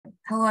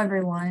Hello,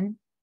 everyone.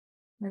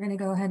 We're going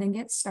to go ahead and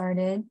get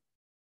started.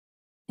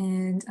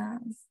 And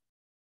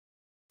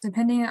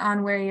depending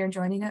on where you're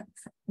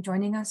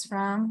joining us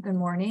from, good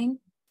morning,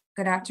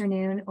 good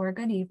afternoon, or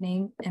good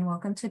evening, and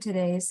welcome to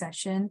today's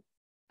session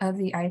of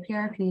the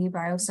IPRP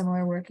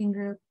Biosimilar Working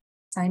Group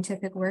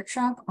Scientific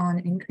Workshop on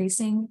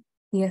increasing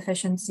the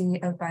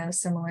efficiency of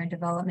biosimilar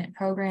development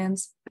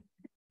programs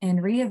and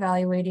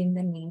reevaluating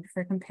the need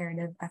for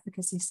comparative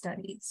efficacy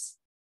studies.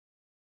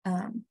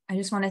 I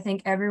just want to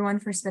thank everyone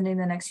for spending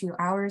the next few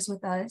hours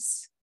with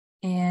us.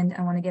 And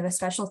I want to give a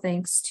special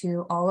thanks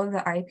to all of the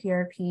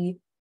IPRP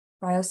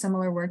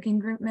Biosimilar Working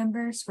Group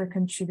members for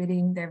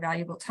contributing their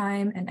valuable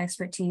time and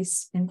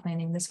expertise in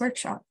planning this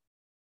workshop.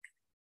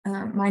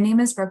 My name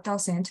is Brooke Del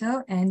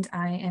Santo, and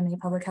I am a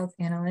public health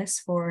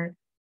analyst for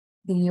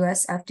the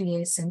US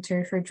FDA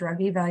Center for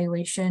Drug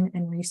Evaluation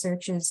and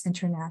Research's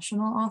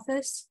International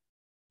Office.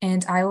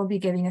 And I will be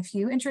giving a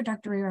few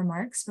introductory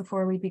remarks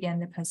before we begin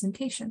the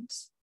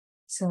presentations.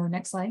 So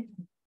next slide.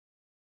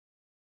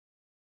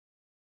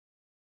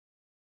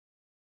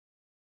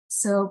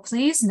 So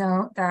please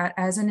note that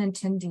as an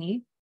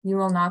attendee, you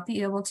will not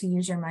be able to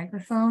use your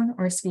microphone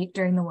or speak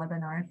during the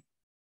webinar.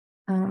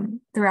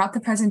 Throughout the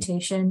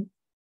presentation,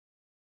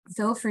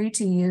 feel free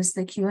to use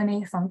the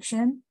Q&A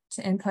function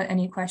to input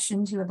any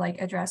questions you would like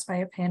addressed by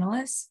a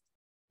panelist.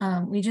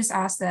 We just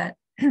ask that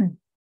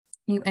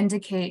you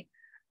indicate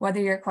whether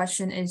your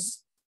question is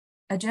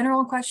a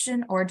general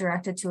question or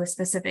directed to a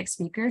specific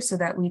speaker so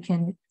that we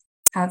can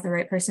have the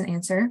right person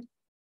answer.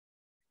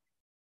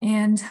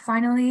 And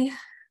finally,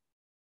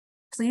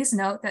 please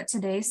note that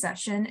today's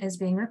session is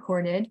being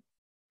recorded,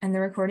 and the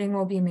recording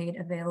will be made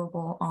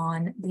available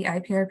on the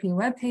IPRP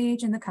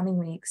webpage in the coming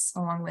weeks,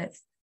 along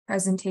with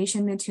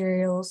presentation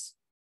materials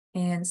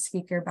and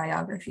speaker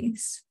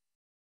biographies.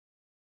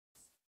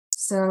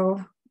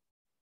 So,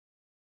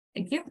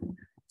 thank you.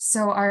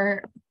 So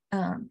our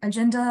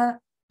agenda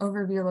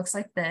overview looks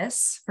like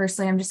this.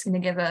 Firstly, I'm just going to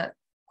give a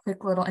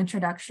quick little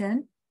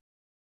introduction,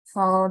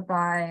 followed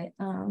by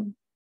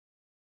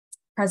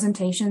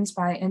presentations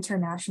by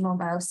international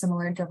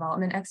biosimilar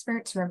development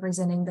experts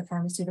representing the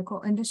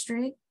pharmaceutical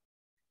industry.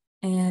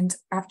 And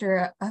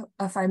after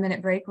a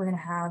 5-minute break, we're going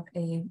to have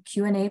a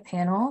Q&A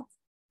panel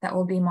that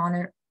will be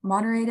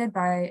moderated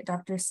by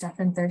Dr.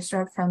 Stefan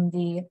Thurstrup from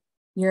the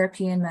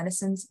European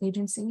Medicines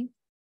Agency.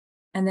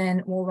 And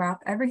then we'll wrap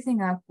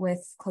everything up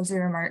with closing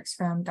remarks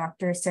from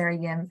Dr. Sarah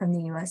Yim from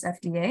the US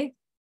FDA.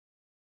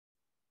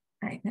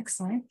 All right, next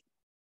slide.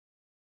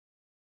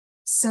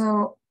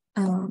 So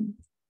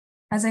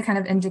as I kind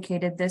of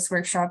indicated, this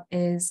workshop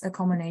is a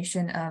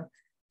culmination of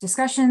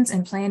discussions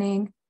and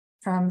planning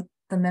from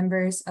the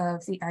members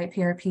of the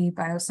IPRP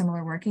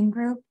Biosimilar Working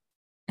Group.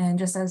 And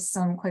just as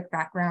some quick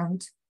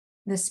background,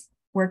 this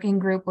working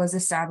group was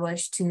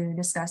established to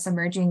discuss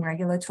emerging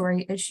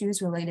regulatory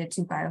issues related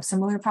to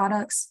biosimilar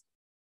products.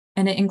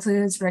 And it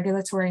includes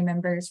regulatory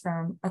members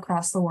from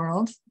across the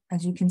world,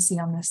 as you can see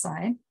on this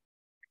slide.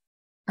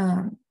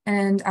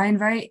 And I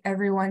invite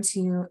everyone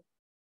to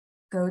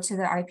go to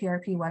the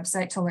IPRP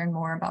website to learn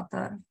more about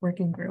the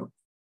working group.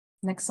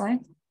 Next slide.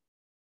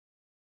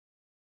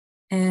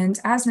 And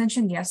as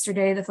mentioned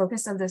yesterday, the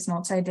focus of this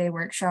multi-day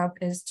workshop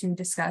is to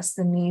discuss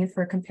the need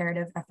for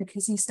comparative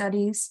efficacy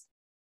studies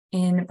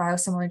in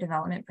biosimilar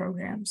development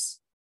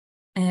programs.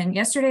 And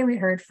yesterday we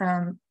heard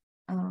from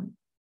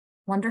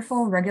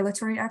wonderful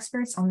regulatory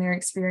experts on their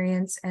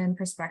experience and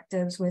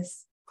perspectives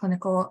with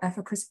clinical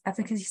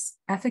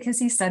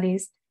efficacy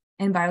studies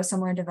in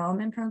biosimilar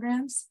development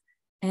programs.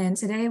 And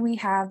today we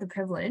have the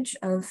privilege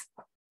of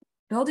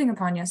building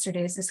upon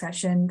yesterday's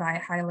discussion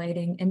by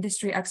highlighting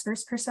industry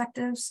experts'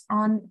 perspectives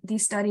on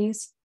these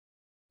studies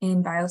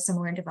in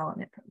biosimilar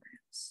development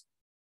programs.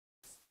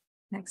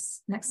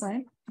 Next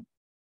slide.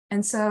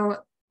 And so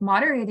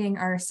moderating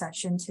our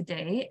session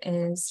today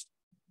is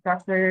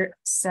Dr.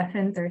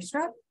 Stefan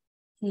Thurstrup.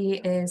 He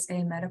is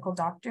a medical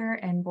doctor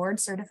and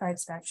board-certified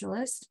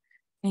specialist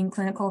in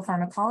clinical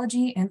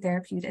pharmacology and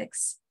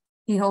therapeutics.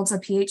 He holds a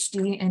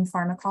PhD in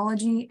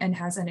pharmacology and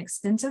has an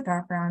extensive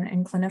background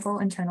in clinical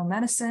internal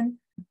medicine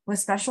with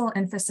special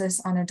emphasis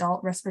on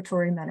adult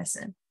respiratory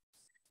medicine.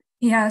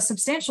 He has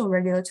substantial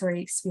regulatory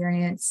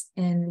experience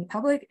in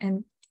public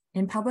and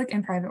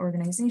private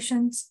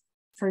organizations.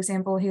 For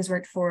example, he has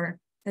worked for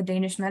the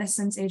Danish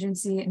Medicines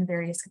Agency in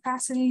various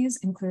capacities,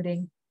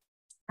 including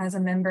as a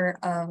member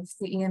of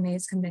the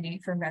EMA's Committee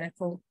for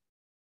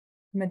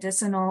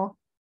Medicinal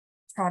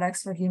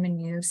Products for Human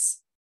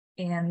Use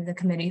and the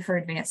Committee for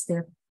Advanced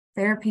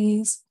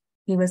Therapies.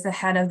 He was the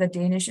head of the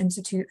Danish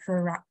Institute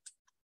for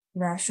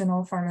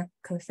Rational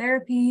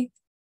Pharmacotherapy,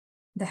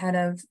 the head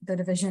of the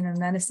Division of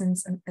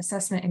Medicines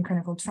Assessment and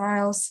Clinical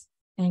Trials,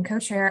 and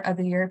co-chair of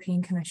the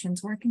European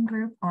Commission's Working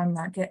Group on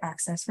Market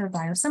Access for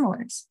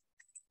Biosimilars.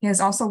 He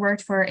has also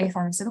worked for a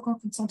pharmaceutical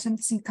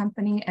consultancy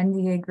company,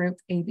 NDA Group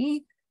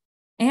AB,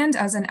 and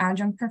as an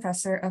adjunct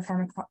professor of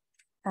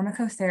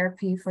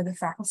pharmacotherapy for the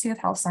Faculty of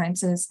Health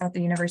Sciences at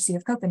the University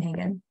of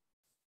Copenhagen.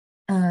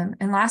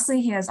 And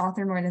lastly, he has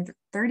authored more than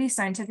 30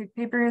 scientific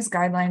papers,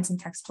 guidelines, and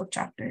textbook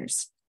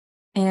chapters.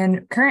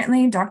 And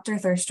currently, Dr.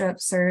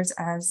 Thurstrup serves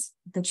as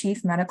the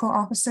Chief Medical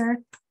Officer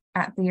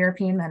at the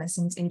European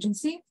Medicines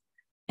Agency.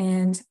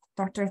 And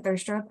Dr.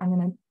 Thurstrup, I'm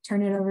going to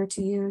turn it over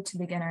to you to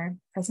begin our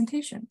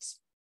presentations.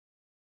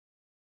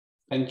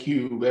 Thank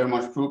you very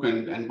much, Brooke,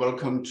 and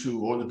welcome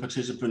to all the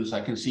participants.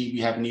 I can see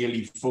we have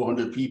nearly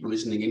 400 people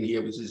listening in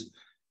here, which is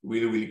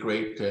really, really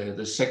great.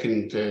 The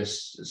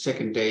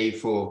second day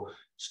for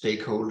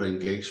stakeholder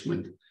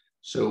engagement.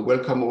 So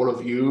welcome all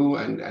of you,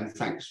 and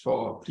thanks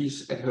for,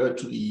 please adhere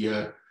to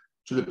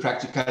the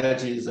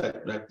practicalities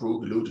that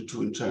Brooke alluded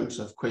to in terms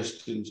of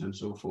questions and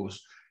so forth.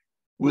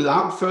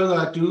 Without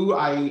further ado,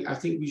 I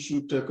think we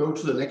should go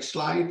to the next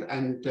slide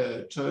and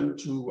turn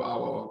to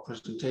our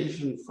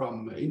presentation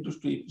from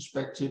industry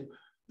perspective.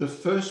 The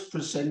first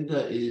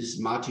presenter is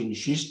Martin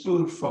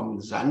Schistel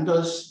from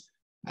Sandoz.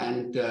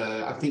 And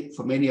I think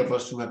for many of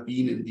us who have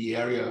been in the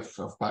area of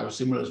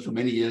biosimilars for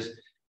many years,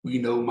 we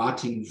know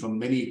Martin from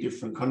many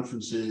different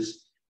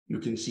conferences. You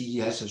can see he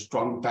has a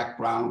strong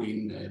background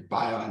in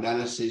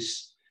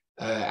bioanalysis,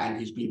 and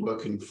he's been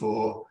working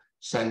for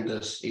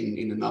Sandoz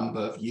in a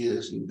number of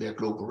years in their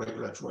global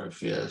regulatory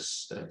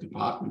affairs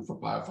department for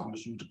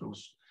biopharmaceuticals.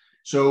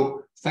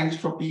 So thanks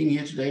for being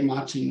here today,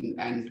 Martin,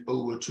 and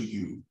over to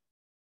you.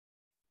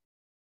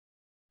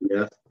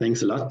 Yeah,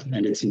 thanks a lot.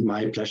 And it's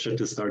my pleasure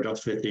to start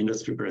off with the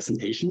industry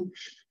presentation.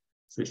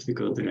 So if we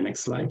go to the next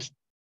slide.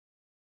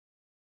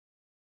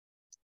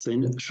 So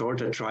in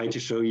short, I try to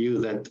show you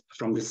that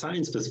from the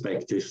science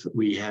perspective,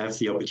 we have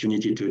the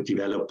opportunity to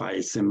develop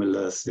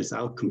biosimilars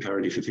without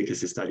comparative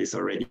efficacy studies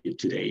already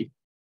today.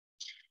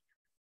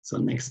 So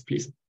next,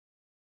 please.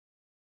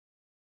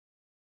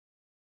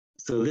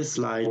 So this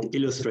slide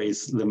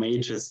illustrates the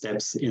major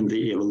steps in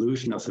the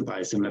evolution of the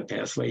biosimilar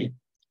pathway.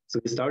 So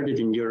we started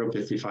in Europe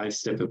with the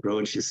 5-step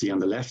approach you see on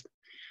the left.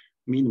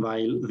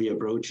 Meanwhile, the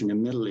approach in the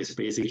middle is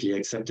basically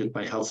accepted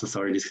by health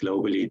authorities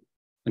globally.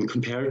 And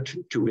compared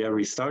to where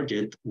we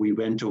started, we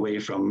went away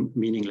from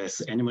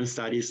meaningless animal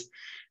studies.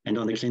 And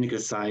on the clinical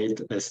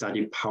side, a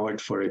study powered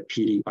for a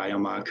PD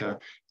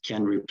biomarker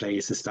can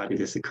replace a study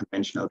with a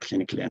conventional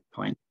clinical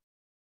endpoint.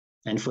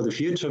 And for the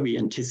future, we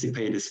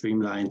anticipate a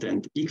streamlined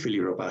and equally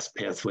robust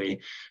pathway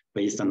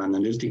based on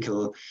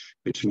analytical,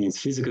 which means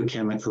physical,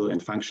 chemical,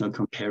 and functional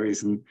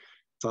comparison,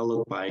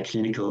 followed by a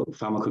clinical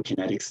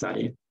pharmacokinetic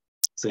study.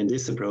 So in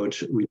this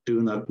approach, we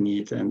do not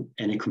need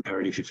any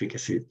comparative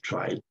efficacy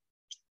trial.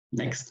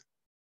 Next.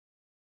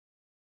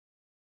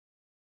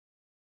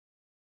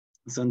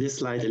 So on this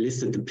slide, I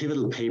listed the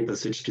pivotal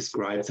papers which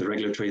describe the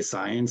regulatory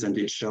science and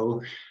which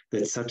show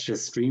that such a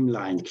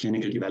streamlined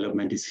clinical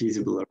development is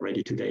feasible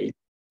already today.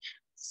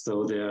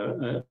 So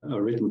they're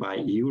written by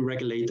EU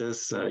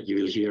regulators. You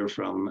will hear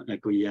from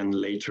Guyan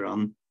later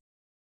on.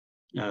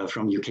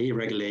 From UK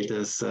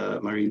regulators,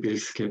 Marie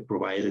Bilske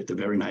provided a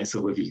very nice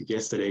overview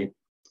yesterday.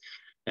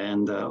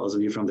 And also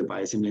we from the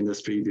biosimilar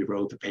industry, we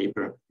wrote a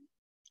paper.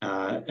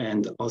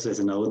 And also as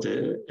a note,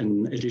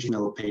 an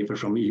additional paper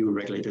from EU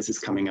regulators is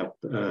coming up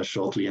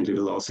shortly, and we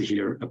will also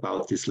hear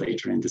about this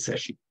later in the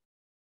session.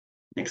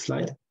 Next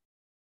slide.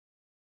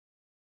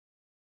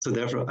 So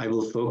therefore, I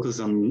will focus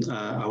on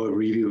our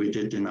review we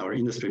did in our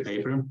industry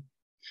paper.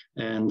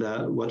 And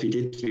what we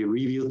did, we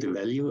reviewed the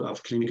value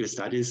of clinical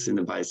studies in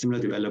the biosimilar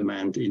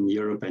development in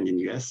Europe and in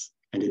the US.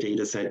 And the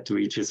data set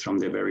reaches from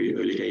the very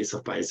early days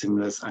of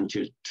biosimilars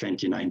until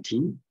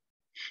 2019.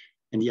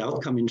 And the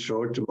outcome in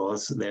short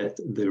was that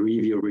the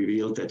review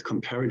revealed that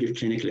comparative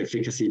clinical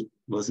efficacy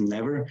was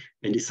never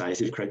a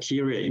decisive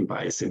criteria in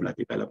biosimilar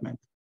development.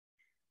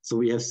 So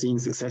we have seen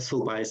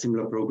successful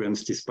biosimilar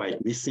programs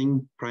despite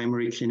missing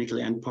primary clinical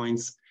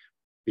endpoints.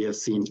 We have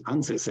seen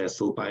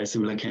unsuccessful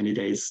biosimilar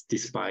candidates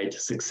despite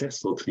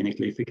successful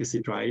clinical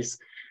efficacy trials,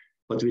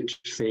 but which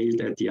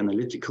failed at the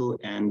analytical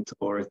and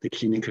or the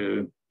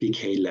clinical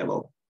PK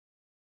level.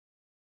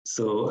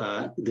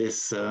 So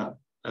this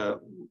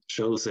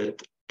shows that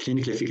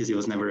clinical efficacy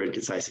was never a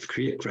decisive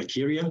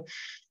criteria,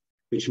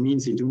 which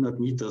means you do not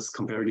need those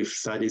comparative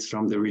studies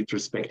from the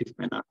retrospective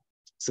manner.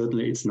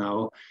 Certainly it's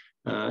now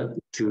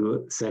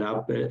to set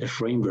up a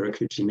framework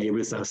which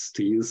enables us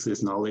to use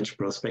this knowledge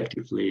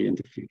prospectively in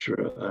the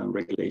future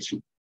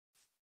regulation.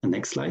 The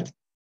next slide.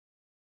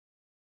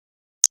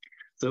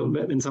 So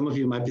when some of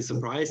you might be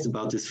surprised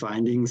about these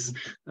findings,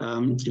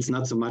 it's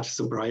not so much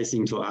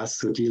surprising to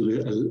us who deal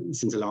with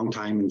since a long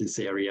time in this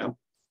area,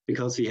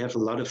 because we have a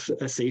lot of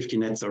safety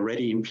nets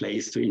already in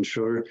place to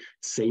ensure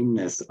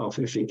sameness of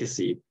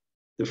efficacy.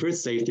 The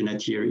first safety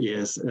net here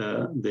is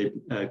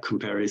the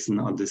comparison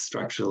on the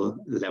structural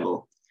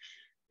level.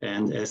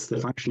 And as the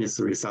function is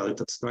the result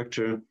of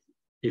structure,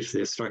 if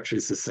the structure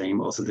is the same,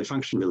 also the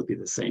function will be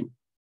the same.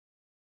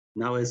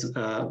 Now, as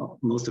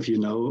most of you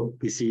know,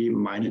 we see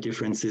minor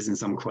differences in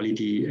some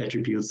quality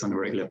attributes on a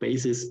regular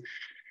basis,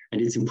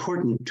 and it's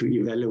important to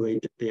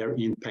evaluate their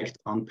impact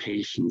on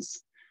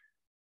patients.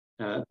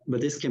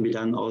 But this can be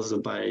done also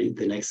by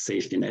the next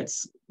safety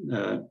nets.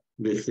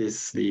 With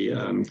this, the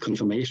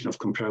confirmation of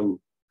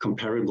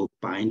comparable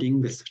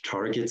binding with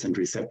targets and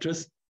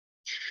receptors.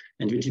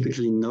 And we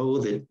typically know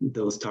that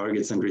those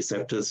targets and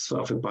receptors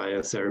of a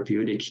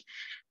biotherapeutic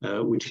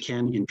which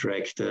can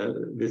interact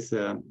with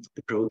the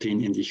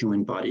protein in the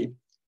human body.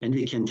 And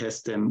we can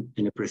test them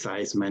in a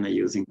precise manner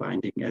using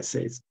binding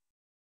assays.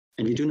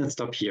 And we do not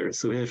stop here.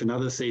 So we have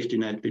another safety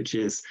net, which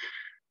is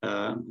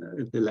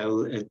the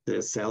level at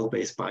the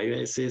cell-based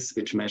bioassays,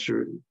 which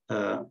measure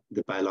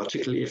the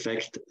biological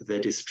effect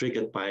that is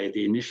triggered by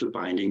the initial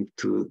binding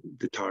to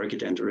the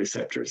target and the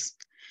receptors.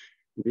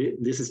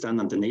 This is done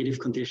under native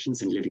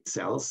conditions in living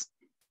cells.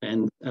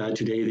 And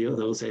today,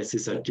 those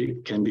assays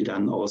can be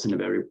done also in a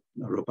very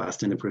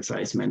robust and a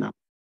precise manner.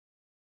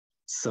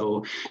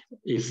 So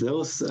if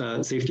those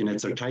safety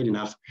nets are tight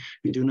enough,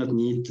 we do not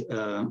need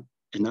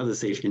another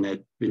safety net,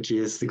 which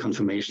is the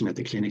confirmation at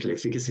the clinical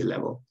efficacy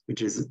level,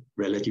 which is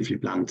relatively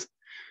blunt.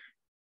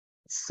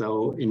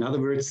 So in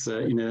other words,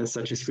 in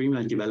such a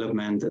streamlined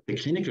development, the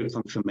clinical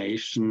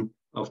confirmation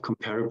of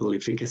comparable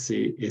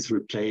efficacy is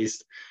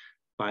replaced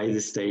by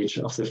the stage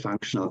of the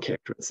functional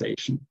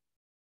characterization.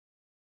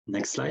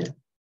 Next slide.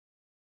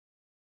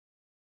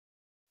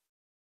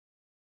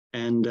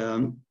 And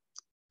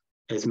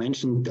as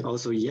mentioned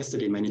also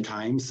yesterday many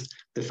times,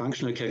 the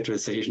functional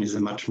characterization is a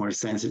much more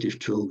sensitive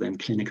tool than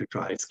clinical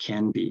trials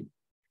can be.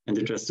 And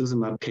the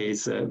trastuzumab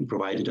case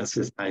provided us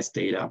with nice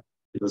data.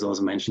 It was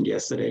also mentioned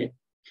yesterday.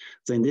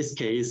 So in this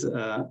case,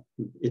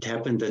 it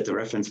happened that the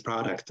reference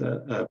product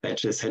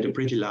batches had a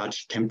pretty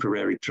large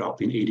temporary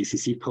drop in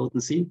ADCC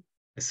potency,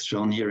 as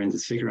shown here in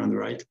this figure on the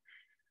right.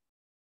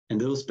 And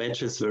those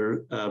batches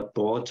were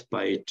bought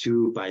by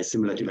 2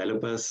 biosimilar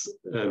developers,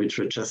 which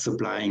were just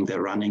supplying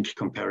their running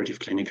comparative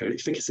clinical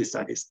efficacy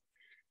studies.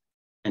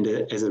 And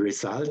as a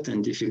result,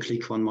 and if you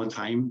click one more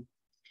time,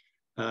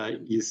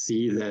 you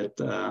see that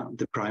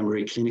the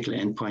primary clinical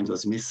endpoint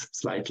was missed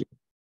slightly.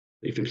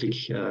 If you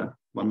click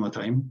one more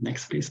time,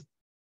 next please.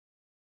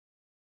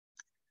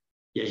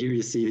 Yeah, here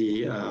you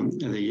see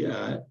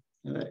the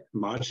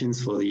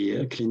margins for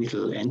the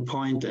clinical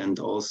endpoint and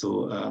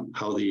also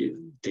how the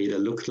data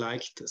looked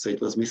like. So it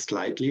was missed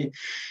slightly,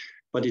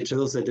 but it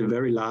shows that a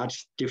very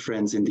large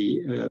difference in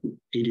the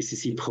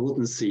ADCC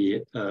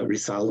potency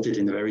resulted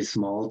in a very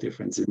small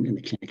difference in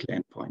the clinical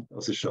endpoint,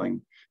 also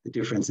showing the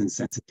difference in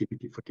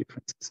sensitivity for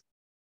differences.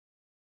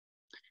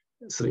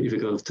 So if we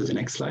go to the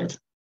next slide.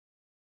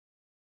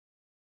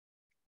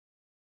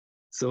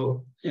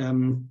 So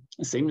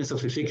sameness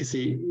of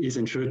efficacy is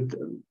ensured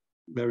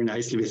very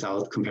nicely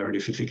without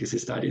comparative efficacy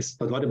studies.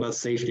 But what about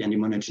safety and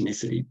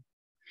immunogenicity?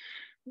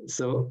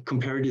 So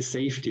comparative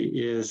safety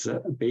is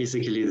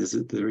basically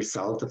the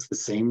result of the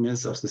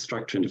sameness of the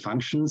structure and the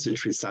functions,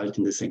 which result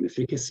in the same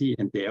efficacy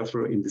and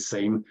therefore in the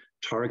same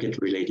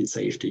target-related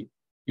safety.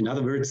 In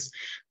other words,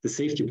 the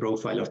safety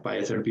profile of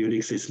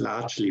biotherapeutics is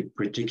largely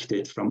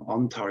predicted from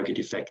on-target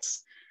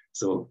effects.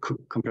 So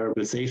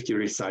comparable safety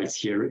results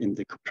here in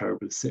the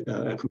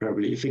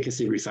comparable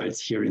efficacy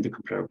results here in the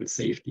comparable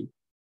safety.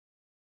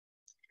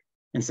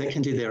 And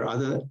secondly, there are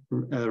other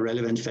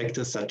relevant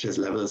factors such as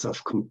levels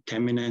of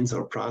contaminants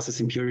or process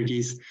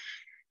impurities,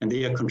 and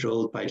they are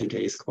controlled by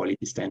today's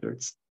quality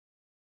standards.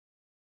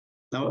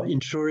 Now,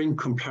 ensuring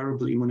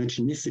comparable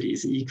immunogenicity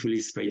is equally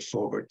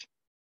straightforward.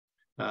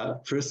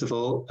 First of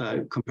all,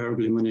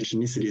 comparable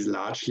immunogenicity is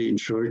largely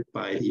ensured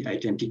by the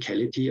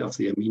identicality of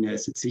the amino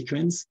acid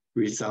sequence,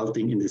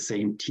 resulting in the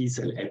same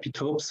T-cell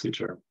epitopes,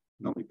 which are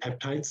normally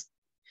peptides,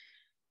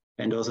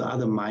 and also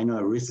other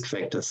minor risk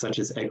factors such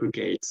as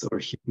aggregates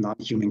or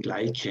non-human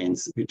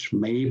glycans, which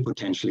may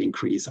potentially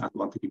increase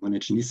unwanted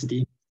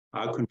immunogenicity,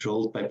 are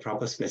controlled by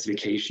proper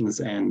specifications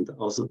and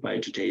also by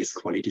today's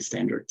quality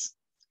standards.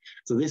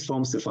 So this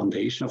forms the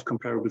foundation of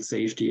comparable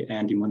safety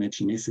and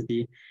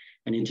immunogenicity.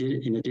 And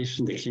in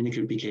addition, the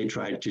clinical PK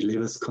trial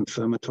delivers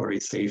confirmatory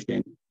safety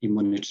and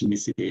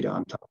immunogenicity data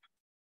on top.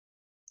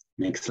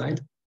 Next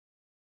slide.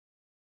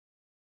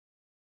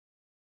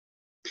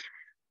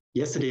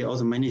 Yesterday,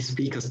 also many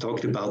speakers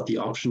talked about the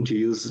option to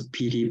use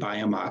PD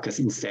biomarkers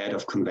instead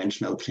of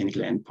conventional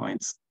clinical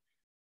endpoints.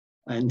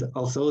 And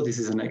although this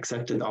is an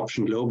accepted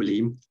option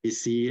globally, we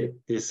see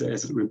this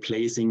as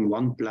replacing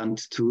one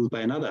blunt tool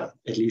by another,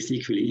 at least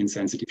equally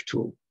insensitive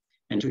tool.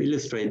 And to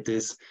illustrate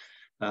this,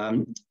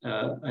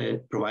 I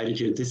provided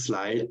you this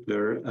slide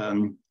where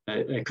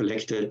I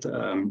collected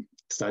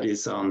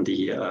studies on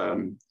the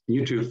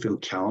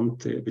neutrophil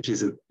count, which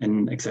is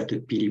an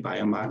accepted PD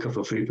biomarker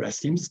for free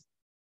breast teams.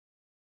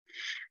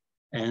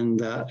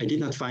 And I did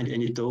not find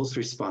any dose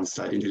response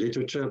study in the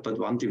literature, but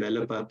one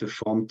developer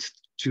performed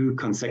 2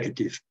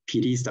 consecutive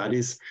PD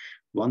studies,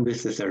 one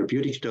with the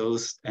therapeutic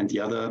dose and the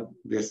other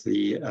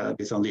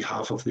with only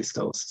half of this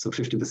dose, so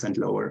 50%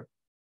 lower.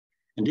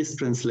 And this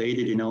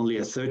translated in only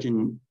a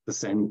 13%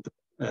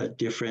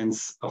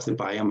 difference of the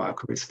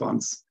biomarker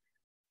response.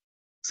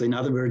 So in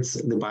other words,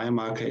 the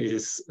biomarker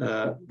is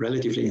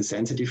relatively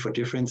insensitive for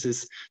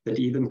differences that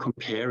even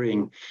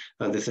comparing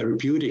the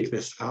therapeutic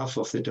with half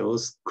of the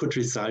dose could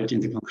result in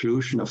the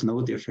conclusion of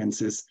no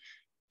differences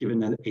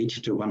given an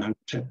 80 to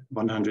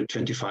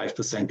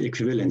 125%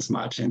 equivalence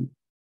margin.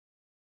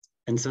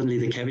 And certainly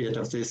the caveat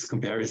of this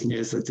comparison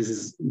is that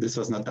this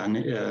was not done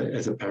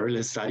as a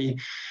parallel study.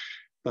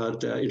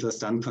 but it was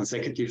done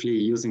consecutively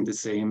using the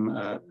same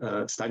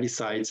study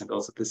sites and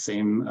also the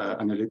same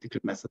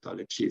analytical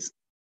methodologies.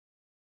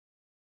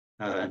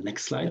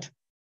 Next slide.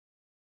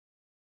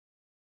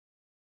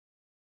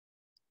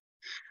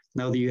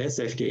 Now, the US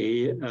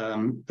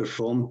FDA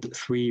performed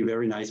 3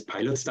 very nice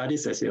pilot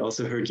studies, as we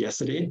also heard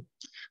yesterday.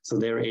 So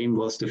their aim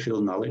was to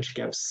fill knowledge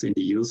gaps in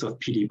the use of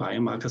PD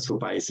biomarkers for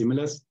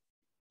biosimilars.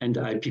 And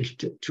I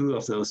picked 2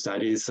 of those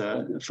studies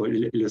for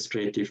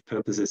illustrative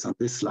purposes on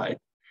this slide.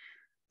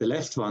 The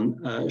left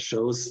one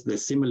shows the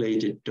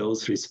simulated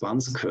dose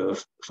response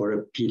curve for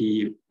a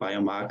PD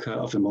biomarker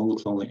of a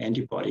monoclonal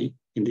antibody,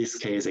 in this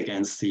case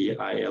against the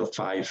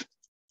IL-5.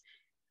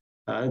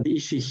 The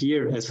issue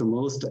here, as for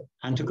most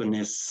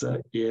antagonists,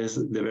 is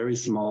the very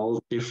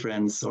small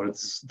difference or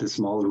the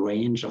small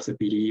range of the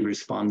PD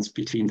response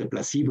between the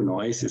placebo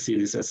noise, you see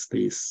this as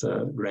this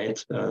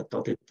red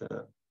dotted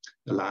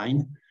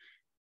line,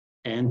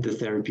 and the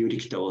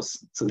therapeutic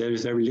dose. So there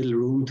is very little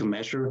room to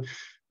measure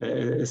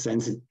a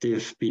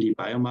sensitive PD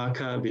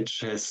biomarker, which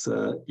has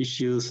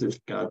issues with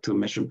regard to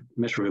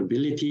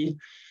measurability,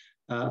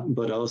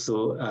 but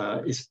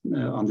also is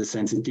on the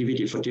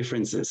sensitivity for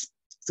differences.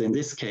 So in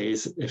this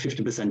case, a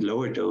 50%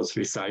 lower dose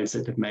results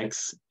at the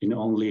max in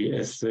only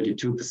a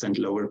 32%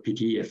 lower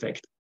PD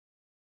effect.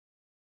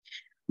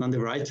 On the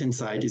right-hand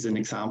side is an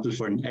example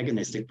for an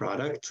agonistic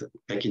product,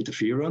 PEG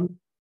interferon.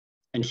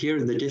 And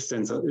here the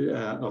distance of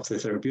the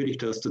therapeutic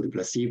dose to the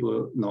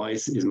placebo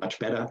noise is much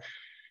better,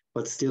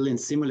 but still in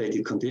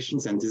simulated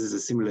conditions, and this is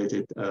a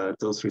simulated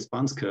dose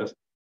response curve,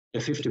 a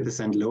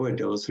 50% lower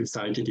dose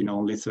resulted in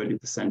only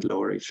 30%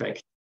 lower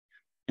effect.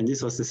 And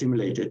this was the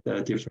simulated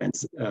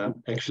difference.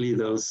 Actually,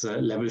 those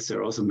levels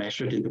are also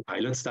measured in the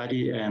pilot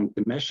study, and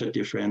the measured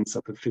difference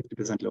of a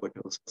 50% lower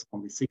dose was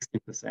only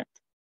 16%.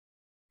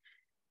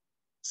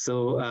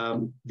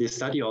 So the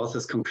study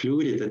authors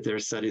concluded that their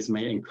studies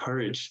may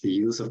encourage the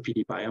use of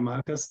PD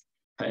biomarkers.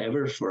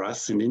 However, for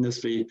us in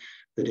industry,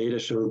 the data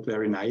showed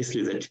very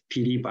nicely that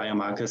PD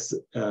biomarkers,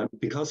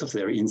 because of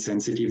their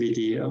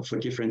insensitivity for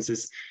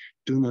differences,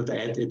 do not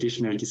add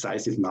additional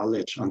decisive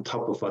knowledge on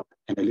top of what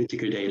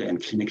analytical data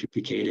and clinical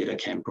PK data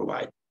can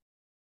provide.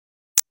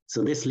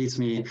 So this leads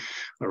me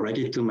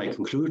already to my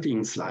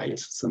concluding slide.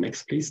 So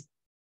next, please.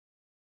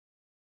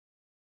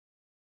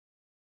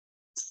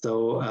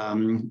 So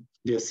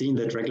we have seen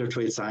that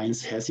regulatory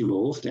science has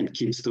evolved and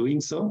keeps doing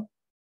so.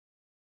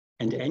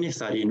 And any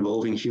study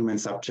involving human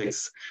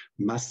subjects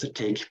must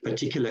take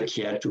particular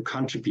care to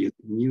contribute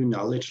new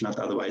knowledge not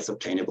otherwise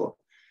obtainable.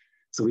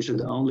 So we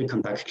should only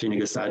conduct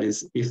clinical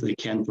studies if they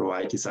can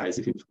provide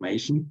decisive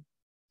information.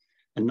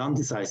 And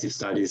non-decisive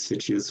studies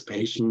which use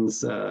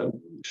patients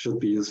should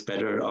be used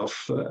better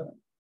off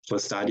for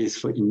studies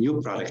for new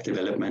product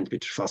development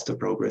which foster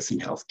progress in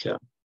healthcare.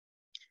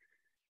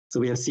 So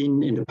we have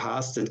seen in the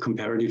past that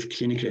comparative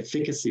clinical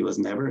efficacy was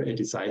never a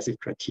decisive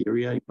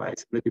criteria in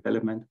biosimilar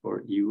development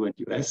for EU and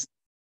US.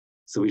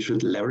 So we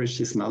should leverage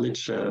this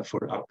knowledge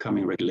for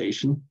upcoming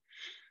regulation.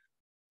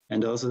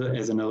 And also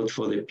as a note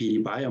for the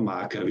PD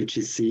biomarker, which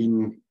is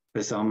seen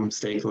by some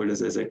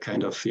stakeholders as a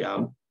kind of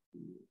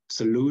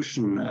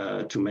solution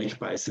to make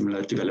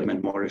biosimilar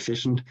development more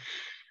efficient,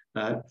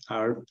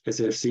 are, as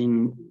you have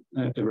seen,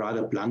 a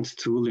rather blunt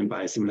tool in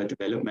biosimilar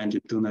development.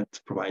 It do not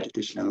provide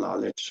additional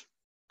knowledge.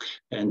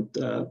 And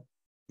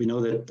we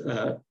know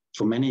that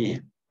for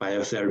many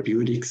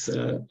biotherapeutics,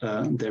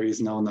 there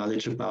is no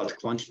knowledge about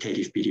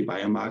quantitative PD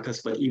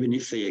biomarkers, but even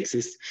if they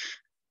exist,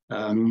 they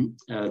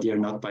are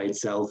not by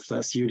itself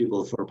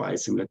suitable for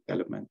biosimilar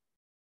development.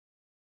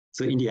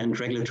 So in the end,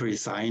 regulatory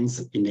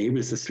science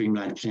enables a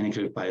streamlined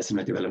clinical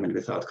biosimilar development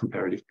without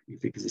comparative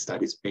efficacy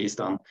studies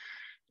based on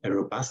a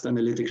robust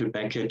analytical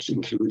package,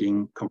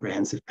 including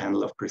comprehensive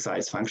panel of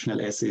precise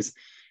functional assays.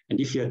 And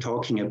if you're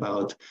talking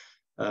about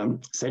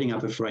setting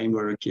up a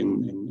framework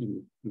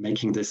in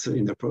making this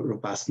in a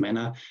robust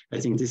manner, I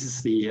think this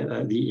is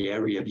the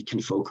area we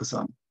can focus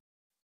on.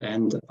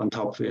 And on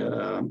top,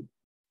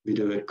 we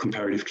do a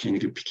comparative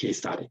clinical PK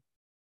study.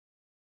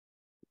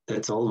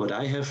 That's all what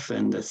I have,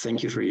 and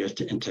thank you for your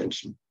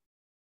attention.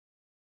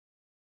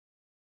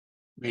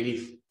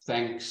 Many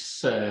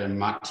thanks,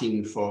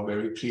 Martin, for a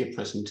very clear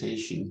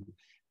presentation.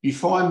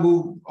 Before I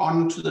move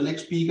on to the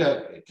next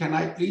speaker, can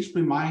I please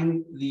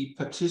remind the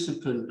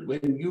participant,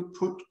 when you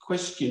put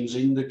questions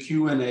in the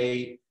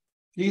Q&A,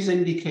 please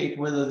indicate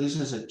whether this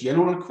is a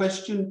general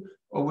question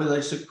or whether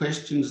it's a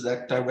question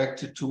that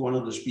directed to one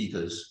of the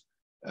speakers.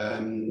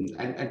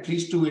 And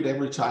please do it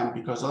every time,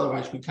 because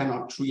otherwise we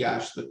cannot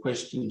triage the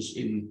questions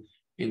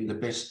in the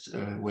best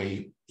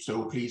way.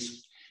 So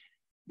please.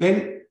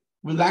 Then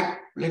with that,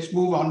 let's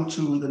move on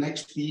to the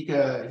next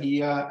speaker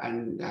here,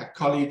 and a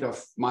colleague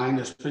of mine,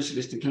 a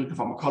specialist in clinical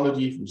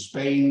pharmacology from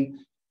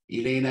Spain,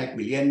 Elena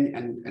Guillén.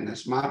 And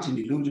as Martin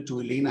alluded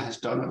to, Elena has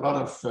done a lot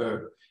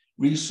of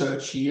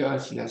research here.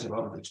 She has a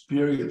lot of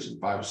experience in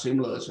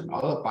biosimilars and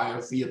other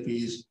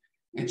biotherapies.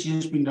 And she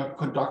has been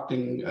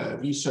conducting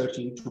research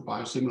into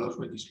biosimilars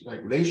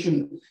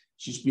regulation.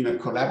 She's been a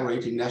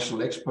collaborating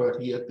national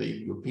expert here at the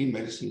European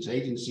Medicines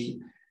Agency.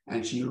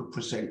 and she will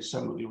present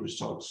some of the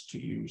results to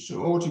you.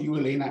 So over to you,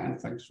 Elena, and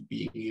thanks for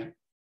being here.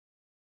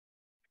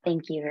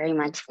 Thank you very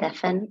much,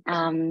 Stefan.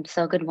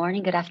 So good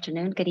morning, good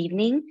afternoon, good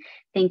evening.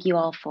 Thank you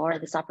all for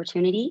this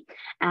opportunity.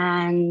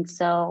 And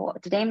so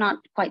today I'm not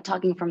quite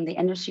talking from the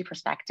industry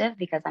perspective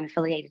because I'm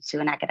affiliated to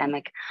an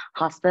academic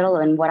hospital.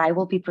 And what I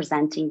will be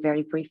presenting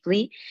very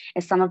briefly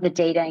is some of the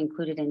data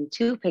included in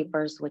 2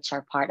 papers, which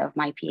are part of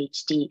my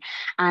PhD.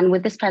 And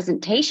with this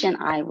presentation,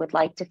 I would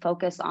like to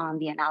focus on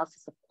the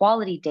analysis of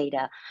quality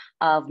data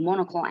of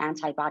monoclonal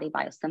antibody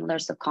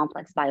biosimilars, so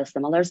complex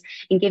biosimilars,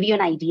 and give you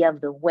an idea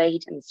of the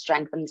weight and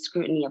strength and the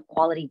scrutiny of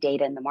quality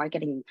data in the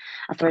marketing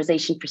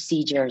authorization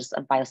procedures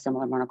of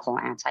biosimilar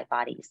monoclonal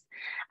antibodies.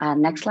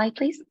 Next slide,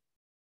 please.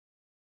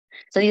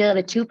 So these are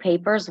the 2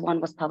 papers.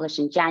 One was published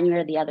in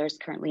January, the other is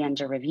currently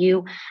under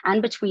review. And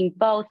between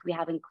both, we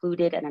have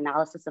included an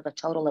analysis of a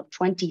total of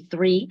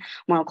 23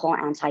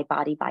 monoclonal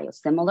antibody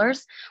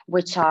biosimilars,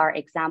 which are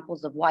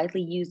examples of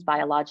widely used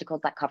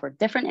biologicals that cover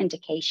different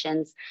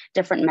indications,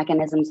 different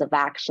mechanisms of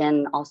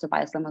action, also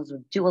biosimilars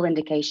with dual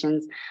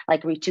indications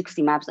like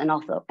rituximab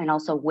and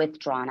also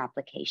withdrawn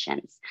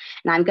applications.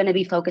 Now I'm going to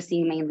be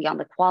focusing mainly on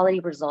the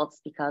quality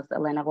results because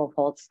Elena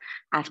Wolpoltz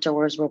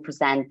afterwards will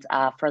present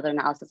further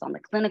analysis on the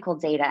clinical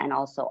data and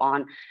also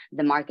on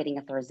the marketing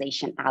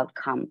authorization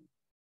outcome.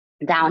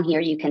 Down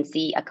here, you can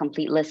see a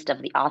complete list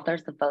of the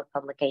authors of both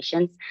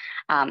publications.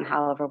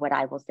 However, what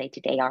I will say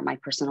today are my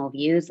personal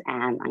views,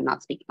 and I'm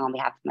not speaking on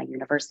behalf of my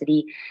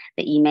university,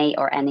 the EMA,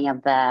 or any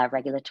of the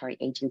regulatory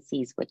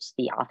agencies which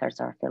the authors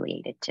are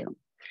affiliated to.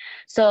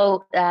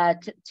 So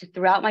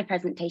throughout my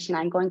presentation,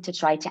 I'm going to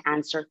try to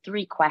answer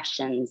 3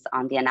 questions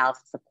on the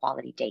analysis of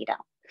quality data.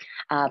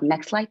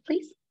 Next slide,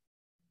 please.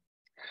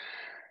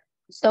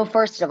 So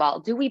first of all,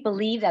 do we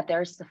believe that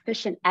there is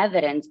sufficient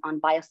evidence on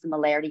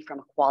biosimilarity from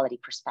a quality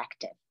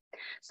perspective?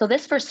 So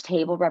this first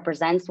table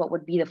represents what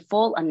would be the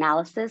full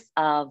analysis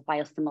of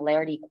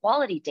biosimilarity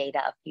quality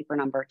data of paper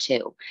number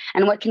 2.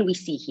 And what can we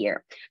see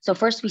here? So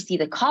first we see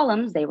the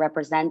columns, they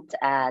represent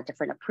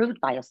different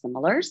approved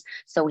biosimilars.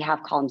 So we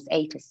have columns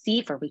A to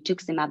C for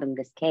rituximab in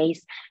this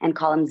case, and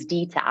columns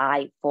D to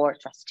I for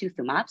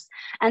trastuzumab.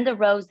 And the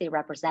rows, they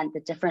represent the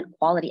different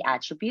quality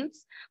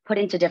attributes put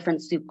into different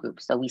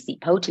subgroups. So we see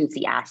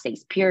potency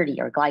assays, purity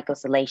or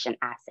glycosylation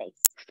assays.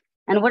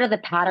 And what do the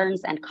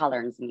patterns and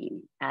colors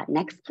mean?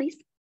 Next, please.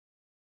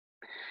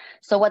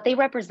 So what they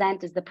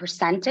represent is the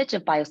percentage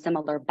of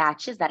biosimilar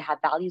batches that have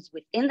values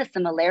within the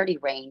similarity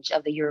range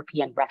of the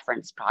European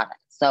reference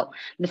product. So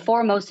the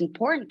 4 most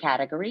important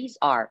categories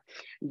are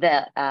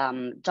the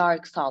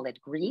dark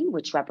solid green,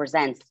 which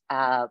represents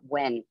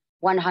when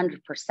 100%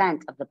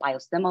 of the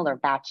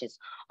biosimilar batches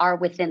are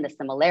within the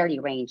similarity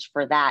range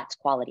for that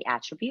quality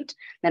attribute.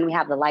 Then we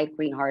have the light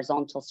green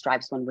horizontal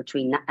stripes when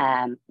between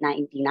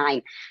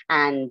 99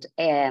 and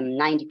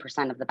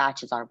 90% of the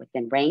batches are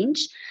within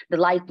range. The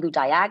light blue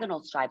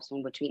diagonal stripes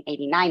when between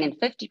 89 and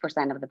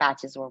 50% of the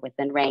batches were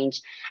within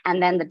range.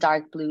 And then the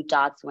dark blue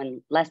dots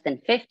when less than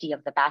 50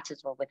 of the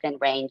batches were within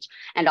range,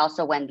 and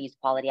also when these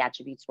quality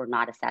attributes were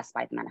not assessed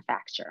by the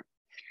manufacturer.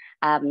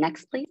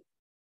 Next, please.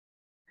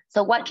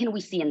 So what can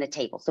we see in the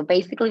table? So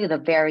basically the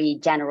very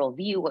general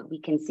view, what we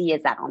can see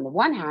is that on the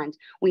one hand,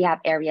 we have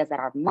areas that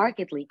are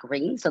markedly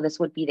green. So this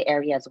would be the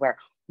areas where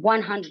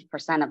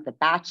 100% of the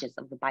batches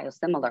of the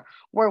biosimilar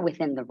were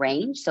within the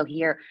range. So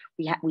here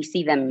we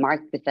see them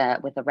marked with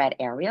a red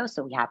area.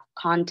 So we have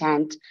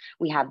content,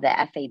 we have the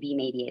FAB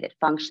mediated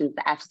functions,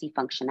 the FC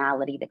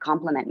functionality, the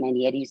complement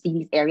mediated. You see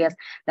these areas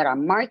that are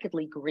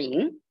markedly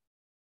green.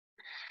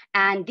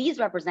 And these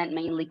represent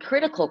mainly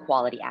critical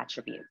quality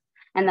attributes.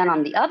 And then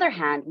on the other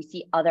hand, we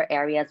see other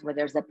areas where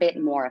there's a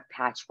bit more of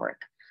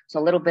patchwork. So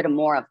a little bit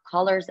more of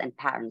colors and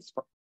patterns,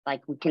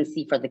 like we can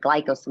see for the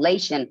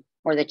glycosylation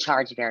or the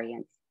charge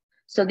variants.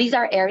 So these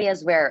are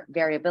areas where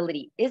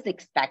variability is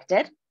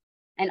expected.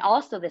 And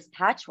also this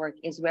patchwork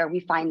is where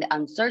we find the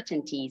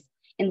uncertainties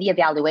in the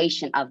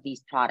evaluation of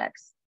these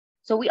products.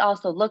 So we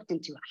also looked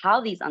into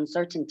how these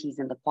uncertainties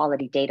in the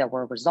quality data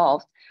were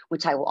resolved,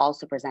 which I will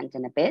also present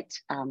in a bit.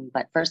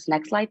 But first,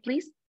 next slide,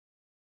 please.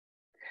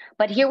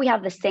 But here we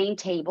have the same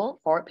table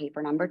for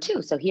paper number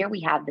 2. So here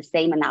we have the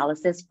same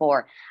analysis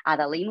for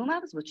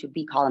adalimumab, which would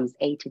be columns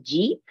A to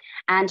G,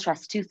 and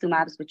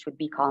trastuzumab, which would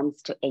be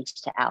columns to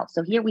H to L.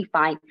 So here we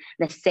find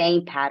the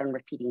same pattern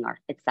repeating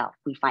itself.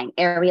 We find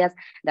areas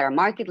that are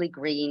markedly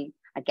green,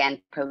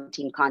 again,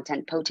 protein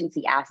content,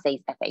 potency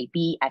assays, FAB,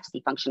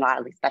 FC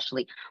functionality,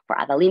 especially for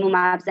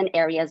adalimumab, and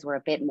areas where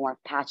a bit more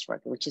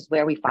patchwork, which is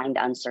where we find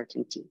the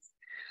uncertainties.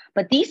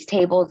 But these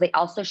tables, they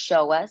also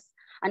show us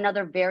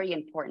another very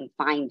important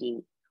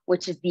finding,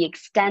 which is the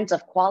extent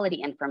of quality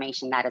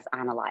information that is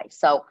analyzed.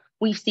 So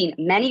we've seen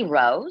many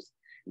rows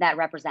that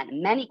represent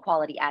many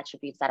quality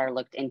attributes that are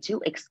looked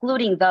into,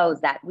 excluding those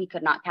that we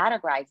could not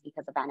categorize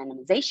because of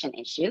anonymization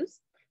issues.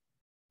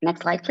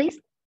 Next slide, please.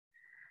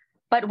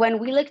 But when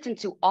we looked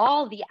into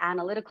all the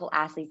analytical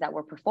assays that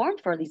were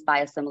performed for these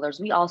biosimilars,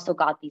 we also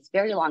got these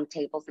very long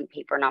tables in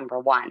paper number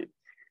 1.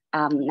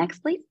 Next,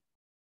 please.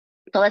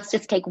 So let's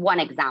just take one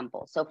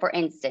example. So for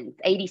instance,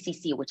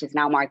 ADCC, which is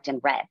now marked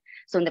in red.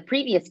 So in the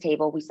previous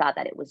table, we saw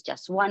that it was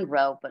just one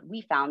row, but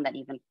we found that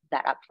even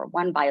that up for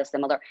one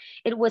biosimilar,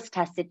 it was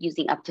tested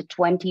using up to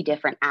 20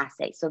 different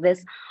assays. So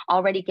this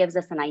already gives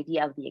us an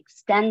idea of the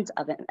extent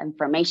of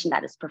information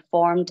that is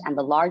performed and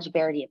the large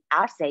variety of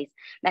assays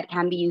that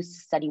can be used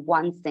to study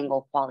one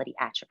single quality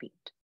attribute.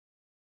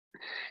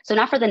 So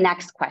now for the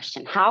next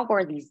question, how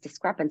were these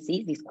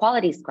discrepancies, these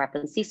quality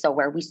discrepancies, so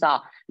where we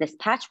saw this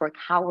patchwork,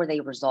 how were they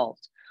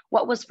resolved?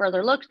 What was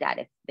further looked at?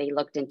 If they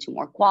looked into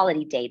more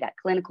quality data,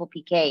 clinical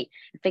PK,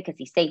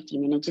 efficacy, safety,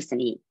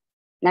 immunogenicity.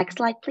 Next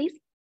slide, please.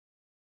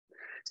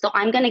 So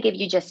I'm going to give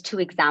you just two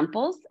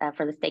examples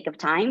for the sake of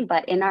time,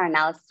 but in our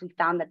analysis, we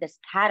found that this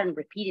pattern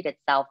repeated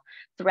itself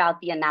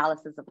throughout the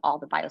analysis of all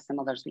the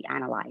biosimilars we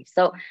analyzed.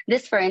 So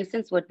this, for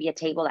instance, would be a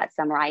table that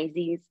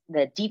summarizes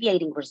the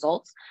deviating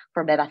results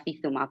for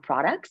bevacizumab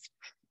products.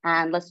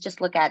 And let's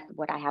just look at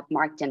what I have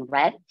marked in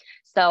red.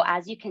 So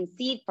as you can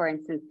see, for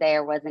instance,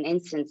 there was an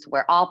instance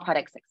where all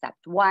products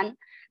except one,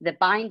 the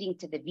binding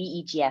to the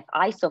VEGF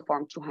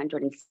isoform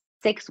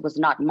 206 was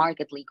not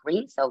markedly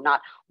green, so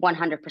not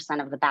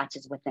 100% of the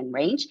batches within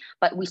range,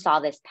 but we saw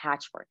this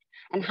patchwork.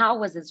 And how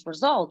was this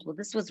resolved? Well,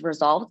 this was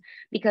resolved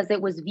because it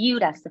was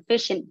viewed as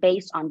sufficient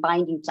based on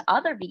binding to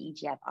other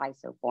VEGF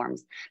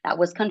isoforms that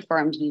was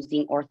confirmed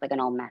using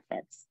orthogonal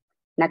methods.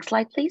 Next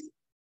slide, please.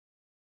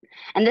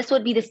 And this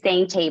would be the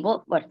same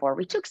table, but for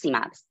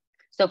rituximabs.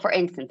 So for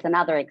instance,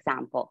 another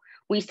example,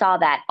 we saw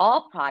that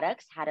all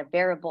products had a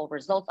variable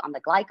result on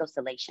the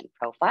glycosylation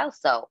profile.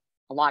 So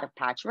a lot of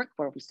patchwork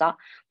where we saw,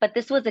 but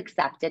this was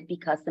accepted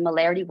because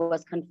similarity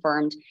was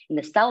confirmed in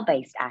the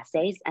cell-based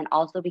assays and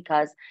also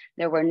because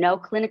there were no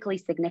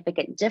clinically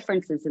significant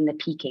differences in the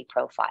PK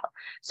profile.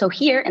 So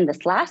here in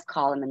this last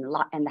column, in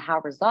the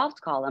how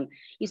resolved column,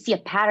 you see a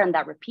pattern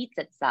that repeats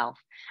itself,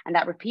 and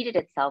that repeated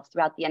itself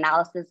throughout the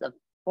analysis of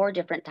 4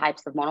 different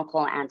types of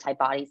monoclonal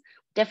antibodies,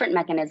 different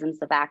mechanisms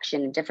of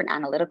action, different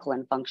analytical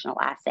and functional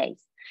assays.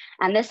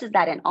 And this is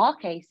that in all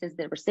cases,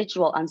 the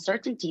residual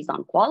uncertainties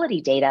on quality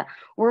data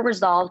were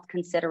resolved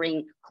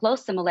considering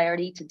close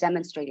similarity to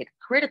demonstrated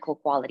critical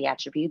quality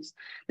attributes,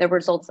 the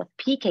results of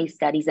PK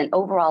studies, and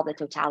overall the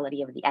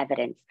totality of the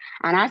evidence.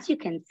 And as you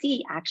can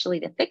see, actually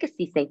the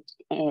efficacy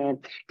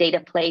data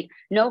played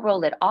no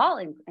role at all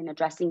in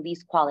addressing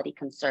these quality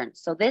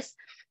concerns. So this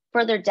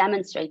further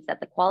demonstrates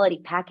that the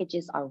quality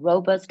packages are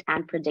robust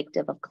and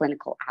predictive of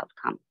clinical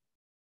outcome.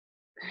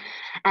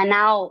 And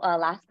now,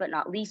 last but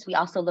not least, we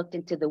also looked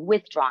into the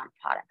withdrawn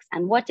products.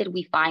 And what did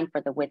we find for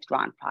the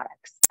withdrawn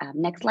products?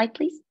 Next slide,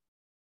 please.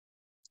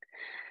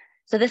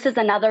 So this is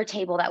another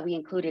table that we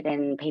included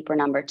in paper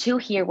number 2.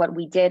 Here, what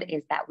we did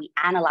is that we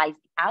analyzed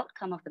the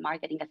outcome of the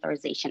marketing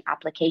authorization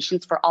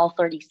applications for all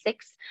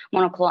 36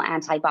 monoclonal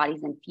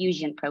antibodies and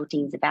fusion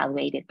proteins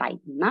evaluated by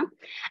EMA.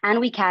 And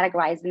we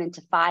categorized them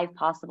into 5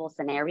 possible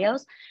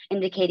scenarios,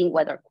 indicating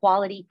whether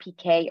quality,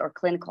 PK, or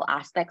clinical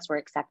aspects were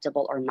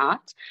acceptable or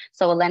not.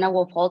 So Elena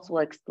Wolfholtz will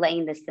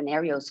explain the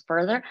scenarios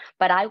further,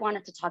 but I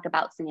wanted to talk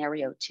about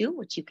scenario 2,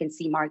 which you can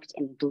see marked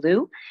in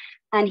blue.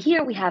 And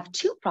here we have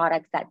 2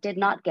 products that did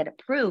not get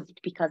approved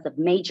because of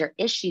major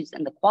issues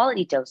in the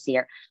quality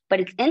dossier,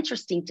 but it's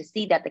interesting to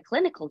see that the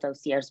clinical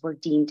dossiers were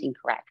deemed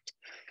correct.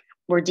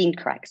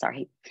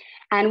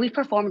 And we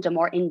performed a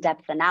more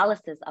in-depth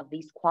analysis of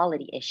these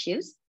quality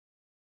issues.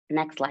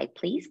 Next slide,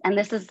 please. And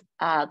this is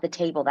the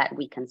table that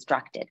we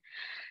constructed.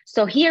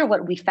 So here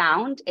what we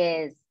found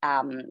is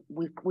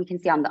we can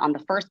see on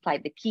the first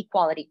slide the key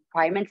quality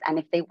requirements and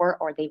if they were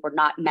or they were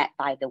not met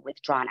by the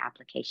withdrawn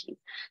applications.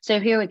 So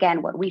here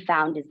again, what we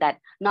found is that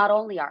not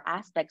only are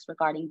aspects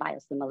regarding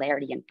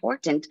biosimilarity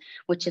important,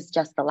 which is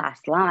just the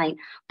last line,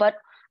 but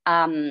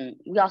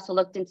we also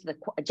looked into the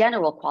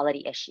general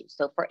quality issues.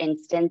 So for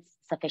instance,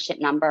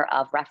 sufficient number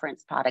of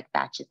reference product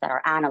batches that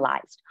are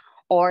analyzed,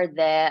 or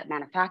the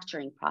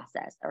manufacturing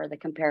process, or the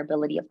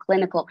comparability of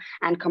clinical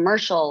and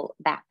commercial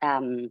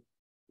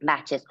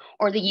batches,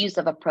 or the use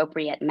of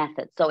appropriate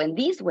methods. So in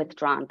these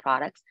withdrawn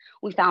products,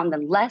 we found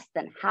that less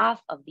than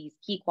half of these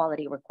key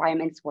quality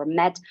requirements were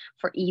met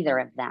for either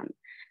of them.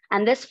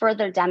 And this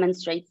further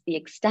demonstrates the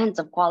extent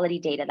of quality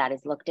data that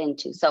is looked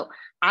into. So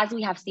as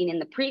we have seen in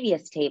the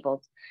previous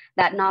tables,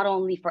 that not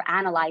only for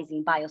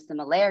analyzing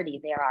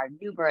biosimilarity, there are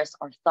numerous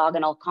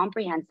orthogonal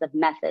comprehensive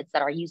methods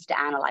that are used to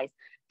analyze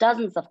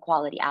dozens of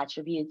quality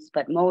attributes,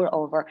 but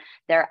moreover,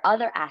 there are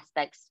other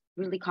aspects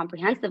really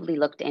comprehensively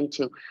looked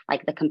into,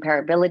 like the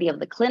comparability of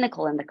the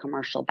clinical and the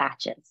commercial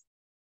batches.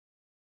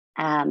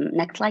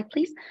 Next slide,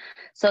 please.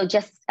 So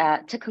just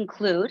to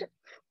conclude,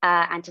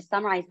 and to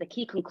summarize the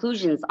key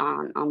conclusions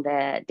on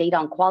the data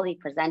on quality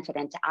presented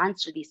and to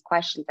answer these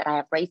questions that I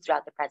have raised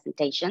throughout the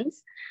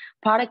presentations,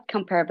 product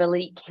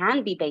comparability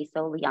can be based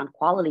solely on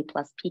quality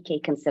plus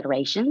PK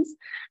considerations,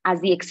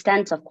 as the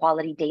extent of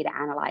quality data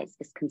analyzed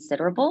is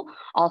considerable.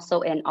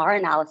 Also in our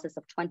analysis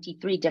of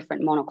 23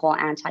 different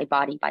monoclonal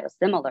antibody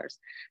biosimilars,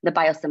 the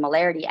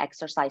biosimilarity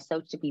exercise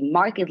showed to be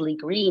markedly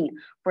green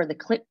for the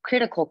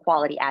critical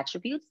quality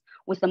attributes,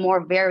 with a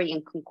more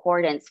varying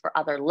concordance for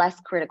other less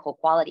critical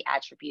quality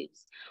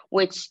attributes,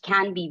 which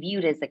can be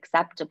viewed as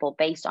acceptable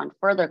based on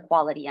further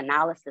quality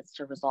analysis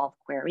to resolve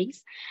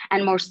queries.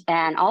 And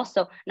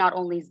also not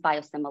only is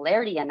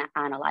biosimilarity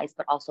analyzed,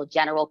 but also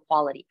general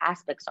quality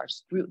aspects are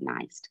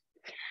scrutinized.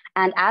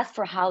 And as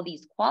for how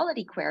these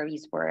quality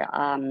queries were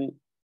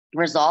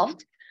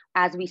resolved,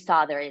 as we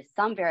saw, there is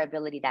some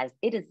variability that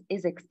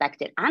is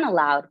expected and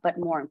allowed, but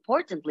more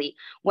importantly,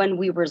 when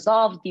we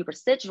resolved the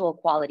residual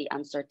quality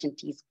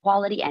uncertainties,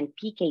 quality and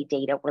PK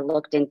data were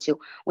looked into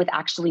with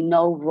actually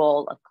no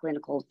role of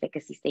clinical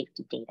efficacy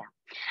safety data.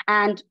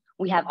 And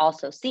we have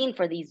also seen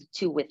for these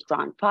two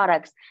withdrawn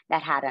products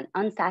that had an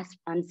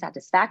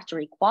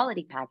unsatisfactory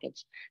quality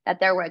package, that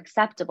there were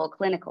acceptable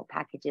clinical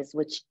packages,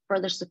 which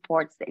further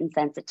supports the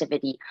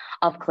insensitivity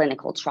of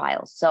clinical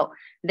trials. So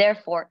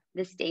therefore,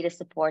 this data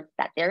supports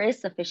that there is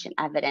sufficient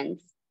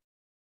evidence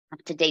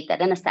up to date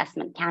that an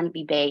assessment can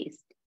be made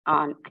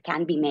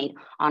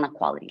on a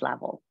quality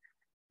level.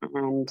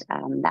 And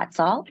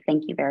that's all.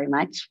 Thank you very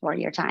much for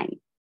your time.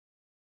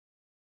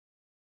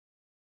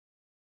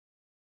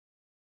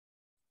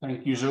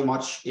 Thank you so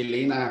much,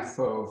 Elena,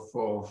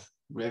 for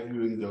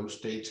reviewing those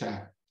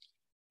data.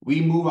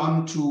 We move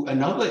on to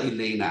another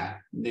Elena,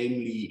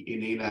 namely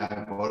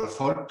Elena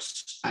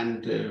Wolf-Holtz.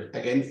 And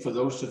again, for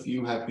those of you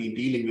who have been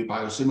dealing with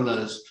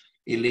biosimilars,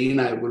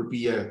 Elena will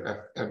be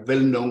a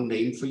well-known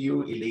name for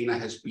you. Elena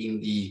has been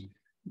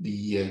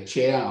the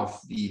chair of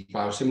the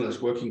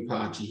Biosimilars Working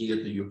Party here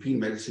at the European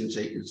Medicines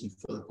Agency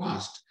for the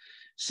past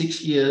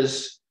 6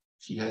 years.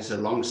 She has a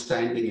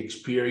long-standing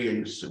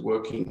experience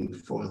working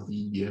for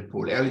the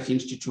Paul-Ehrlich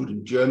Institute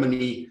in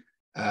Germany.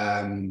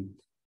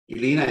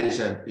 Elena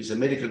is a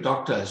medical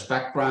doctor as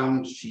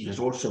background. She has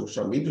also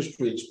some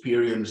industry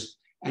experience,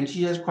 and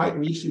she has quite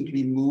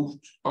recently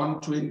moved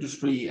on to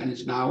industry and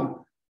is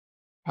now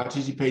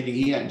participating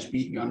here and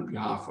speaking on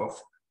behalf of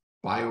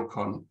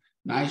Biocon.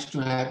 Nice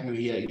to have you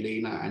here,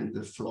 Elena, and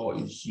the floor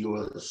is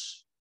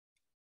yours.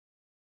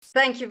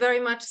 Thank you very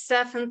much,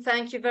 Stefan.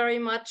 Thank you very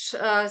much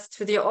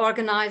to the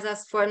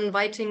organizers for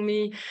inviting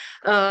me.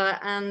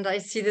 And I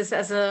see this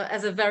as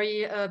a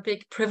very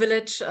big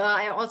privilege.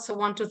 I also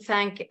want to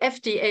thank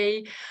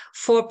FDA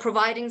for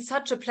providing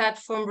such a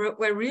platform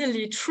where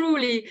really,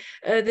 truly,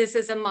 this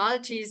is a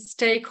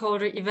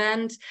multi-stakeholder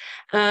event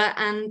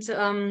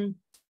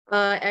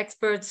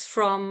experts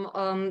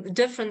from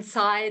different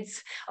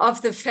sides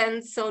of the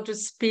fence, so to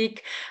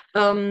speak,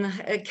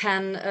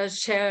 can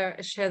share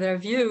their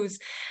views.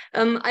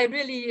 I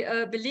really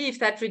believe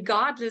that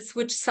regardless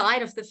which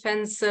side of the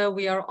fence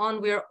we are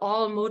on, we are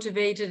all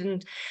motivated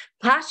and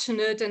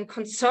passionate and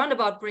concerned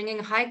about bringing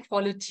high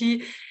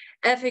quality,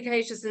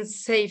 efficacious and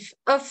safe,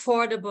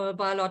 affordable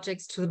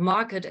biologics to the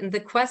market. And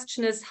the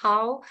question is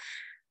how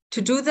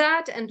to do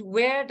that, and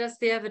where does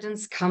the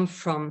evidence come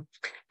from?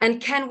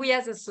 And can we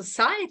as a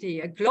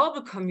society, a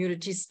global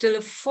community, still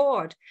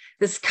afford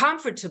this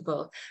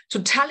comfortable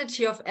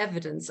totality of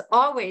evidence,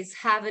 always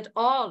have it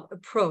all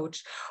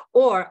approach?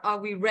 Or are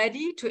we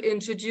ready to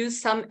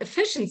introduce some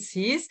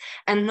efficiencies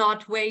and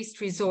not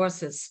waste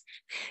resources?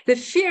 The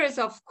fear is,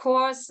 of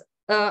course,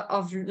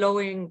 of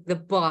lowering the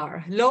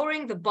bar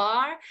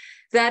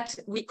that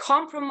we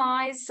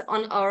compromise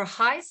on our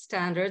high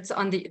standards,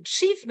 on the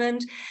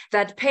achievement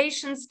that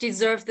patients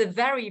deserve the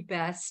very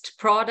best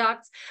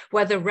products,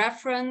 whether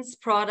reference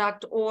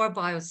product or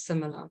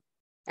biosimilar.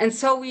 And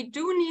so we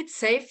do need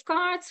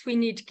safeguards, we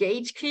need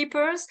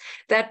gatekeepers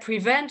that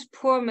prevent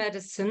poor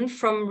medicine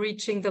from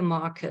reaching the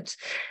market.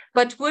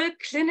 But will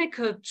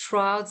clinical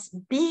trials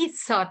be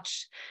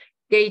such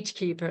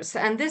gatekeepers?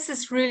 And this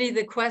is really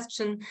the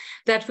question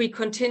that we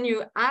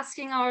continue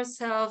asking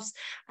ourselves.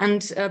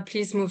 And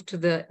please move to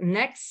the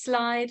next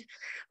slide.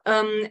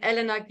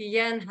 Elena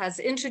Guillen has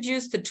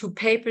introduced the two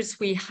papers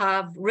we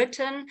have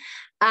written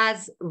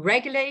as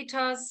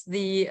regulators.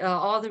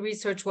 All the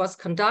research was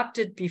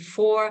conducted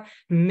before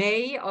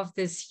May of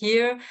this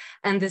year.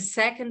 And the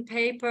second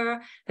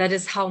paper, that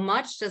is how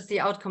much does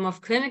the outcome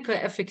of clinical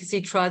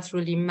efficacy trials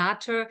really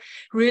matter,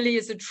 really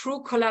is a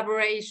true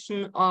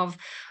collaboration of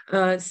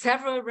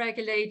several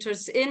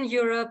regulators in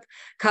Europe,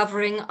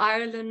 covering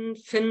Ireland,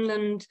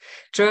 Finland,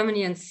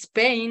 Germany, and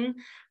Spain.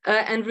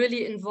 And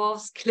really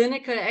involves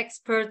clinical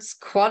experts,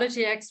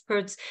 quality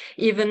experts,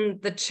 even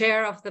the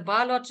chair of the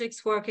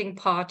Biologics Working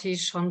Party,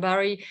 Sean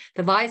Barry,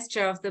 the vice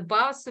chair of the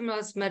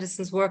Biosimilars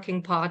Medicines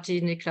Working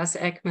Party, Niklas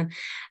Ekman,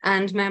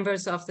 and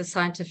members of the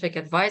Scientific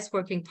Advice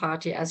Working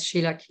Party as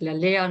Sheila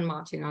Kilalea and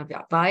Martin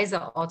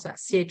Weiser, also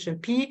as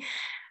CHMP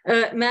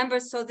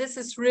members. So this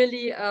is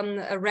really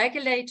a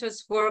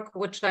regulator's work,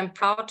 which I'm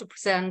proud to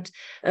present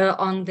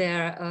on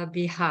their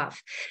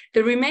behalf.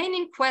 The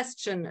remaining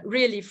question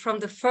really from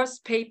the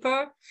first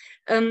paper,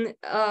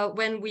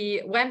 when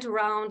we went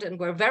around and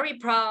were very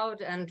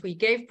proud and we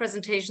gave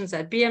presentations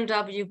at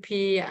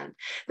BMWP and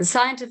the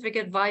Scientific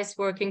Advice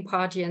Working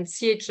Party and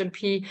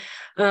CHMP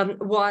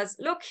was,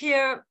 look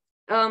here,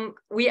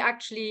 we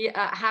actually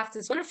have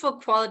this wonderful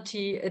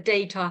quality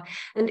data.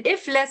 And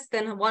if less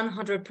than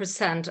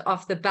 100%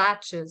 of the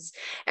batches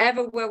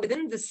ever were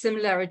within the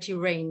similarity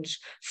range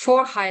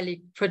for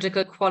highly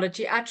critical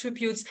quality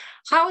attributes,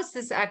 how is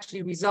this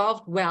actually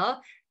resolved?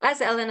 Well,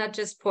 as Elena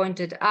just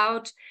pointed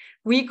out,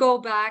 we go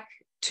back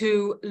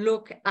to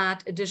look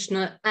at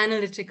additional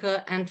analytical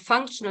and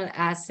functional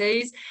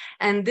assays.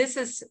 And this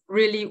is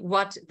really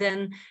what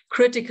then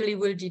critically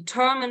will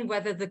determine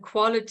whether the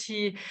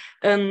quality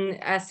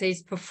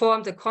assays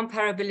performed, the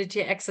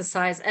comparability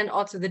exercise, and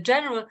also the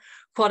general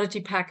quality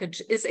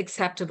package is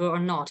acceptable or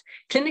not.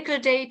 Clinical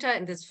data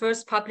in this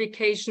first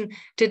publication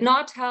did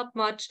not help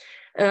much.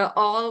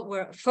 All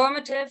were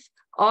affirmative.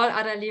 All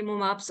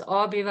adalimumabs,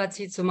 all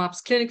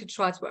bevacizumab's clinical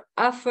trials were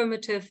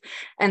affirmative,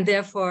 and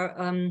therefore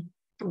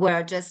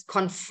were just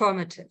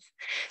confirmative.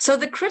 So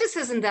the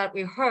criticism that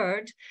we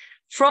heard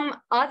from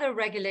other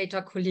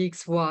regulator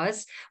colleagues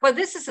was, well,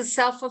 this is a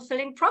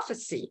self-fulfilling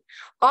prophecy.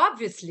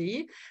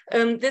 Obviously,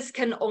 this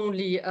can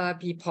only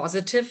be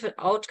positive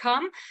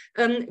outcome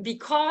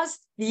because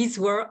these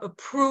were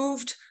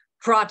approved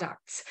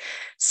products.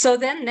 So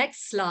then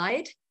next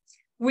slide,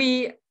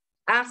 we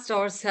asked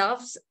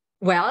ourselves,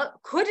 well,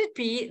 could it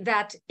be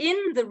that in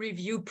the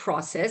review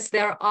process,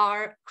 there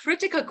are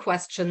critical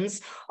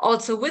questions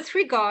also with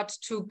regard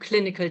to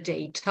clinical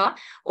data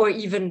or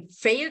even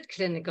failed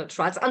clinical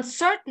trials,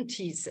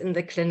 uncertainties in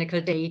the clinical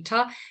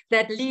data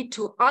that lead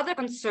to other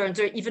concerns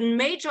or even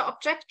major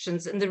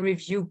objections in the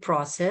review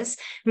process?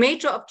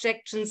 Major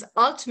objections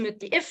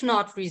ultimately, if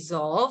not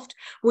resolved,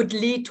 would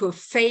lead to a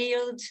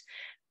failed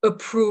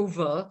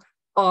approval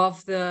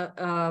of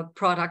the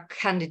product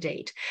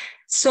candidate.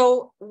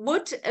 So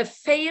would a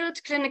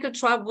failed clinical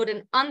trial, would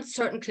an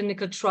uncertain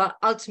clinical trial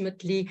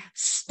ultimately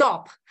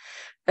stop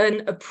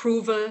an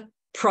approval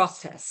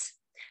process?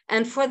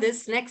 And for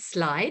this next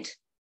slide,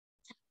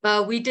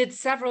 we did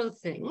several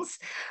things.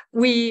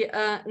 We,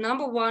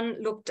 number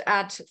one, looked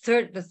at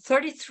the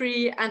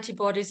 33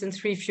 antibodies and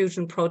 3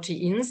 fusion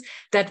proteins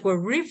that were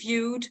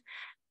reviewed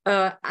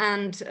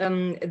and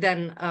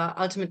then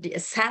ultimately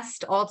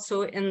assessed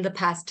also in the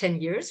past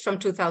 10 years, from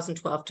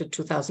 2012 to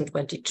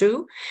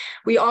 2022.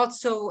 We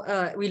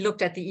also, we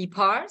looked at the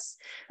EPARs,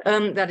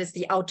 that is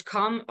the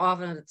outcome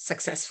of a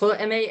successful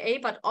MAA,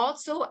 but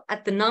also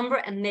at the number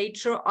and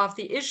nature of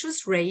the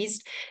issues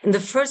raised in the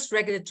first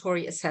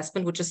regulatory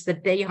assessment, which is the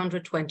Day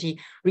 120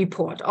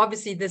 report.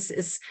 Obviously, this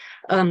is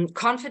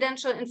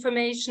confidential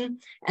information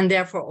and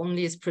therefore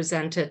only is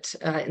presented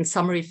in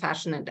summary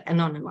fashion and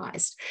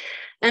anonymized.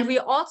 And we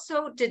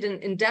also did an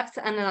in-depth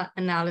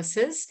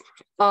analysis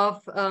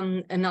of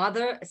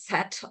another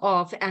set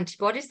of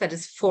antibodies, that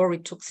is 4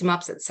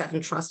 rituximabs and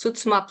 7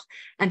 trastuzumab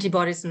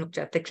antibodies, and looked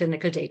at the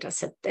clinical data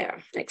set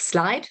there. Next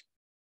slide.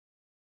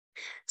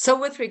 So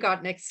with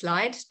regard, next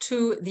slide,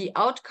 to the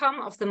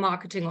outcome of the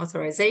marketing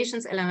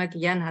authorizations, Elena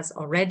Guillen has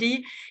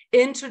already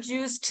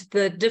introduced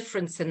the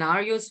different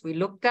scenarios we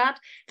looked at.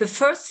 The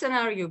first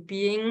scenario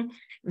being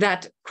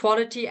that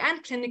quality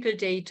and clinical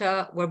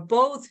data were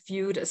both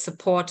viewed as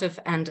supportive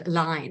and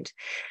aligned.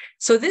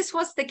 So this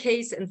was the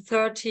case in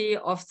 30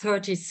 of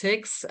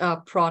 36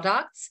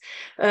 products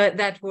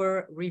that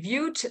were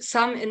reviewed,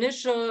 some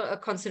initial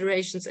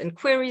considerations and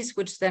queries,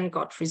 which then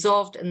got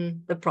resolved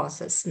in the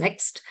process.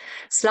 Next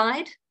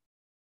slide.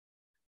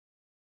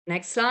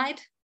 Next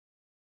slide.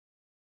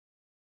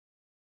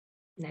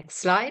 Next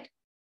slide.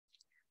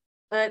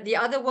 The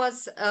other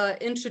was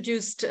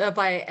introduced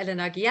by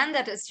Elena Guillen,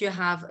 that is, you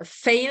have a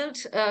failed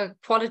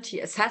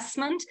quality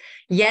assessment,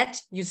 yet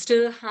you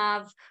still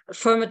have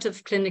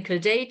affirmative clinical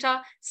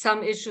data,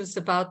 some issues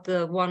about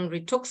the 1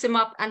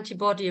 rituximab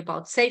antibody,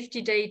 about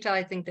safety data.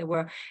 I think there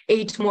were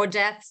 8 more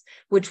deaths,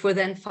 which were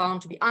then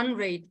found to be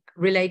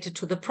unrelated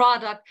to the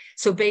product.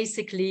 So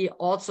basically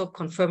also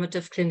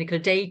confirmative clinical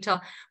data,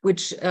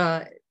 which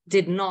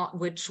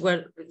which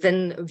were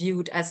then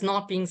viewed as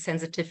not being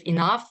sensitive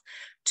enough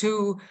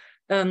to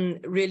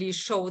really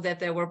show that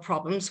there were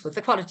problems with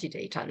the quality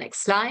data.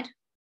 Next slide.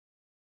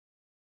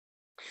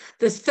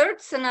 The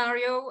third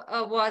scenario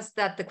was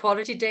that the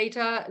quality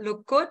data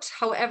looked good.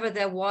 However,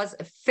 there was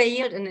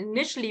an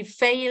initially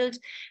failed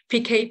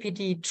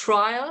PK/PD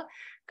trial.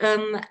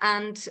 There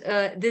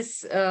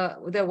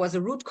was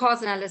a root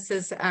cause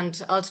analysis,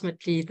 and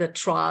ultimately the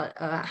trial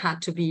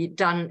had to be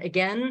done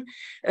again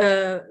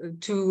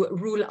to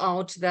rule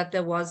out that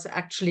there was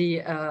actually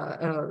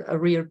a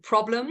real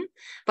problem.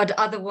 But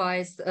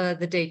otherwise,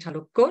 the data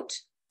looked good.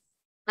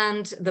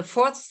 And the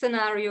fourth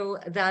scenario,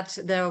 that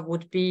there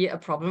would be a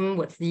problem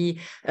with the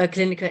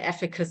clinical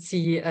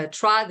efficacy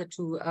trial, the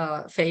 2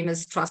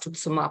 famous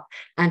trastuzumab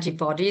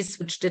antibodies,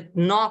 which did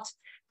not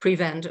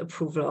prevent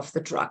approval of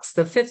the drugs.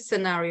 The fifth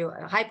scenario,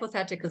 a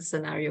hypothetical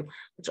scenario,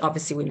 which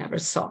obviously we never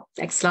saw.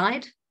 Next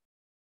slide.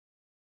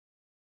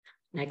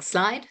 Next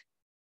slide.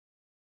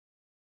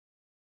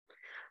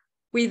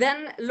 We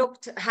then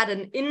had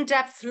an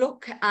in-depth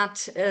look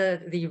at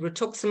the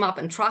rituximab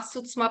and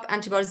trastuzumab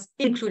antibodies,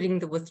 including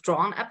the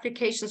withdrawn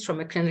applications from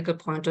a clinical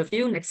point of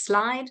view. Next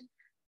slide.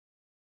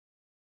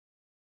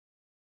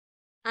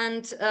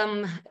 and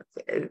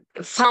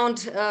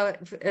found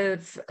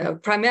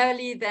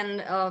primarily then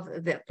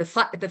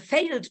the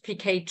failed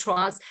PK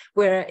trials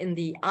were in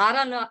the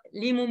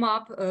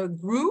adalimumab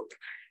group.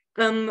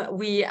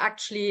 We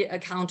actually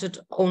counted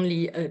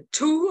only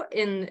 2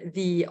 in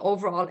the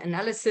overall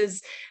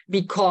analysis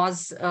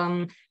because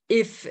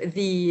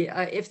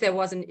if there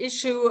was an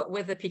issue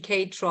with the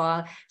PK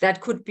trial, that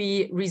could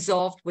be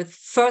resolved with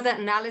further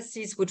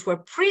analyses which were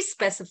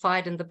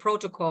pre-specified in the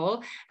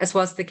protocol, as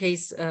was the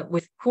case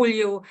with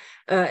Julio,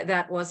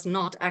 that was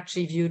not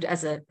actually viewed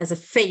as a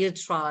failed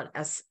trial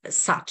as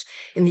such.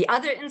 In the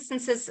other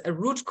instances, a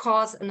root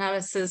cause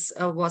analysis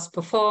was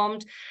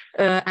performed,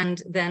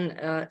 and then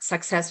a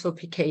successful new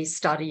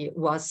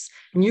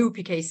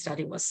PK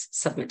study was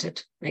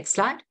submitted. Next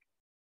slide.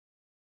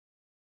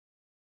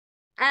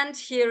 And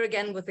here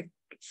again with the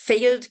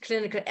failed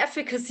clinical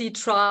efficacy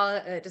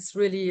trial, it is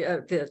really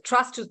the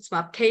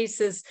trastuzumab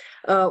cases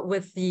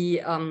with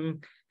the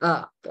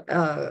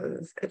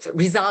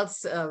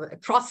results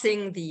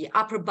crossing the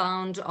upper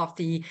bound of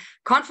the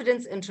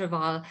confidence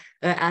interval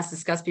as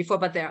discussed before,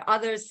 but there are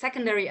other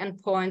secondary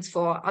endpoints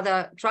for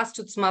other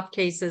trastuzumab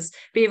cases,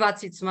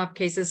 bevacizumab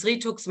cases,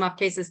 rituximab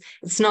cases.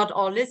 It's not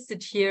all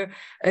listed here.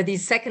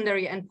 These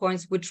secondary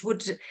endpoints, which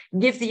would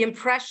give the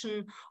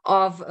impression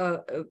of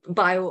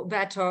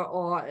better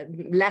or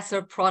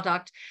lesser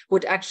product,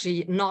 would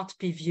actually not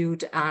be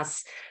viewed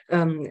as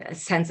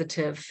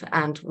sensitive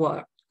and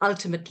were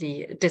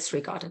ultimately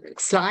disregarded.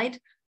 Next slide.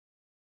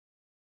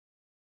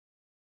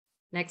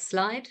 Next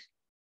slide.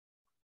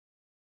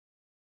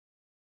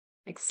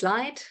 Next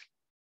slide.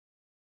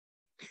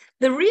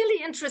 The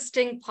really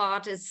interesting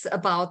part is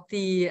about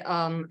the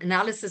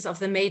analysis of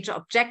the major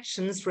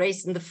objections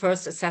raised in the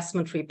first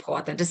assessment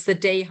report. That is the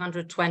day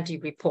 120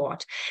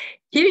 report.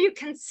 Here you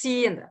can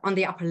see on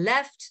the upper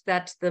left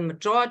that the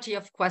majority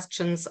of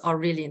questions are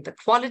really in the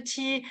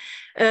quality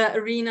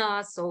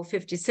arena. So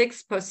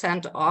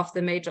 56% of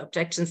the major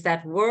objections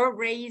that were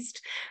raised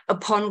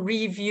upon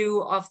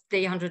review of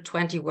day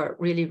 120 were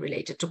really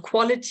related to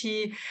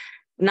quality.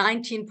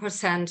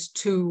 19%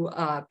 to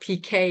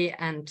PK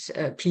and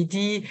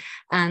PD,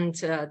 and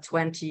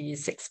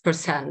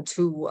 26%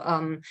 to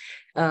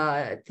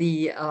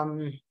the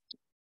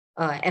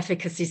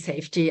efficacy,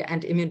 safety,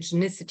 and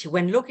immunogenicity.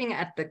 When looking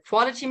at the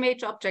quality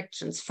major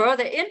objections,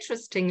 further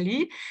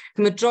interestingly,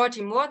 the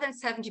majority, more than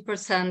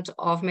 70%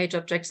 of major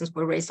objections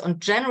were raised on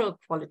general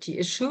quality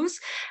issues,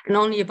 and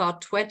only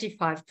about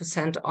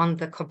 25% on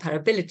the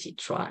comparability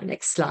trial.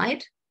 Next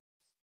slide.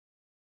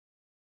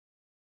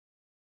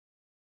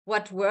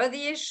 What were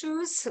the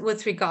issues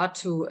with regard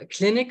to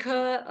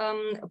clinical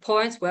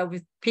points? Well,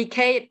 with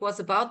PK, it was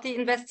about the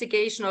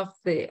investigation of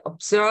the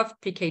observed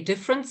PK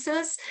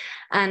differences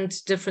and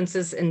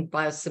differences in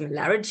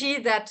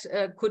biosimilarity that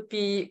could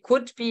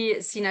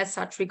be seen as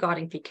such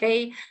regarding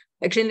PK,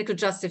 a clinical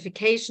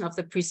justification of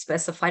the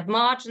pre-specified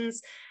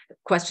margins,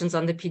 questions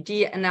on the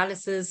PD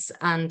analysis,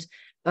 and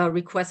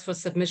requests for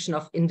submission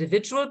of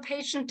individual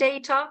patient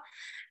data.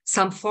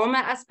 Some formal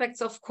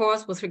aspects, of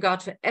course, with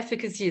regard to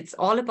efficacy, it's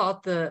all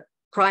about the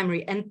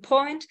primary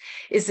endpoint.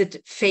 Is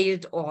it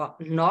failed or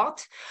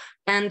not?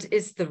 And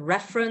is the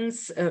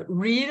reference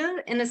real,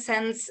 in a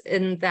sense,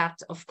 in that,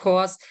 of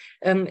course,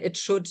 it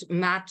should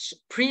match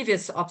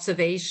previous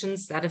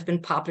observations that have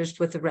been published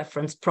with the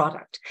reference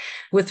product.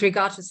 With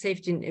regard to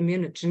safety and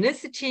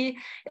immunogenicity,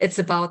 it's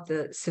about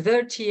the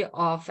severity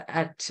of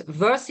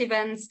adverse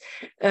events,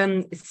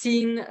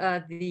 seeing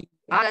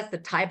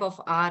the type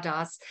of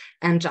ADAs,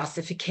 and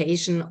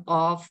justification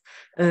of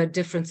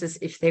differences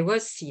if they were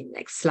seen.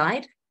 Next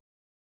slide.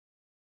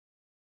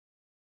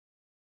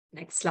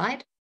 Next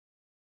slide.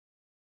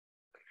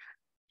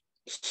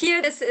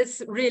 Here, this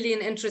is really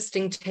an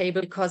interesting table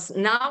because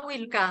now we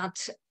look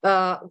at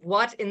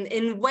what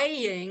in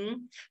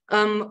weighing,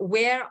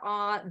 where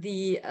are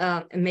the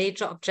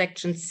major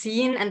objections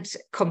seen, and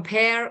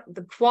compare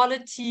the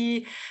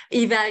quality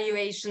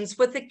evaluations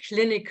with the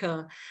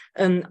clinical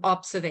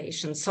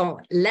observations. So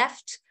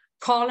left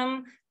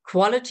column,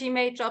 quality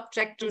major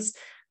objections,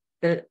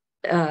 the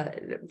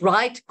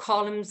right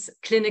columns,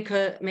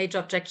 clinical major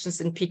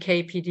objections in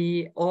PK,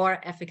 PD, or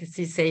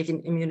efficacy, safety,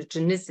 and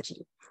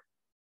immunogenicity.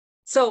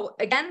 So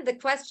again, the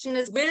question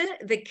is, will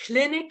the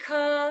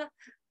clinical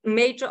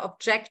major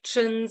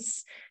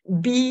objections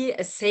be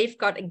a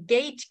safeguard, a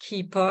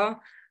gatekeeper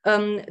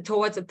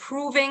towards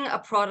approving a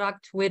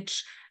product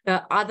which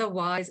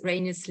otherwise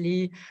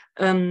erroneously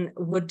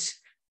would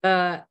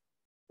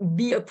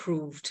be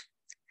approved?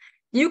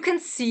 You can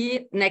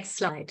see, next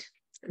slide,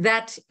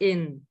 that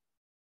in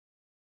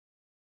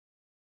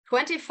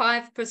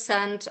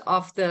 25%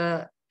 of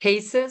the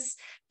cases,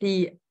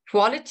 the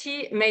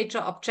quality major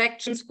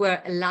objections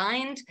were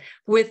aligned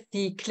with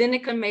the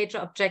clinical major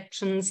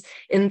objections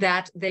in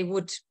that they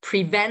would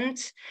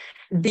prevent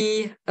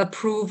the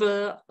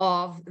approval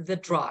of the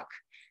drug.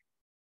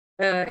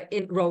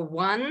 In row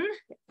 1,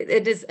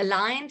 it is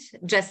aligned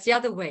just the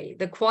other way.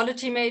 The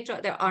quality major,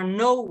 there are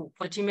no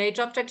quality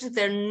major objections,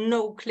 there are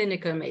no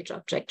clinical major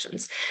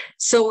objections.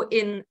 So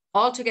in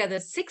altogether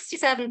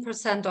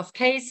 67% of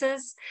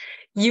cases,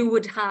 you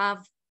would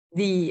have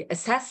the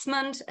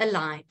assessment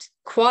aligned.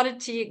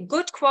 Quality,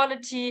 good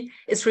quality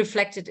is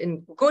reflected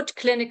in good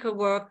clinical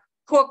work,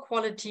 poor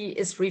quality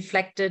is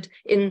reflected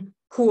in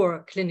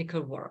poor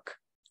clinical work.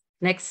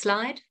 Next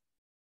slide.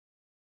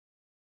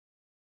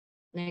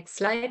 Next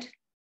slide.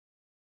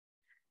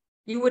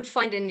 You would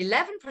find in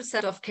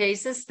 11% of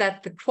cases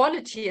that the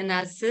quality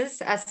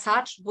analysis as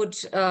such would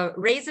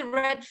raise a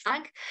red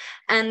flag,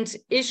 and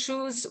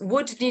issues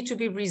would need to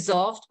be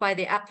resolved by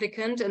the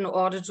applicant in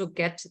order to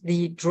get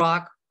the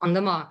drug on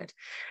the market.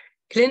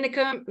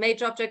 Clinical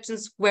major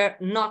objections were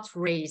not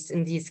raised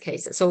in these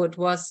cases, so it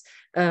was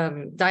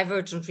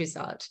divergent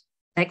result.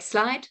 Next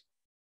slide.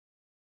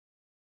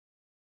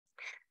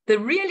 The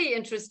really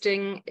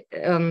interesting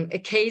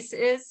case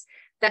is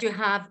that you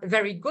have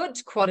very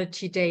good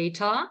quality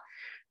data,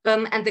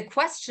 and the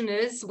question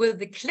is, will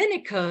the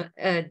clinical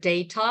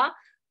data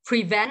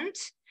prevent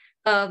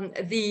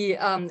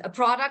a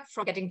product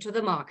from getting to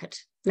the market?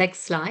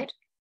 Next slide.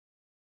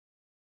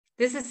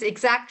 This is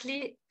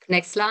exactly,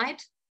 next slide.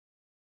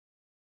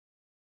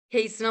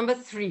 Case number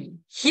 3.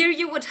 Here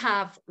you would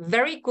have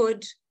very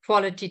good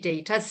quality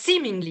data,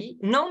 seemingly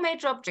no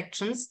major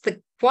objections.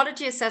 The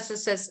quality assessor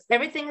says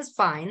everything is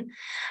fine,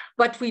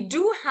 but we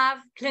do have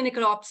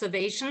clinical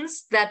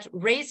observations that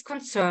raise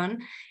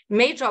concern,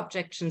 major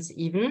objections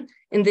even,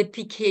 in the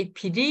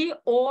PK/PD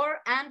or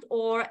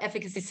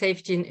efficacy,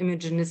 safety, and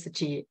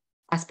immunogenicity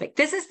aspect.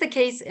 This is the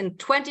case in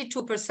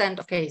 22%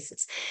 of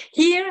cases.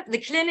 Here, the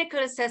clinical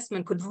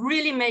assessment could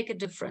really make a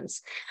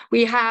difference.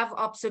 We have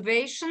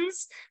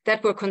observations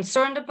that we're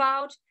concerned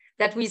about,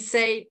 that we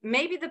say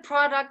maybe the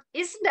product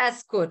isn't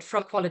as good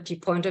from a quality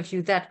point of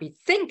view that we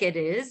think it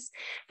is.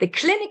 The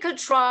clinical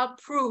trial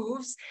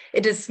proves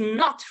it is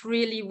not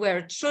really where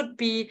it should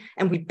be,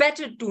 and we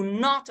better do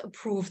not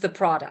approve the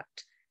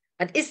product.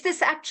 But is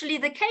this actually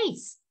the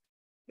case?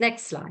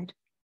 Next slide.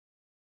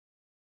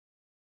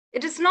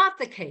 It is not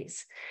the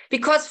case,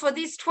 because for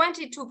these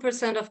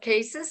 22% of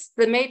cases,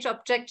 the major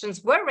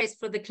objections were raised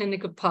for the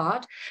clinical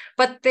part,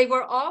 but they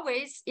were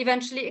always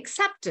eventually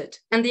accepted.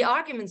 And the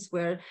arguments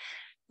were,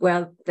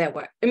 well, there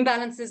were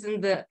imbalances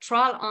in the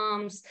trial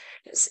arms,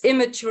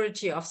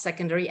 immaturity of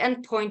secondary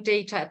endpoint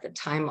data at the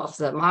time of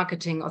the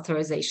marketing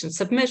authorization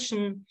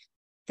submission.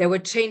 There were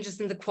changes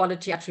in the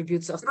quality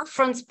attributes of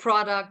reference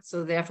products,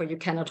 so therefore you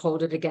cannot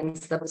hold it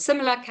against the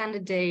biosimilar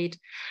candidate.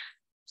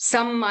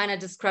 Some minor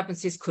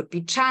discrepancies could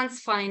be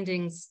chance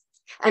findings.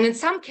 And in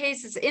some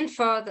cases,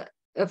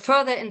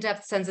 further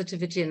in-depth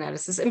sensitivity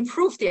analysis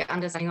improved the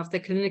understanding of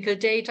the clinical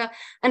data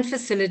and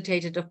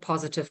facilitated a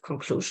positive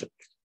conclusion.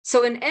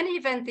 So in any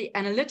event, the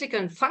analytical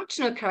and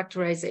functional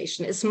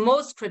characterization is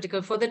most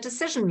critical for the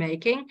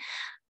decision-making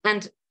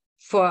and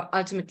for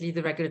ultimately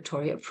the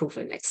regulatory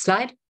approval. Next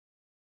slide.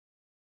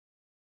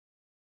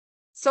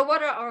 So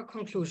what are our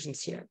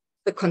conclusions here?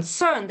 The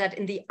concern that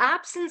in the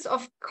absence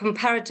of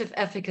comparative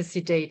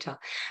efficacy data,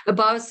 a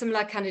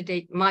biosimilar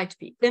candidate might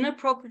be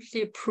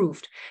inappropriately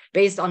approved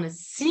based on a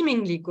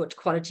seemingly good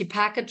quality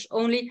package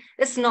only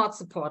is not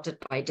supported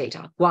by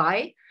data.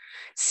 Why?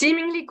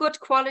 Seemingly good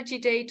quality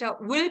data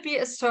will be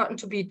ascertained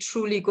to be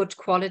truly good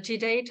quality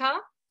data.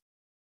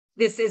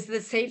 This is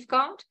the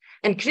safeguard,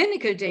 and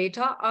clinical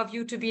data are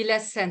viewed to be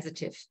less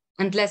sensitive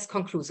and less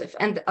conclusive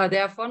and are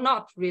therefore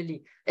not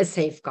really a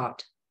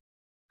safeguard.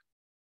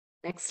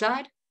 Next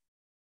slide.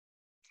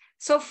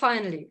 So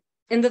finally,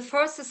 in the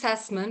first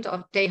assessment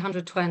of day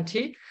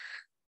 120,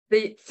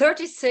 the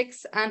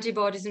 36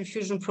 antibodies and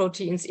fusion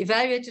proteins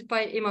evaluated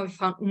by EMA, we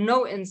found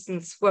no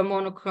instance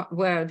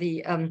where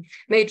the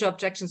major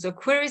objections or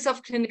queries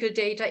of clinical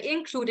data,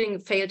 including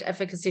failed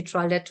efficacy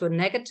trial, led to a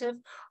negative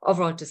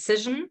overall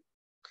decision.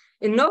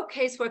 In no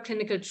case were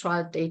clinical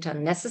trial data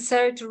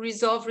necessary to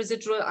resolve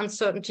residual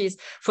uncertainties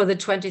for the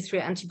 23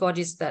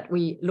 antibodies that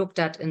we looked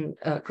at in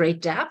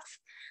great depth.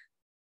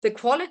 The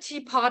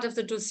quality part of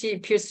the dossier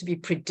appears to be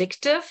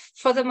predictive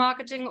for the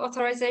marketing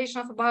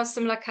authorization of a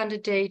biosimilar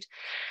candidate,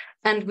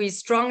 and we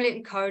strongly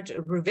encourage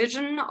a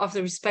revision of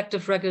the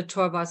respective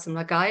regulatory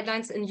biosimilar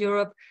guidelines in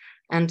Europe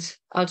and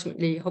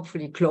ultimately,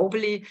 hopefully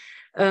globally,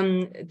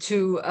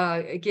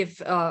 to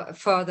give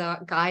further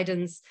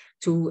guidance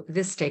to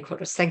the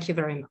stakeholders. Thank you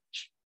very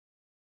much.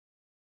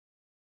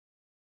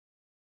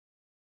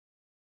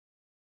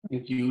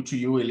 Thank you to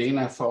you,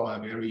 Elena, for a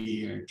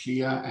very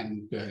clear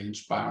and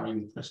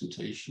inspiring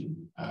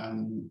presentation.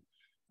 I'm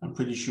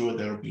pretty sure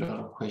there will be a lot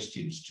of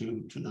questions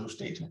to those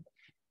data.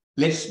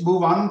 Let's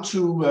move on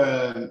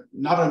to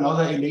not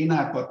another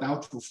Elena, but now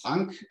to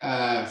Frank.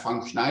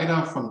 Frank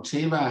Schneider from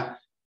Teva.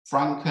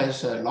 Frank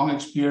has a long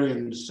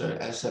experience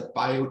as a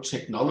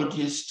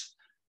biotechnologist,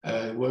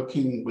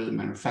 working with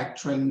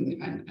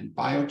manufacturing and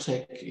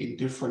biotech in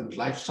different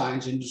life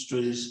science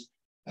industries,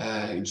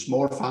 in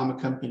small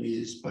pharma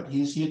companies, but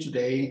he's here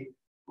today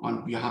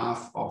on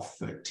behalf of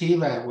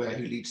Teva, where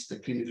he leads the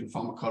clinical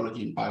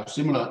pharmacology and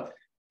biosimilar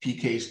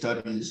PK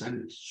studies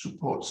and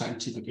support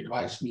scientific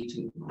advice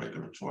meeting with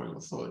regulatory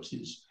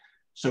authorities.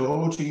 So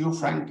over to you,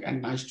 Frank,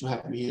 and nice to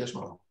have you here as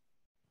well.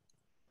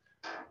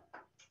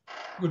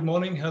 Good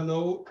morning,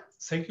 hello.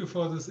 Thank you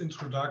for this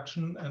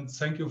introduction and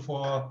thank you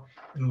for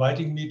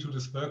inviting me to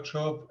this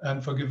workshop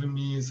and for giving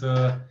me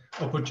the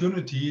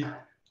opportunity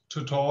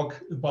to talk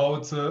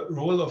about the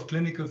role of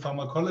clinical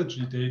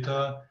pharmacology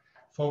data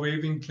for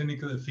waiving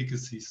clinical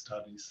efficacy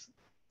studies.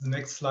 The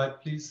next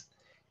slide, please.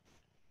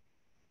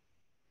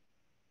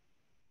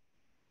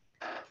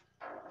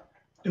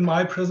 In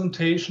my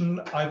presentation,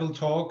 I will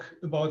talk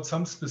about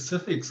some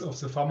specifics of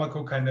the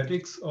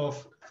pharmacokinetics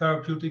of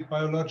therapeutic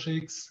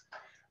biologics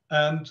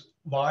and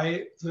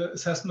why the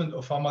assessment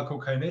of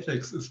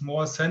pharmacokinetics is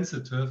more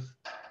sensitive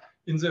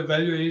in the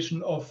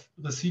evaluation of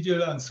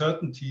residual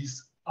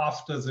uncertainties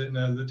after the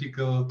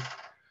analytical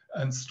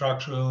and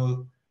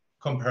structural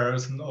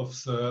comparison of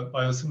the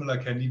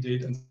biosimilar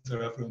candidate and the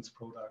reference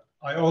product.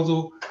 I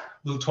also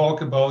will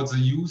talk about the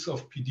use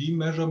of PD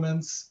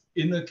measurements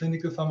in a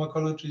clinical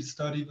pharmacology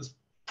study with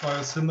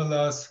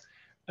biosimilars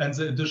and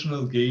the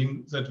additional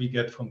gain that we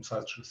get from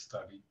such a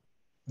study.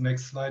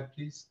 Next slide,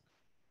 please.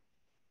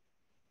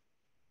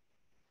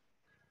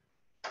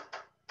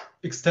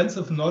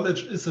 Extensive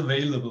knowledge is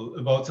available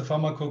about the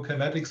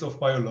pharmacokinetics of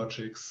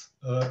biologics.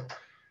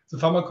 The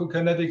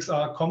pharmacokinetics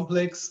are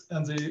complex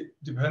and they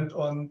depend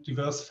on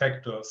diverse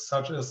factors,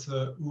 such as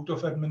the route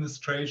of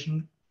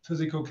administration,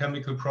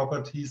 physicochemical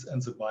properties,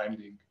 and the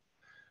binding.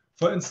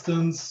 For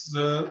instance,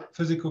 the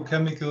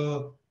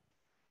physicochemical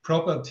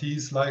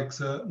properties like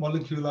the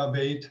molecular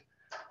weight,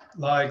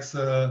 like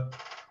the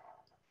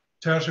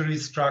tertiary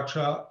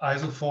structure,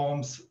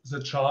 isoforms,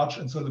 the charge,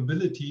 and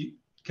solubility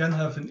can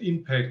have an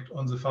impact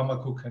on the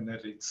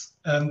pharmacokinetics.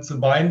 And the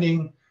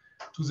binding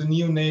to the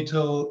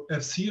neonatal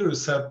Fc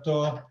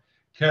receptor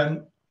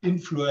can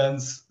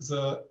influence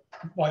the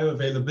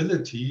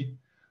bioavailability,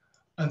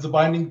 and the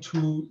binding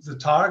to the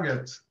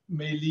target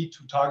may lead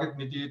to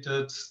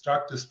target-mediated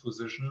drug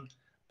disposition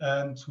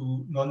and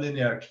to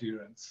nonlinear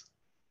clearance.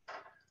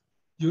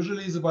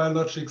 Usually the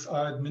biologics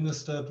are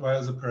administered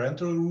via the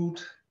parenteral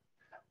route,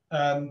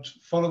 and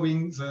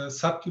following the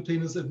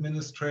subcutaneous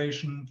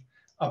administration,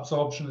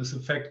 absorption is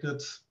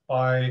affected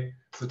by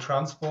the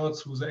transport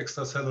through the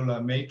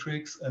extracellular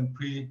matrix and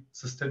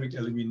pre-systemic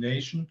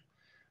elimination,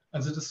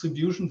 and the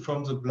distribution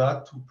from the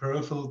blood to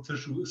peripheral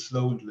tissue is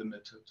slow and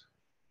limited.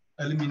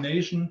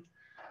 Elimination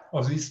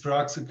of these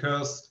drugs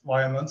occurs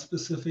via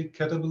non-specific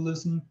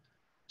catabolism,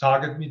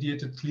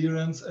 target-mediated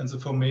clearance, and the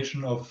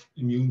formation of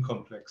immune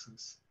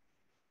complexes.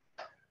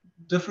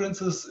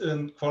 Differences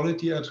in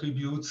quality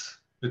attributes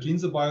between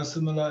the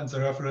biosimilar and the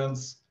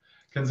reference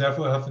can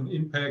therefore have an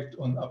impact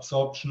on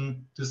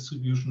absorption,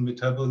 distribution,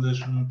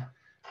 metabolism,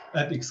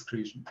 and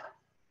excretion.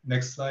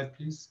 Next slide,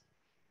 please.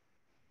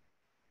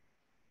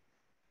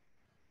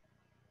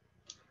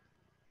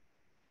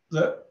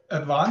 The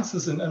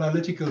advances in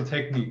analytical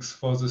techniques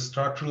for the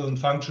structural and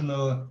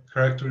functional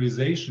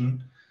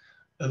characterization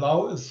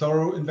allow a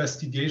thorough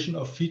investigation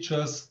of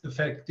features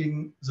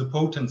affecting the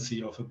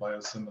potency of a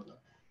biosimilar.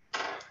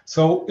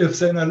 So if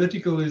the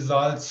analytical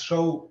results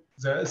show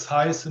there is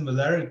high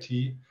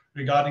similarity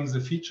regarding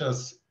the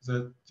features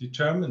that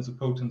determine the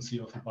potency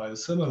of a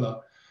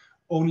biosimilar,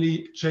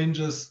 only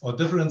changes or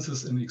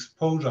differences in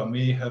exposure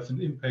may have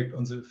an impact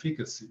on the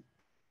efficacy.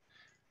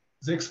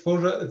 The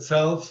exposure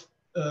itself,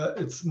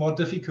 it's more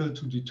difficult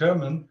to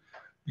determine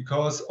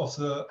because of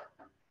the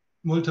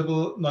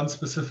multiple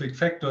non-specific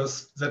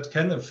factors that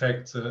can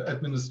affect the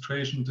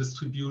administration,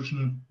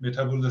 distribution,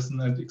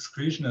 metabolism, and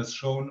excretion as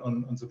shown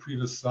on the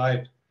previous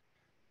slide.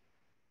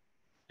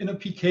 In a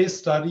PK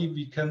study,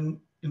 we can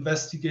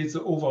investigate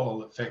the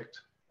overall effect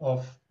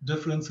of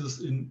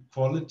differences in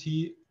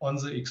quality on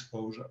the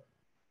exposure.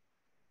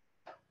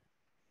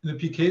 In a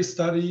PK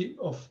study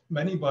of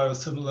many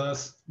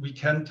biosimilars, we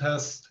can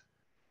test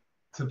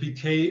the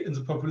PK in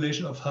the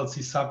population of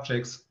healthy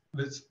subjects,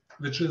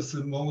 which is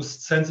the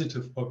most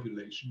sensitive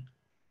population.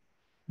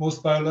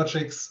 Most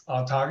biologics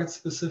are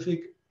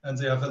target-specific and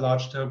they have a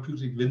large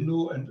therapeutic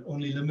window and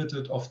only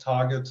limited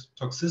off-target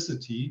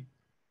toxicity.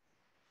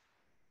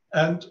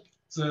 And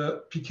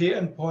the PK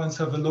endpoints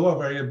have a lower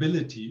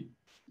variability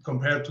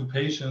compared to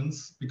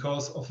patients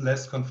because of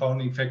less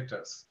confounding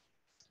factors.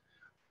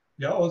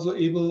 We are also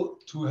able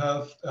to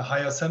have a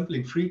higher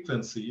sampling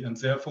frequency and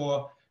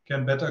therefore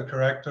can better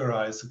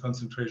characterize the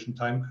concentration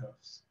time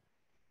curves.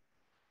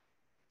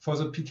 For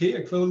the PK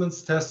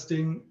equivalence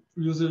testing,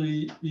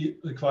 usually we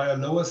require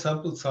lower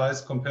sample size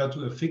compared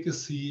to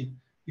efficacy,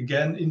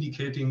 again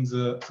indicating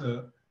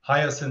the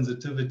higher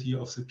sensitivity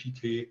of the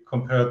PK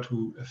compared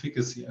to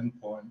efficacy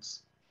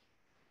endpoints.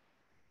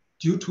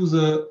 Due to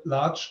the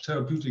large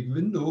therapeutic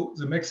window,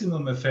 the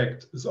maximum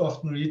effect is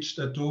often reached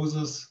at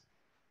doses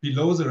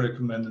below the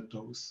recommended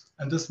dose.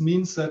 And this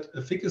means that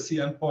efficacy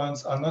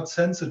endpoints are not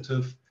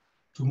sensitive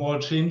to more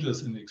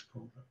changes in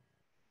exposure.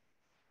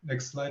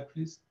 Next slide,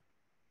 please.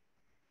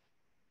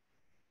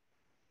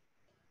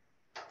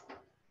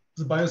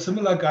 The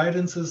biosimilar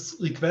guidances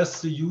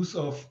request the use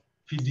of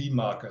PD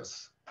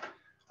markers.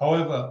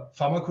 However,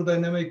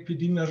 pharmacodynamic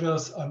PD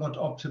measures are not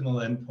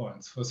optimal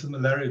endpoints for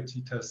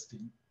similarity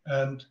testing,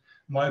 and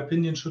in my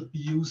opinion should be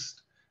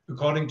used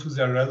according to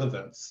their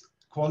relevance.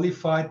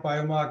 Qualified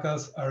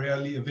biomarkers are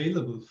rarely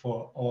available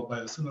for our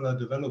biosimilar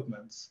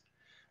developments,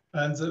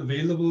 and the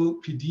available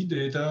PD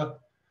data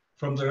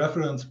from the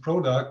reference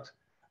product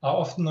are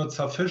often not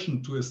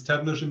sufficient to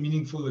establish a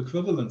meaningful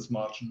equivalence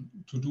margin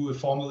to do a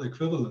formal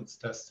equivalence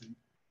testing.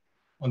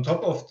 On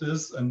top of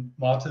this, and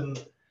Martin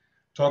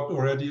talked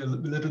already a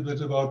little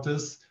bit about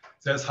this,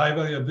 there's high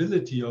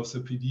variability of the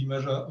PD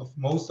measure, of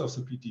most of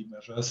the PD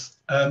measures.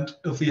 And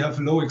if we have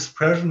low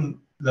expression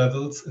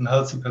levels in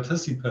healthy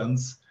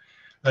participants,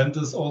 then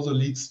this also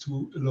leads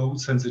to low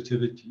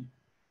sensitivity.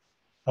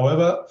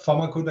 However,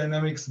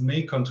 pharmacodynamics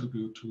may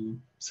contribute to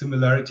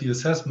similarity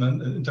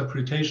assessment and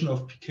interpretation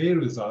of PK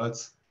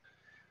results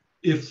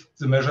if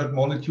the measured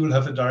molecule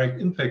have a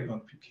direct impact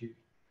on PK.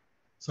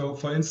 So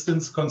for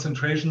instance,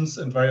 concentrations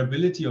and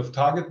variability of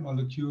target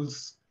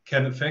molecules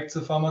can affect the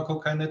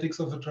pharmacokinetics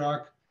of a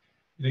drug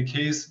in a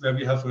case where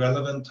we have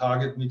relevant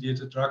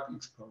target-mediated drug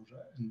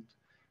exposure. And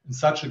in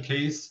such a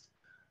case,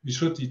 we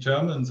should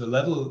determine the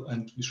level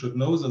and we should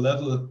know the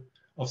level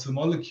of the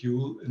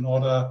molecule in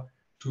order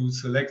to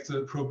select the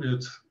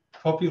appropriate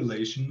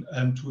population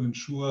and to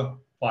ensure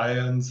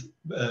balance,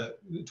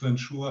 to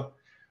ensure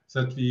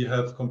that we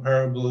have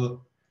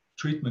comparable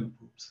treatment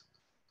groups.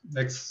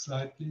 Next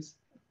slide, please.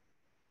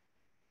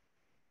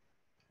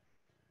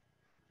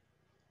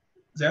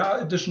 There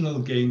are additional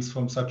gains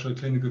from such a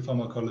clinical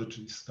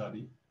pharmacology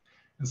study.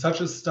 In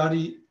such a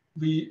study,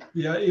 we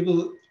are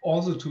able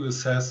also to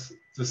assess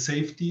the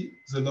safety,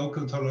 the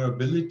local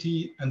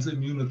tolerability, and the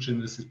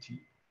immunogenicity.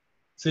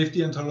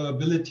 Safety and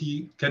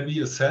tolerability can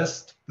be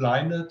assessed,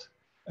 blinded,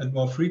 and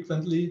more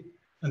frequently,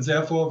 and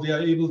therefore we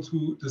are able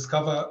to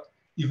discover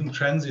even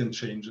transient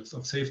changes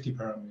of safety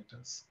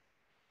parameters.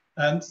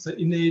 And the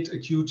innate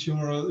acute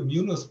humoral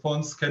immune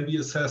response can be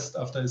assessed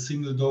after a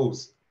single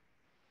dose.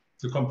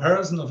 The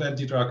comparison of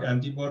anti-drug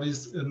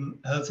antibodies in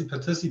healthy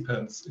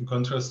participants, in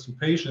contrast to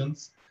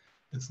patients,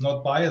 it's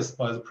not biased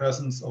by the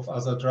presence of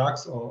other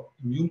drugs or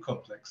immune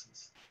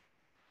complexes.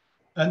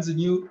 And the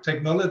new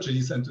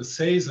technologies and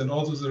assays and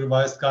also the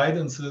revised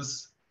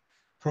guidances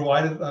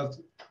provided us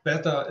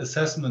better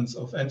assessments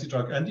of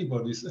anti-drug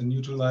antibodies and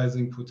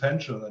neutralizing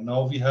potential. And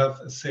now we have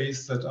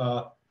assays that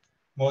are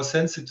more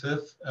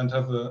sensitive and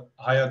have a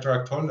higher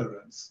drug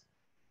tolerance.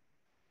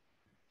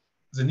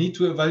 The need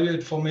to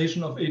evaluate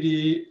formation of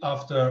ADA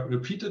after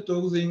repeated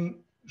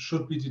dosing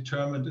should be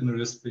determined in a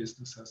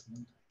risk-based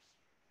assessment.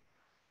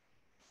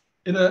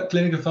 In a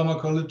clinical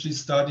pharmacology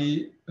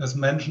study, as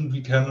mentioned,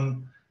 we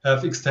can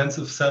have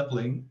extensive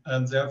sampling,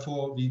 and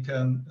therefore we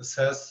can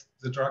assess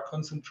the drug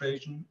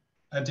concentration,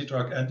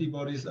 anti-drug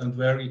antibodies, and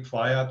where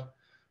required,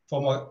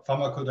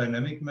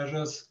 pharmacodynamic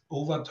measures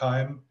over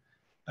time,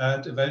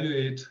 and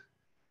evaluate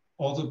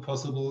all the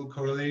possible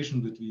correlation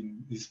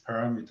between these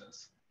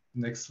parameters.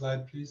 Next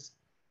slide, please.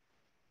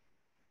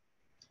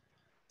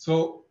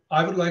 So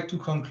I would like to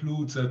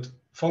conclude that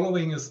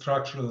following a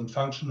structural and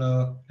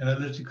functional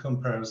analytic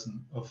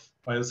comparison of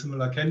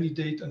biosimilar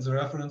candidate and the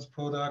reference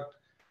product,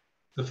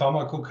 the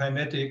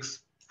pharmacokinetics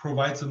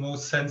provides the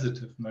most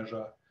sensitive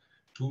measure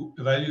to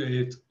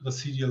evaluate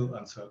residual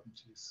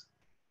uncertainties.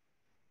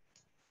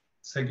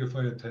 Thank you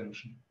for your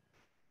attention.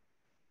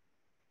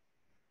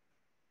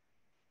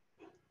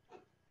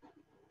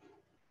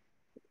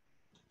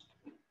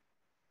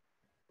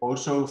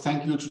 Also,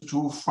 thank you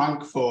to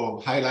Frank for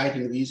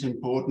highlighting these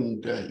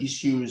important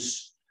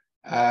issues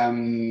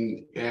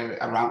around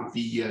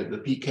the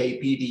PK,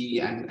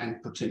 PD,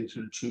 and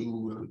potential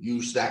to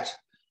use that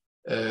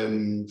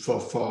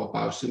for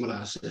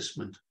biosimilar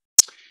assessment.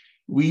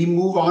 We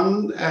move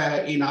on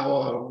in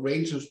our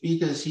range of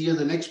speakers here.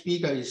 The next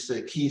speaker is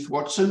Keith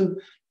Watson.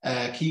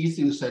 Keith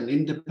is an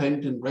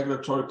independent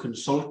regulatory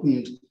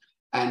consultant,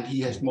 and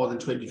he has more than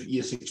 20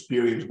 years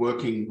experience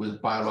working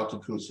with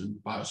biologicals and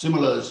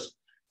biosimilars,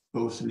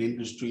 both in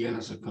industry and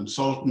as a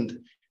consultant.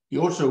 He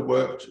also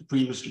worked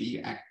previously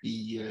at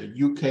the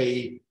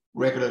UK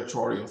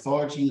regulatory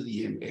authority,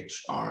 the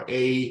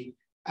MHRA,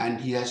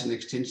 and he has an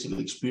extensive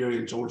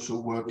experience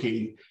also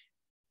working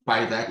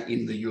by that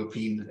in the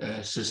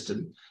European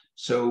system.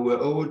 So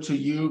over to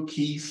you,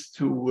 Keith,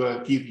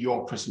 to give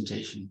your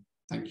presentation.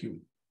 Thank you.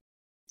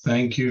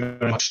 Thank you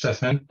very much,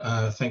 Stefan.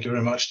 Thank you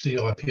very much to the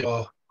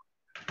IPR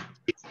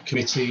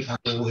committee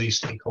and all these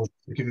stakeholders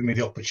for giving me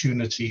the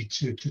opportunity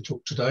to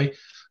talk today.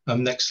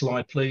 Next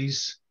slide,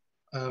 please.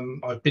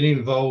 I've been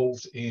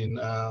involved in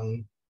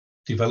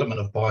development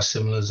of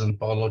biosimilars and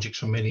biologics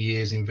for many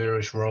years in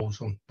various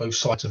roles on both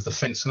sides of the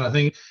fence. And I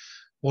think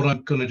what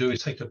I'm going to do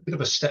is take a bit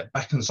of a step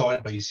back and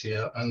sideways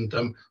here and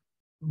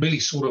really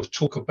sort of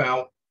talk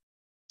about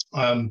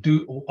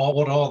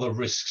what are the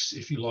risks,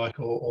 if you like,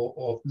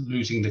 of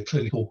losing the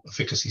clinical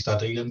efficacy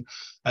study.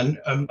 And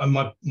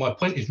my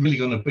point is really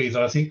going to be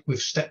that I think we've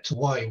stepped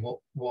away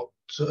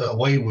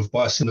away with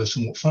biosimilars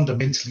from what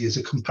fundamentally is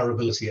a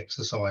comparability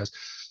exercise.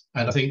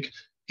 And I think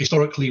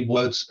historically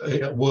words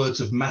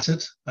have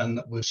mattered, and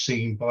that we've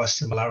seen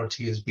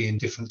biosimilarity as being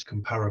different to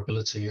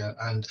comparability.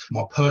 And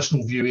my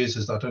personal view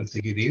is I don't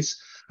think it is.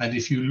 And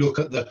if you look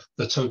at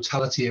the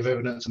totality of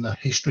evidence and the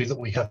history that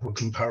we have with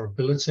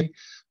comparability,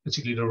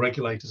 particularly the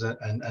regulators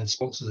and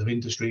sponsors of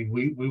industry,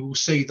 we will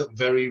see that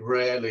very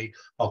rarely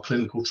are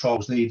clinical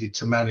trials needed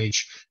to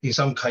manage, in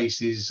some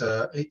cases,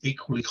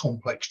 equally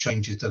complex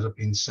changes that have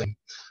been seen.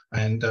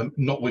 And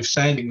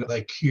notwithstanding that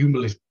they're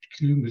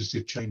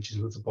cumulative changes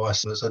with the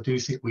biosimilars, I do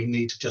think we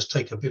need to just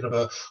take a bit of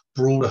a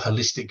broader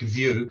holistic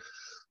view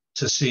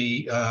to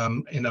see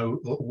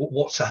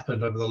what's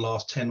happened over the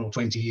last 10 or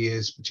 20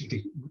 years,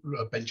 particularly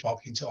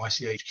benchmarking to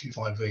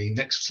ICH-Q5V.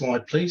 Next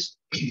slide, please.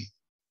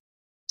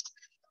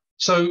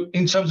 So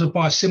in terms of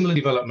biosimilar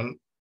development,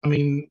 I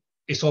mean,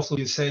 it's often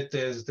been said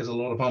there's a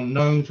lot of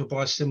unknowns with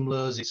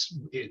biosimilars.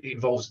 It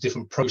involves a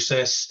different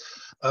process.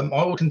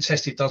 I would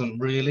contest it doesn't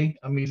really.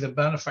 I mean, the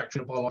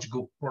manufacturing of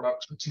biological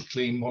products,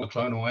 particularly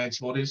monoclonal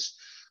antibodies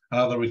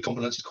and other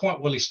recombinants, is quite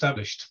well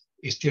established.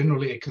 It's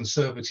generally a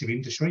conservative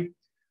industry.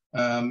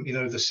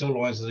 The cell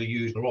lines that are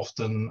used are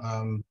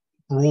often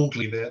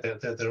broadly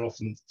they're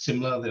often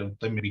similar.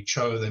 They may be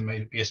CHO, they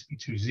may be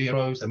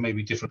sp2/0s, there may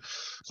be different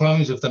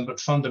clones of them, but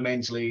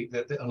fundamentally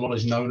a lot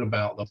is known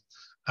about them.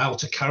 How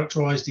to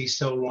characterize these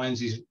cell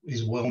lines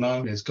is well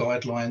known. There's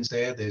guidelines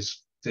there.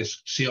 There's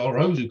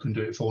CROs who can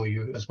do it for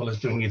you, as well as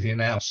doing it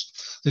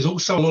in-house. There's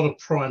also a lot of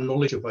prior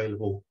knowledge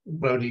available,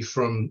 only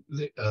from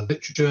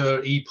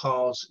literature,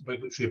 EPARs,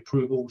 regulatory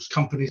approvals,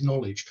 companies'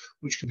 knowledge,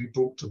 which can be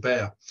brought to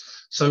bear.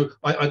 So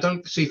I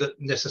don't see that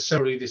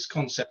necessarily this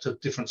concept of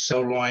different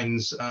cell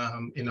lines,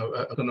 are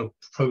going to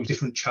pose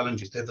different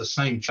challenges. They're the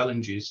same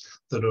challenges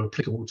that are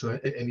applicable to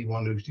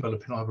anyone who's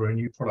developing either a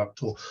new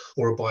product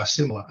or a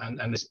biosimilar. And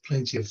there's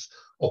plenty of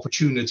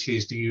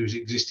opportunities to use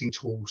existing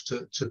tools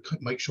to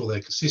make sure they're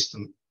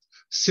consistent.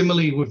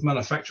 Similarly with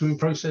manufacturing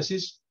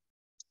processes,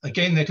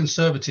 again, they're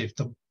conservative.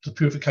 The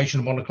purification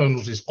of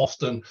monoclonals is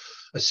often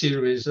a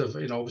series of,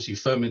 obviously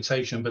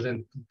fermentation, but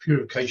then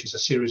purification is a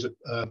series of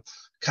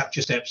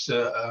capture steps,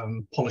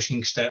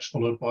 polishing steps,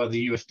 followed by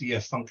the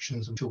UFDF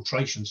functions and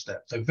filtration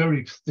steps. So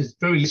there's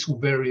very little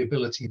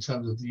variability in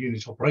terms of the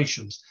unit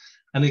operations.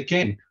 And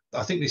again,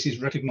 I think this is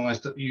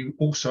recognised that you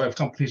also have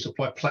companies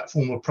apply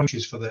platform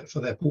approaches for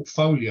their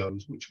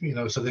portfolios, which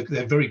so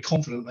they're very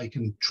confident they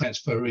can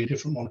transfer in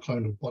different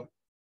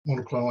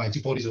monoclonal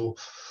antibodies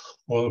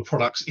or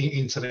products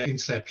into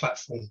their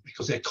platform,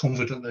 because they're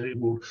confident that it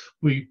will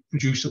be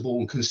reproducible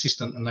and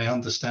consistent, and they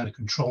understand the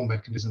control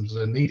mechanisms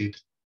that are needed.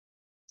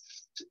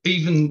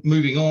 Even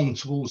moving on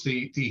towards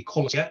the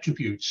quality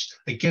attributes,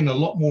 again, a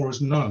lot more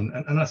is known.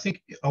 And I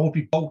think I would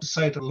be bold to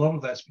say that a lot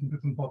of that's been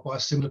driven by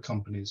biosimilar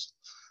companies.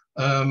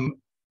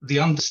 The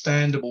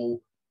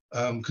understandable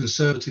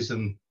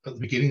conservatism at the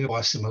beginning of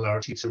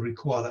biosimilarity to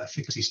require that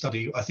efficacy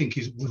study, I think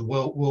was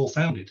well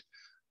founded.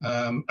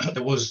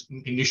 There was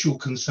initial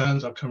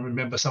concerns. I can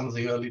remember some of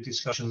the early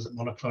discussions that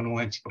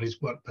monoclonal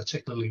antibodies weren't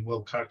particularly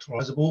well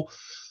characterizable.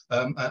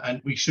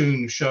 And we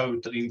soon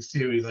showed that in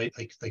theory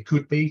they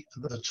could be,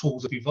 and that the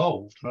tools have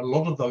evolved. And a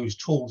lot of those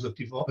tools have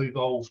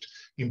evolved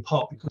in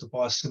part because the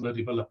biosimilar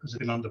developers have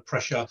been under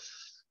pressure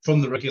from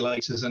the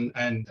regulators and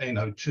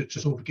to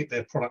sort of get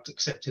their product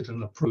accepted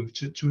and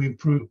approved to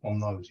improve upon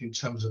those in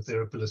terms of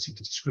their ability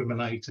to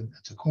discriminate and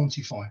to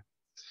quantify.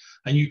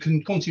 And you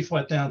can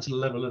quantify down to the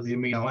level of the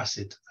amino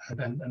acid.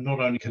 And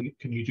not only can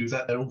you do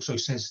that, they're also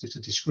sensitive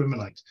to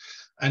discriminate.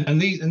 And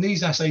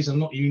these assays are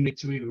not unique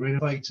to either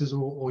innovators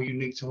or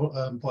unique to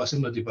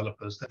biosimilar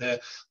developers.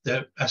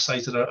 They're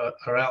assays that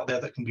are out there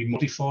that can be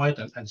modified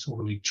and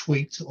sort of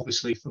tweaked,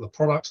 obviously, for the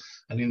product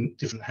and in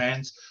different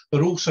hands.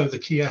 But also the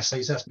key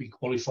assays have to be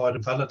qualified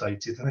and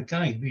validated. And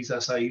again, these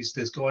assays,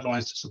 there's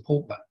guidelines to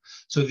support that.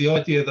 So the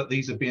idea that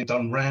these are being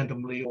done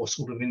randomly or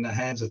sort of in the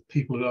hands of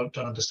people who don't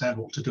understand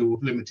what to do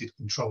with limited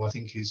control, I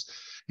think is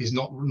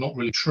not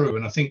really true.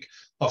 And I think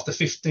after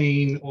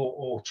 15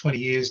 or 20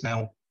 years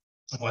now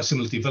of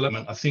biosimilar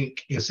development, I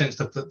think in a sense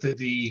that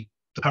the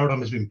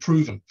paradigm has been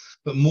proven.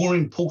 But more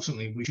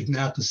importantly, we should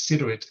now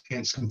consider it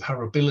against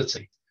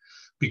comparability,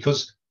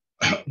 because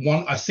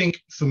I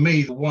think for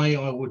me, the way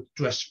I would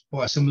address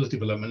biosimilar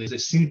development is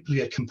it's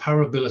simply a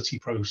comparability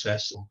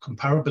process or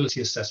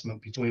comparability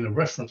assessment between a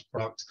reference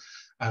product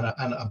and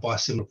a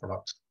biosimilar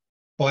product.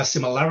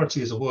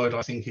 Biosimilarity as a word,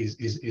 I think,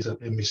 is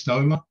a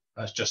misnomer.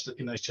 That's just,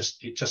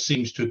 it just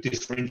seems to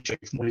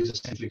differentiate from what is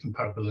essentially a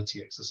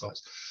comparability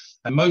exercise.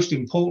 And most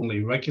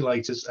importantly,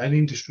 regulators and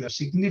industry have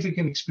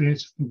significant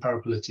experience of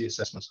comparability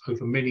assessments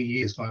over many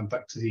years, going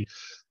back to the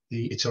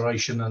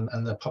iteration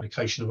and the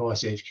publication of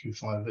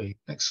ICH-Q5V.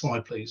 Next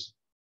slide, please.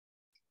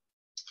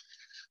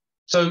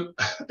 So,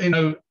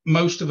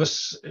 most of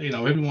us,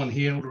 everyone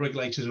here, all the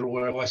regulators are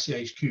aware of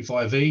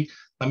ICH-Q5V.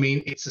 I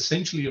mean, it's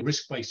essentially a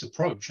risk-based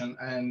approach,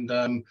 and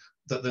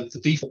the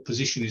default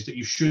position is that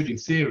you should, in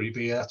theory,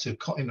 be able to,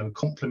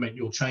 complement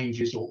your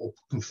changes or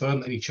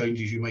confirm any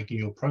changes you make in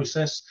your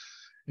process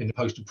in the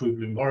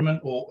post-approval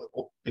environment, or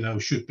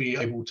should be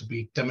able to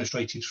be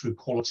demonstrated through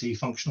quality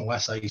functional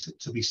assays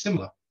to be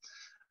similar.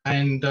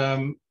 And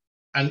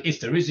And if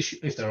there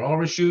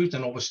are issues,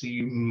 then obviously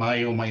you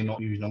may or may not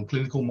use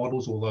non-clinical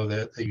models, although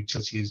their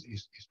utility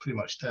is pretty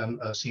much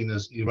seen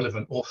as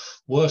irrelevant, or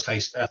worst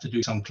case, have to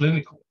do some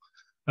clinical.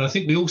 And I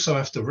think we also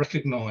have to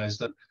recognize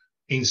that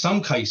in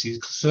some cases,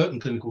 certain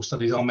clinical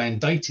studies are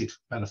mandated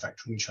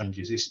manufacturing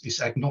changes.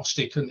 It's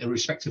agnostic and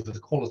irrespective of the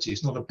quality.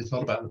 It's not about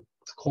the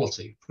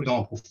quality. For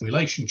example,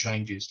 formulation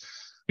changes,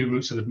 new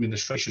routes of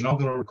administration are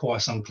going to require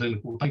some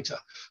clinical data.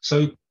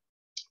 So,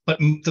 but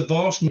the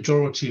vast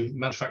majority of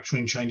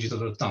manufacturing changes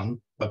that are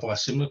done by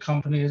biosimilar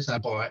companies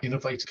and by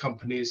innovator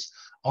companies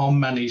are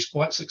managed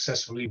quite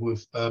successfully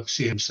with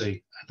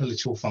CMC,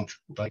 analytical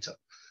functional data.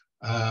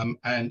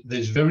 And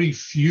there's very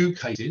few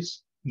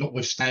cases,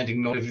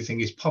 notwithstanding not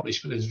everything is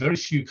published, but there's very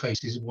few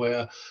cases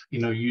where you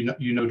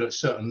know that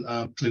certain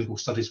clinical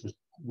studies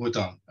were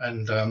done.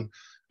 And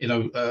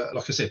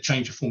like I said,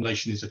 change of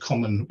formulation is a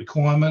common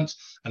requirement,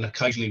 and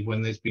occasionally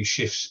when there's been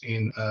shifts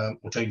in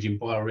or change in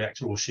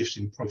bioreactor or shifts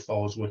in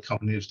profiles where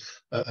companies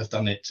have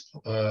done it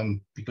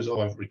because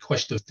of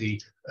request of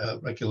the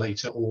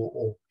regulator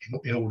or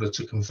in order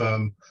to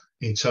confirm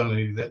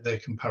internally their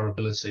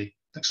comparability.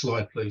 Next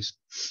slide, please.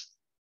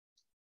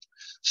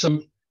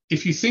 So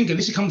if you think, and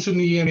this comes from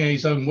the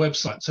EMEA's own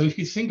website, so if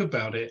you think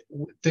about it,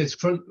 there's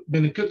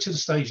been a good to the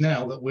stage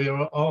now that we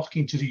are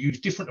asking to use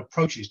different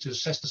approaches to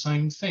assess the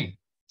same thing.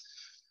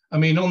 I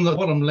mean, on the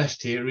bottom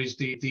left here is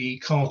the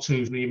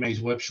cartoon from the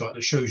EMEA's website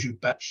that shows you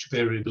batch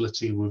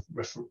variability with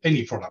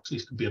any product.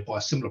 This could be a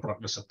biosimilar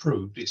product that's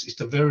approved. It's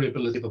the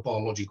variability of a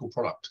biological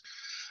product.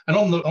 And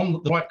on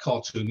the right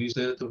cartoon is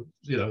the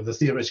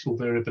theoretical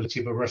variability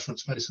of a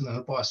reference medicine and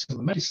a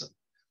biosimilar medicine.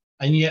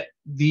 And yet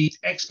the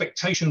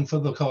expectation for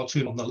the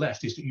cartoon on the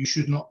left is that you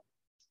should not,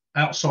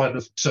 outside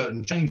of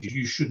certain changes,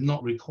 you should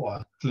not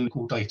require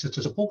clinical data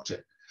to support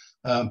it.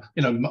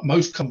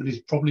 Most companies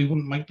probably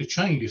wouldn't make the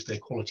change if their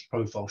quality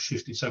profile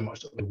shifted so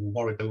much that they were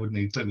worried they would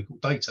need clinical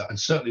data, and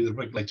certainly the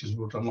regulators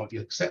would unlikely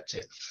accept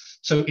it.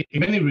 So in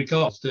many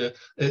regards,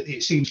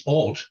 it seems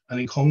odd and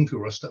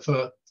incongruous that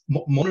for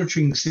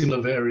monitoring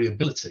similar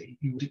variability,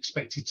 you would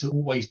expect it to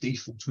always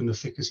default to an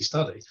efficacy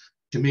study.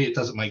 To me, it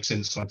doesn't make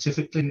sense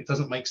scientifically, and it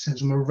doesn't make sense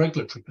from a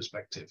regulatory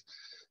perspective.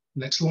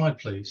 Next slide,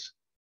 please.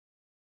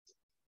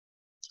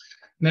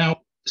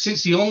 Now,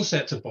 since the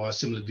onset of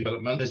biosimilar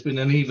development, there's been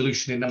an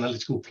evolution in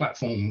analytical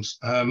platforms.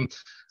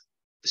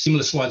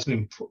 Similar slides have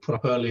been put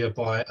up earlier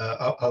by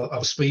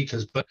other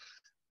speakers, but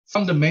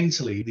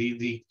fundamentally,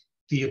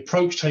 the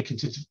approach taken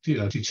to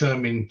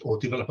determine or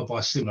develop a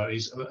biosimilar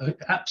is an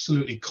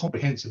absolutely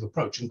comprehensive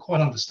approach and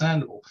quite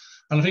understandable.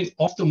 And I think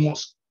often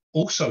what's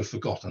also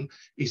forgotten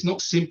is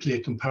not simply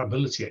a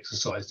comparability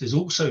exercise. It's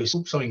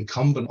also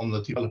incumbent on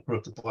the developer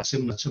of the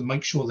biosimilar to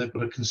make sure they've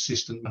got a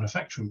consistent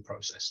manufacturing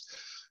process.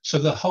 So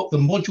the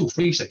module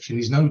 3 section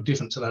is no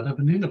different to that of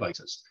an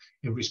innovators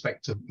in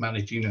respect of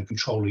managing and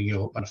controlling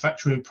your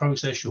manufacturing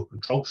process, your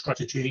control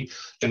strategy,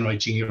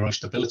 generating your own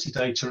stability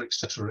data,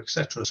 etc.,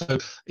 etc. So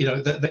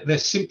they're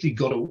simply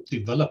got to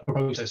develop a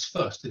process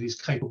first that is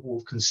capable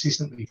of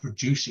consistently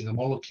producing a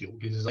molecule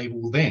that is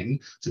able then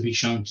to be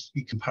shown to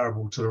be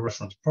comparable to a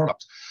reference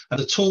product. And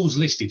the tools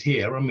listed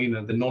here, I mean,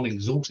 they're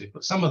non-exhaustive,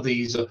 but some of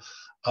these are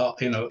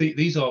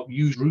these are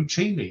used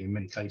routinely in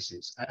many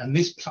cases. And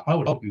I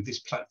would argue this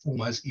platform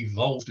has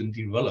evolved and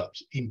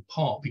developed in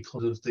part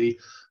because of the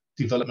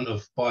development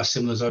of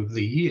biosimilars over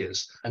the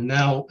years, and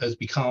now has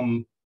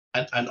become,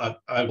 and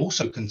I've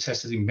also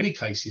contested in many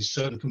cases,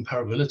 certain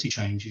comparability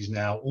changes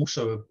now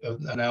also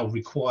now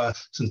require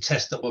some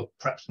tests that were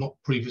perhaps not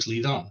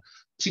previously done,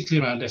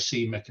 particularly around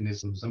FC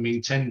mechanisms. I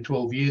mean, 10,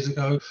 12 years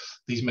ago,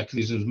 these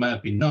mechanisms may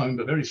have been known,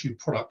 but very few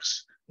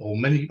products, or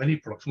many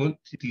products, weren't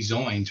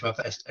designed to have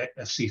that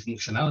FC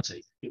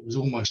functionality. It was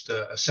almost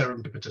a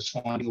serendipitous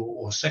finding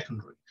or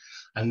secondary.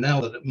 And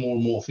now that more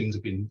and more things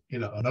have been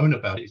known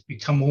about it, it's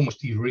become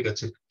almost de rigueur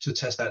to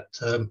test that.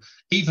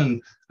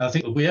 Even I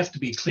think we have to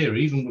be clear,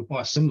 even with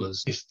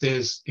biosimilars,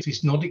 if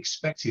it's not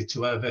expected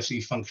to have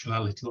FC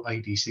functionality or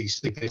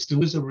ADCC, there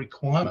still is a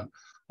requirement,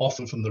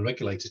 often from the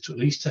regulators, to at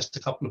least test a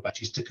couple of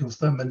batches to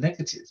confirm a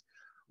negative,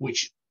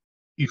 which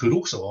you could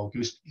also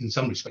argue, in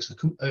some respects,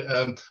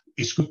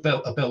 it's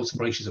a bells and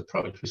braces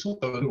approach. It's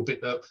also a little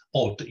bit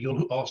odd that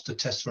you're asked to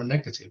test for a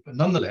negative, but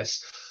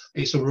nonetheless,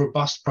 it's a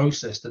robust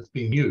process that's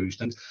being used,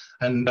 and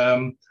it's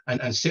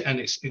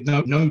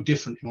no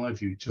different, in my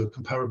view, to a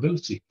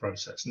comparability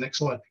process. Next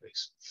slide,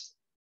 please.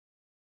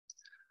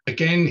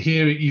 Again,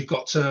 here you've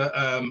got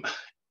the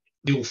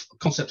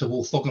concept of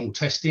orthogonal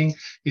testing.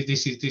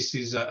 This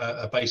is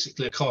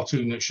basically a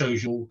cartoon that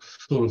shows you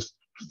sort of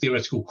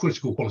theoretical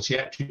critical quality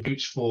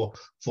attributes for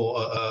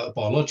a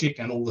biologic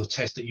and all the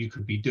tests that you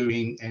could be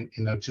doing,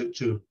 and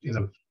to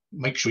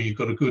make sure you've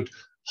got a good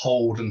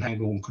hold and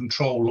handle and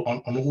control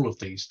on all of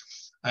these.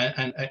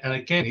 And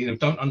again,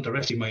 don't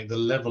underestimate the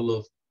level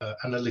of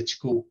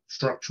analytical,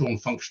 structural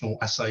and functional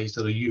assays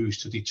that are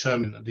used to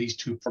determine that these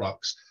two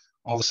products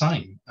are the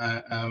same.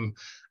 And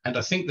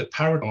I think the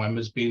paradigm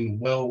has been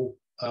well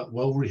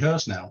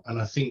rehearsed now,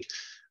 and I think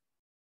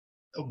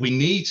we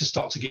need to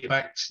start to get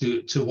back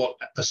to what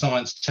the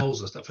science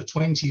tells us, that for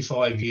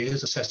 25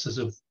 years, assessors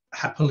have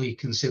happily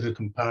considered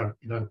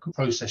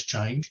process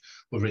change,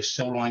 whether it's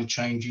cell line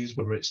changes,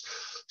 whether it's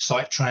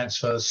site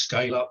transfers,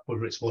 scale up,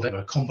 whether it's whatever,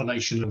 a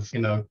combination of,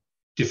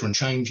 different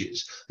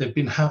changes. They've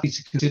been happy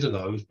to consider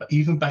those, but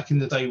even back in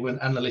the day when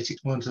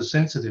analytics weren't as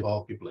sensitive,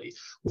 arguably,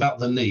 without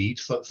the need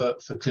for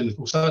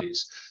clinical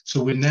studies.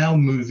 So we're now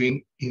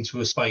moving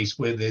into a space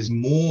where there's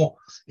more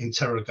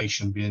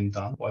interrogation being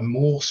done by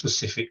more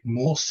specific,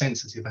 more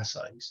sensitive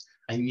assays,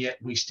 and yet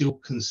we still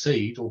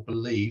concede or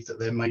believe that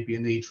there may be a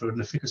need for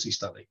an efficacy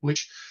study,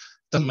 which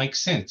doesn't make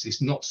sense.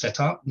 It's not set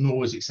up,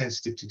 nor is it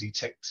sensitive to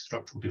detect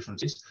structural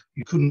differences.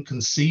 You couldn't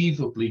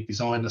conceivably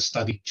design a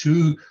study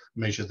to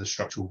measure the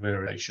structural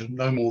variation,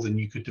 no more than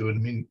you could do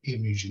an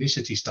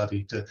immunogenicity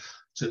study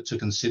to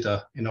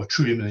consider, a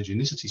true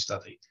immunogenicity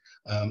study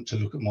to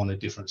look at minor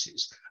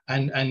differences.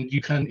 And you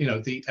can,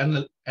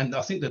 and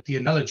I think that the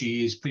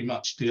analogy is pretty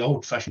much the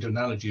old-fashioned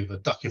analogy of a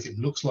duck. If it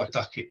looks like a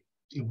duck, it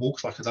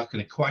walks like a duck,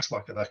 and it quacks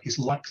like a duck, it's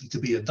likely to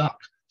be a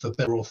duck, for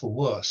better or for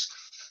worse.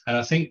 And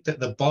I think that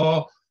the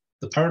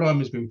paradigm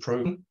has been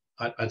proven.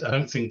 I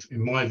don't think,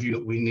 in my view,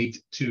 that we need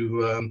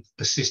to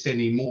persist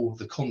any more with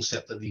the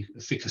concept that the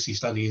efficacy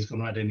study is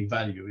going to add any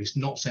value. It's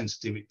not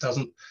sensitive. It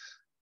doesn't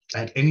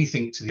add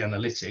anything to the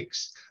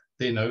analytics,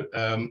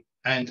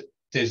 and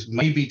there's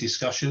maybe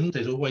discussion.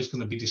 There's always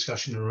going to be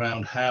discussion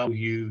around how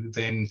you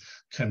then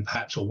can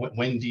perhaps, or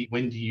when do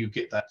you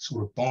get that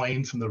sort of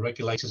buy-in from the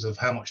regulators of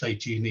how much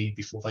data you need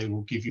before they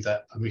will give you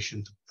that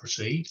permission to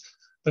proceed.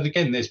 But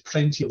again, there's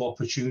plenty of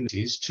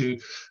opportunities to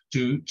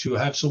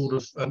have sort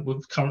of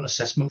with current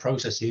assessment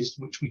processes,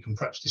 which we can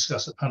perhaps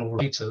discuss at panel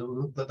later,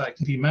 that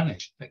can be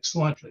managed. Next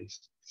slide, please.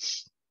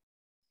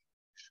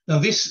 Now,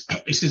 this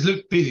is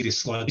Luke Beattie, this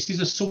slide. This is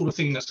a sort of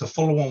thing that's a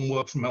follow-on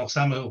work from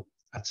Samuel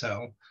et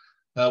al.,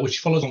 which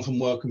follows on from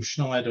work of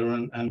Schneider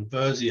and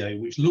Verzier,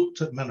 which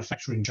looked at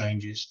manufacturing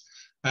changes.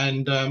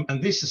 And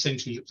this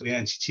essentially looked at the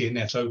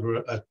anti-TNFs over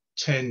a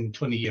 10,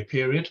 20-year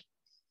period.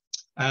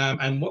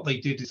 And what they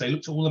did is they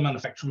looked at all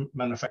the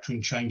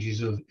manufacturing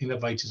changes of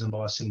innovators and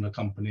biosimilar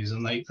companies,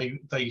 and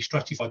they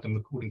stratified them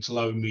according to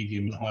low,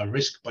 medium, and high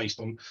risk based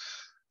on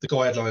the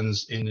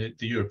guidelines in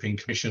the European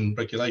Commission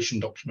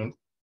regulation document.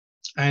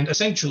 And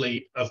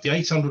essentially, of the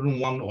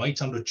 801 or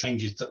 800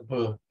 changes that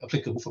were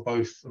applicable for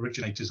both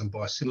originators and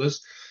biosimilars,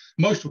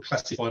 most were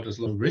classified as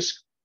low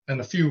risk, and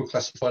a few were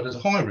classified as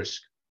high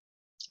risk.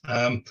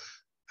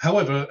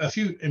 However, a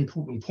few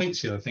important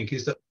points here, I think,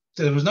 is that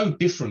there was no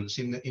difference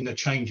in the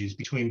changes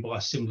between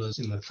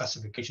biosimilars, in the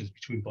classifications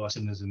between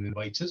biosimilars and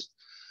innovators.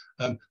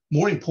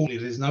 More importantly,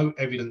 there's no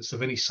evidence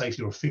of any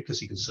safety or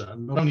efficacy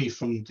concern, not only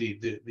from the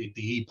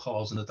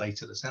EPARs and the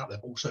data that's out there,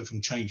 but also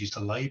from changes to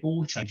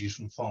label, changes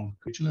from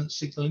pharmacovigilance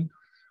signaling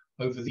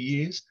over the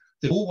years.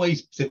 They've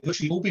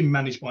virtually all been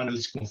managed by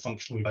analytical and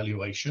functional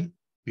evaluation,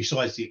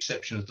 besides the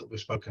exceptions that we've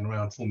spoken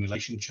around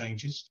formulation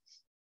changes,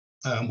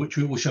 which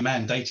are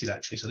mandated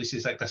actually. So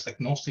that's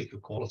agnostic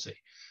of quality.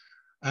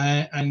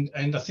 And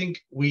I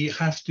think we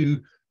have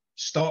to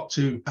start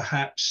to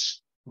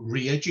perhaps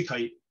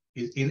re-educate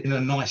in a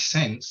nice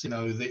sense,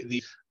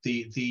 the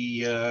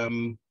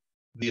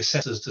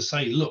assessors to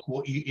say, look,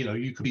 what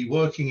you could be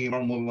working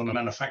on a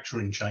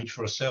manufacturing change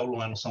for a cell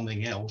line or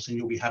something else, and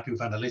you'll be happy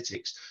with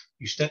analytics.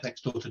 You step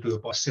next door to do a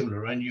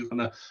biosimilar, and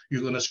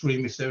you're gonna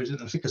scream if there is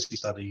an efficacy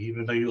study,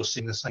 even though you're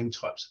seeing the same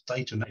types of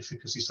data, and that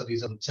efficacy study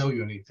doesn't tell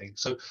you anything.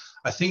 So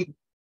I think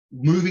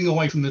moving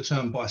away from the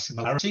term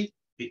biosimilarity,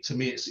 to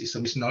me, it's a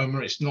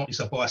misnomer. It's not. It's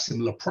a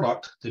biosimilar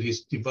product that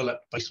is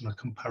developed based on a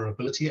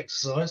comparability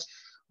exercise.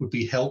 Would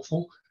be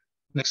helpful.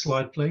 Next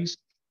slide, please.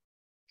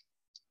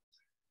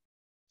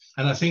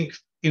 And I think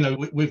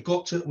we've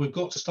got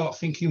to start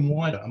thinking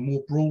wider and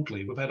more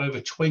broadly. We've had over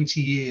 20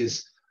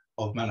 years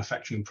of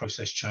manufacturing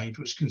process change,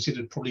 which is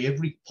considered probably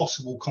every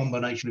possible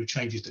combination of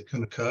changes that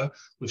can occur.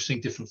 We've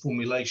seen different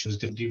formulations,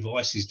 different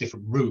devices,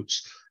 different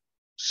routes,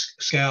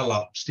 scale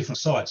ups, different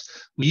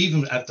sites. We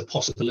even have the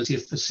possibility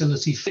of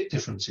facility fit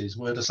differences,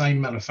 where the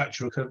same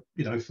manufacturer could,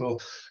 for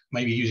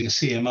maybe using a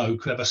CMO,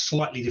 could have a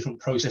slightly different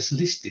process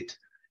listed,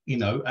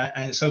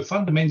 and so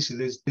fundamentally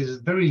there's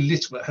very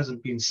little that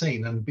hasn't been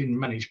seen and been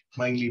managed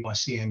mainly by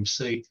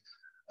CMC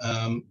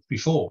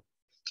before.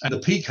 And the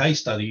PK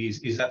study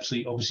is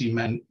absolutely obviously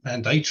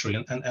mandatory,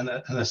 and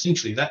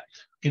essentially that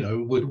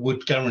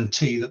would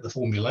guarantee that the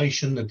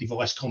formulation, the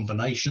device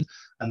combination,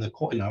 and the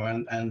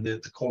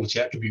quality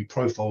attribute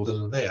profiles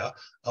that are there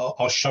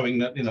are showing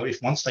that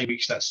if once they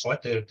reach that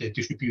site, they're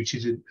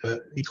distributed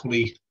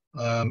equally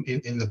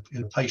in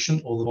the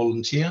patient or the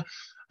volunteer,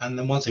 and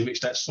then once they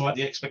reach that site,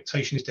 the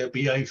expectation is they'll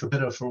behave for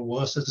better or for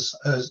worse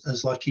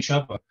as like each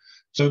other.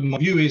 So my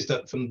view is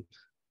that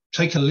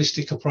take a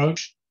holistic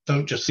approach.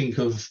 Don't just think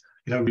of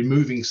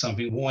removing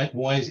something.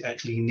 Why is it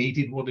actually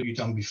needed? What have you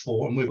done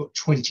before? And we've got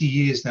 20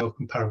 years now of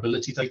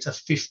comparability data,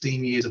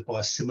 15 years of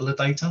biosimilar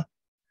data.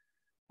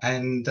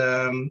 And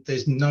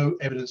there's no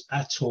evidence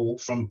at all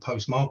from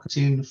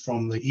post-marketing,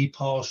 from the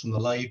EPARs, from the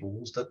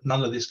labels, that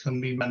none of this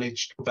can be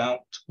managed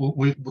without,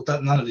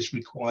 that none of this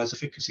requires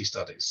efficacy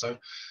studies. So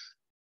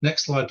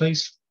next slide,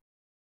 please.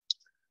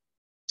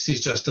 This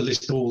is just a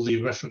list of all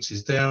the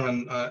references there.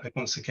 And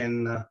once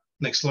again,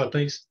 next slide,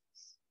 please.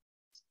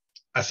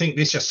 I think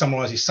this just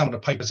summarizes some of the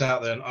papers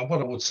out there. And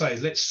what I would say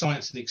is let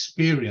science and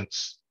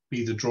experience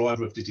be the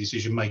driver of the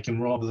decision making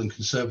rather than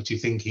conservative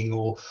thinking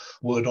or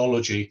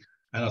wordology.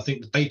 And I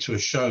think the data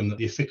has shown that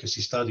the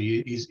efficacy study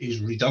is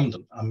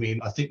redundant. I mean,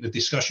 I think the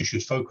discussion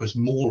should focus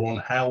more on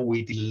how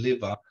we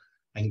deliver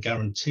and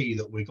guarantee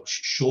that we've got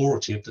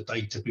surety of the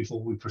data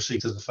before we proceed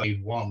to the phase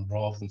 1,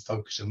 rather than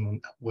focusing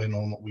on when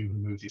or not we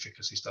remove the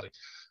efficacy study.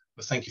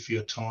 But thank you for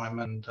your time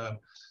and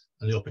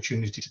the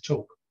opportunity to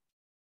talk.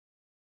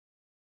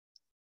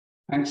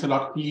 Thanks a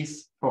lot,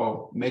 Keith,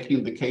 for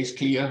making the case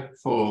clear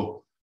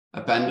for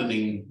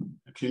abandoning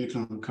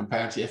clinical and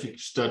comparative efficacy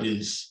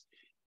studies.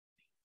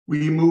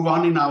 We move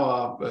on in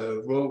our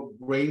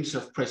range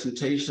of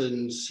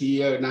presentations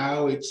here.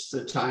 Now it's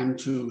the time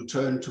to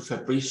turn to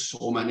Fabrice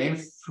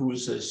Romaneff, who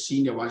is a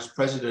Senior Vice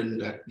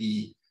President at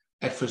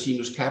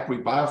Fresenius Capri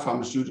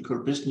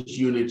Biopharmaceutical Business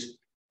Unit,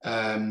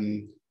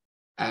 and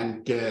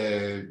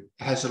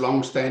has a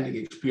long-standing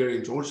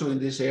experience also in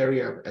this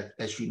area.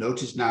 As you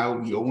notice now,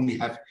 we only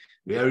have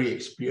very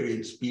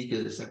experienced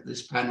speakers at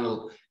this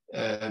panel,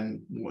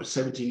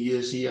 17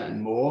 years here and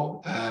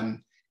more.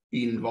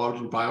 Been involved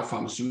in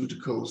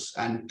biopharmaceuticals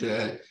and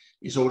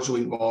is also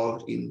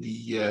involved in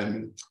the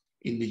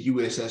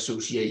US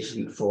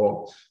Association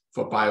for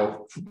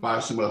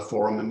Biosimilar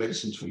Forum and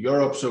Medicines for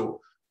Europe.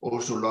 So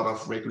also a lot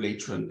of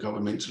regulatory and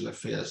governmental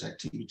affairs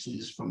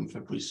activities from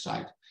Fabrice's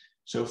side.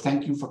 So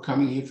thank you for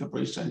coming here,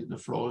 Fabrice, and the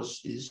floor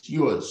is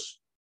yours.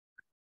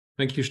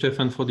 Thank you,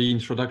 Stefan, for the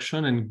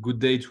introduction, and good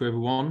day to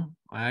everyone.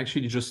 I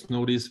actually just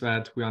noticed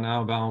that we are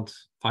now about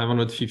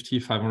 550,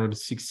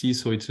 560,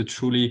 so it's a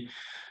truly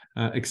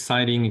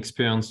exciting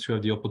experience to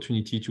have the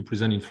opportunity to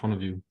present in front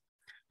of you.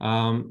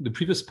 The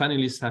previous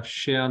panelists have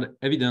shared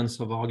evidence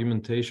of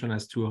argumentation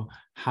as to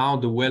how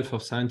the wealth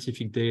of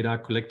scientific data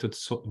collected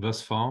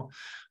thus far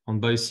on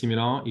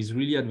biosimilar is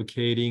really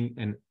advocating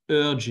and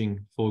urging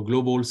for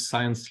global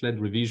science-led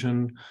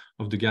revision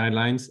of the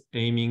guidelines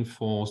aiming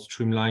for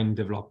streamlined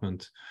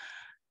development.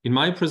 In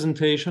my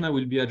presentation, I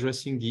will be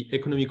addressing the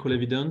economical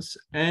evidence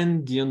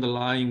and the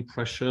underlying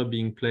pressure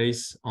being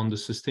placed on the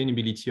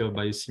sustainability of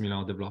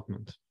biosimilar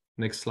development.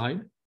 Next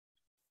slide.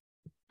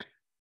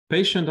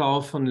 Patients are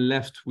often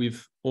left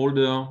with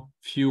older,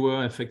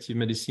 fewer effective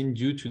medicine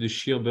due to the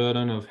sheer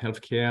burden of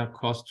healthcare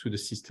costs to the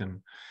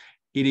system.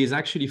 It is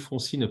actually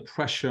foreseen a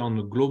pressure on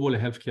the global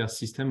healthcare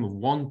system of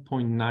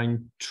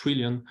 $1.9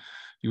 trillion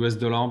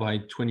by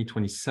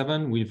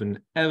 2027, with an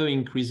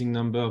ever-increasing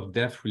number of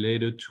deaths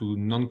related to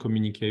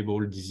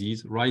non-communicable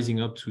disease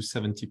rising up to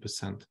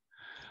 70%.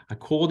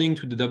 According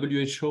to the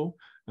WHO,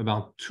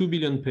 about 2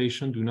 billion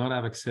patients do not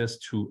have access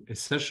to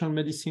essential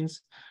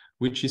medicines,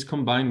 which is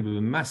combined with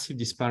a massive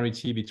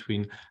disparity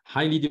between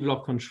highly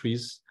developed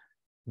countries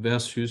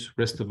versus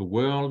rest of the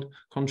world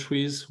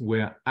countries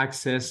where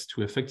access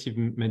to effective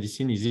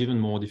medicine is even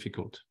more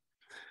difficult.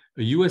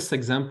 A US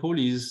example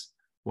is,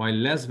 while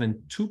less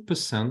than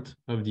 2%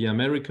 of the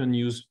American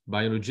use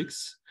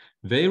biologics,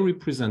 they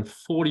represent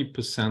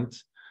 40%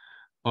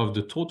 of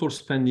the total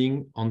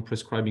spending on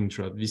prescribing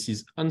drugs. This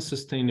is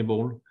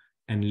unsustainable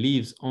and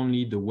leaves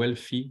only the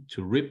wealthy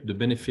to reap the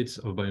benefits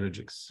of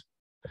biologics.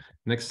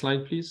 Next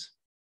slide, please.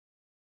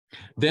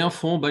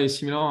 Therefore,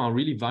 biosimilars are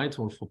really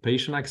vital for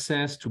patient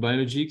access to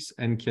biologics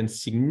and can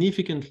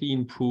significantly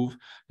improve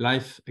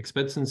life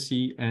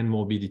expectancy and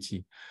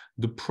morbidity.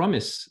 The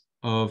promise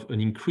of an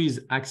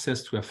increased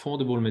access to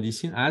affordable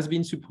medicine has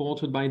been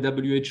supported by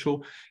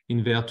WHO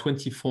in their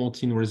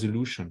 2014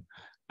 resolution,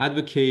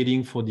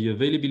 advocating for the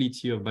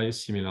availability of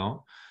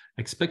biosimilar,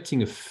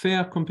 expecting a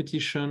fair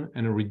competition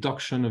and a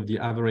reduction of the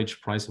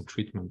average price of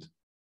treatment.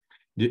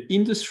 The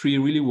industry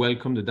really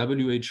welcomed the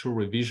WHO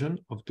revision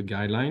of the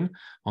guideline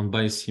on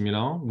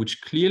biosimilar, which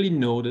clearly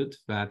noted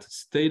that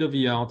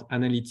state-of-the-art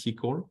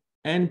analytical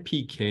and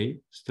PK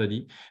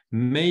study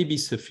may be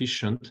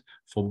sufficient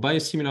for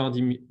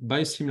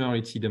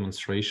biosimilarity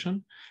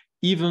demonstration,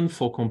 even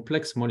for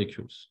complex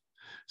molecules.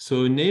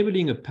 So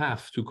enabling a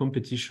path to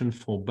competition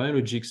for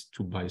biologics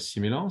to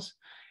biosimilars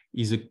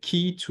is a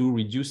key to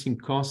reducing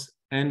costs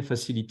and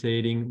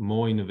facilitating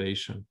more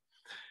innovation.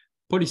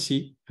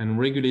 Policy and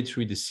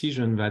regulatory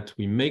decisions that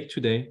we make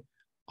today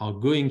are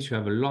going to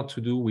have a lot to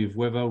do with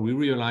whether we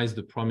realize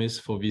the promise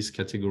for this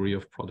category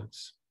of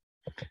products.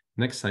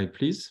 Next slide,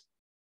 please.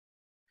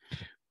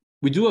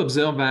 We do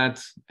observe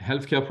that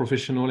healthcare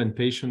professional and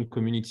patient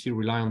community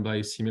rely on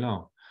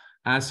biosimilar.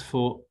 As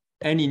for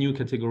any new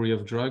category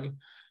of drug,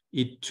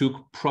 it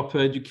took proper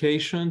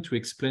education to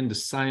explain the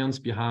science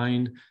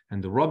behind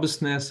and the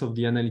robustness of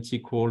the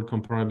analytical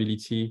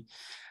comparability,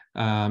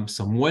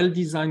 some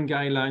well-designed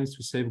guidelines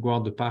to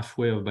safeguard the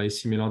pathway of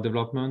biosimilar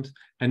development,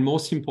 and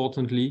most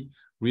importantly,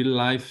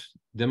 real-life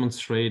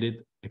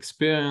demonstrated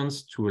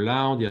experience to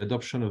allow the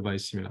adoption of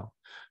biosimilar.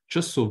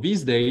 Just so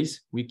these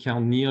days, we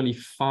count nearly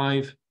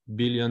 5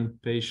 billion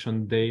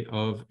patient day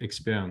of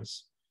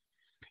experience.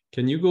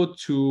 Can you go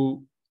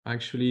to,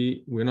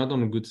 actually, we're not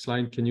on a good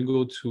slide. Can you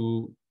go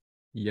to,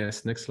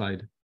 yes, next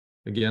slide.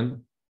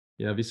 Again,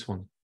 yeah, this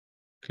one.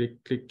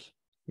 Click, click,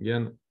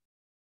 again,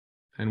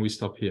 and we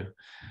stop here.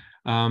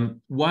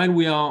 While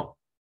we are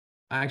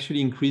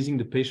actually increasing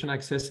the patient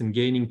access and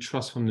gaining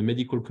trust from the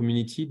medical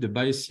community, the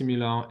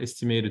biosimilar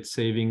estimated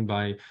saving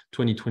by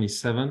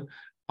 2027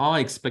 are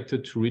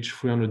expected to reach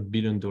 $300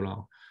 billion.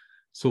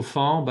 So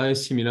far,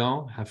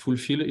 biosimilar have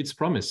fulfilled its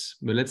promise,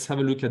 but let's have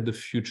a look at the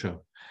future.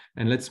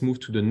 And let's move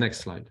to the next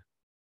slide.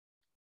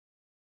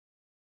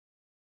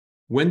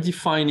 When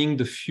defining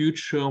the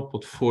future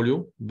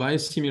portfolio,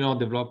 biosimilar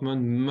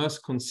development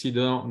must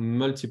consider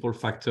multiple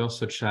factors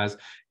such as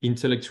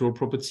intellectual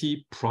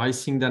property,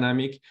 pricing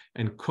dynamic,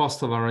 and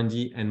cost of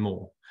R&D, and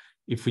more.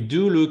 If we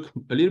do look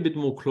a little bit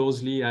more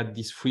closely at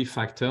these three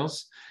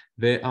factors,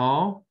 there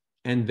are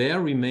and there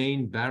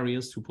remain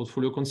barriers to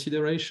portfolio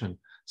consideration,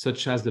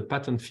 such as the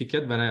patent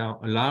thicket that are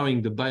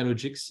allowing the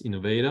biologics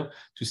innovator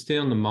to stay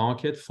on the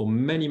market for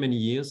many, many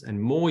years and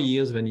more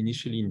years than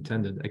initially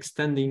intended,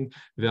 extending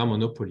their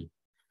monopoly.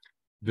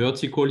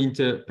 Vertical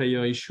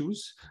interpayer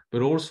issues,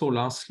 but also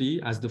lastly,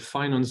 as the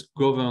finance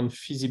govern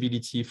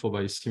feasibility for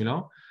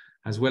biosimilar,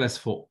 as well as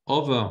for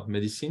other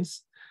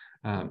medicines,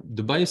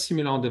 the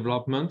biosimilar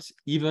development,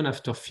 even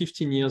after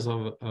 15 years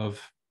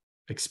of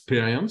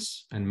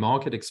experience and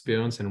market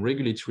experience and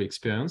regulatory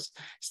experience,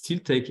 still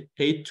take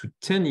 8 to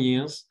 10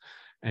 years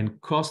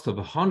and cost of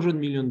 $100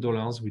 million,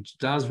 which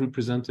does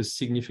represent a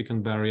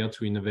significant barrier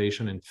to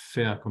innovation and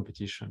fair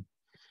competition.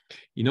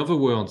 In other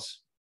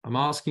words,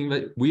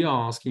 we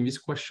are asking this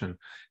question: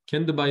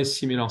 can the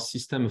biosimilar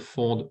system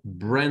afford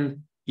brand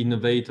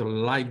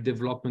innovator-like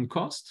development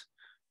cost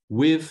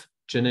with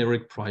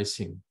generic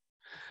pricing?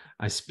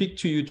 I speak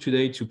to you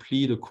today to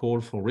plead a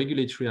call for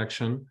regulatory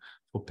action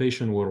for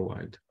patients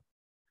worldwide.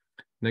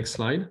 Next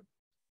slide.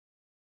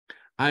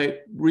 I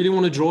really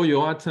want to draw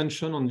your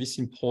attention on this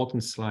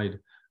important slide.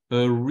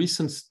 A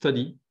recent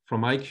study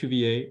from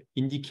IQVIA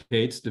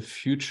indicates the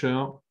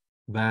future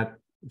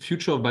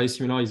of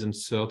biosimilar is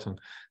uncertain.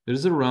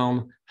 There's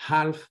around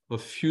half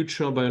of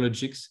future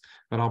biologics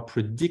that are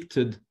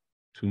predicted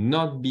to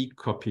not be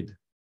copied.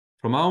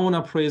 From our own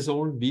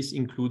appraisal, this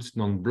includes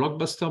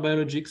non-blockbuster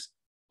biologics,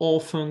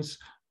 orphans,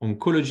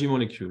 oncology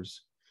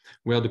molecules,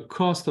 where the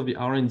cost of the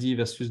R&D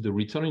versus the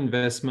return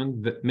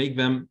investment that make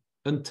them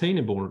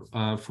untenable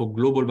for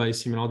global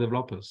biosimilar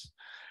developers.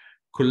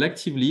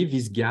 Collectively,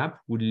 this gap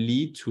would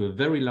lead to a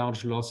very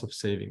large loss of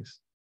savings.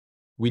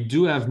 We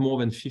do have more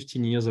than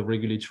 15 years of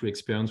regulatory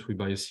experience with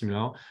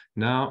biosimilar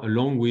now,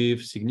 along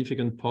with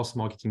significant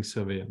post-marketing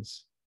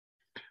surveillance.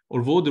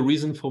 Although the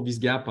reasons for this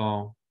gap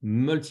are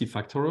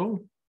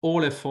multifactorial,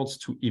 all efforts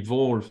to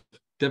evolve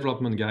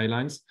development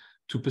guidelines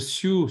to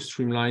pursue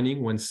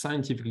streamlining when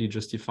scientifically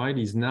justified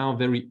is now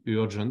very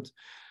urgent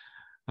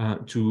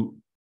to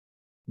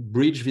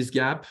bridge this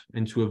gap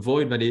and to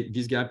avoid that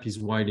this gap is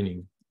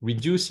widening.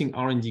 Reducing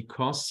R&D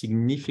costs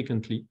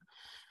significantly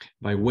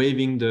by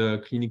waiving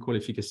the clinical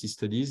efficacy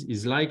studies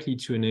is likely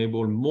to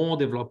enable more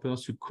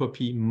developers to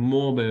copy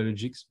more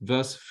biologics,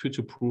 thus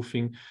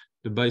future-proofing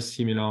the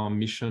biosimilar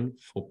mission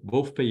for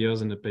both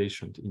payers and the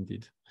patient,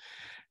 indeed.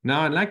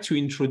 Now, I'd like to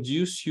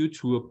introduce you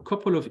to a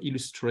couple of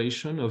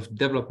illustrations of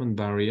development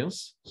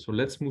barriers. So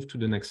let's move to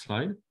the next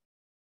slide.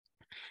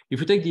 If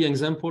we take the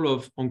example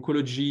of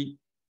oncology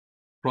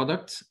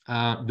product,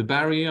 the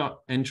barrier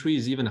entry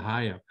is even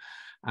higher,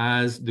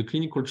 as the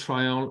clinical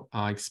trial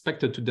are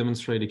expected to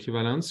demonstrate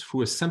equivalence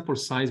through a sample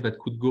size that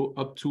could go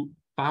up to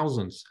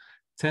thousands,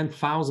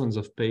 10,000s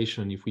of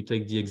patients, if we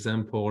take the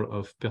example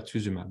of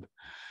pertuzumab.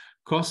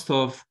 Cost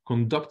of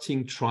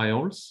conducting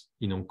trials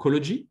in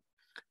oncology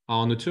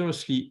are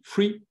notoriously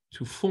 3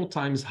 to 4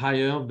 times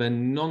higher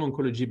than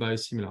non-oncology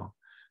biosimilar,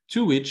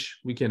 to which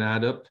we can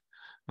add up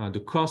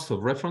the cost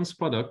of reference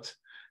product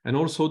and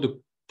also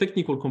the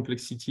technical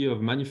complexity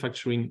of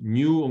manufacturing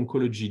new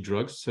oncology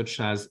drugs, such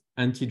as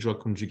anti-drug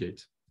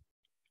conjugate.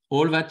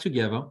 All that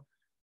together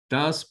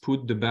does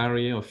put the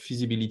barrier of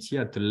feasibility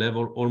at a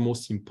level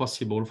almost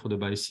impossible for the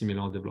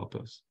biosimilar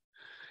developers.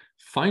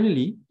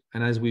 Finally,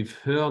 and as we've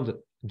heard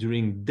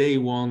during day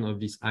one of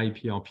this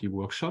IPRP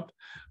workshop,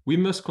 we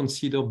must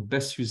consider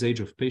best usage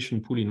of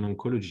patient pool in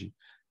oncology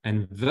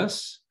and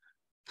thus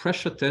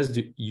pressure test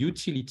the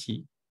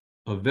utility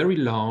of very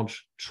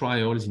large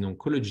trials in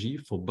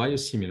oncology for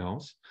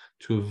biosimilars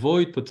to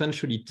avoid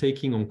potentially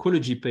taking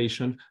oncology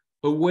patients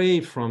away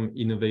from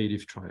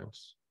innovative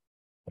trials.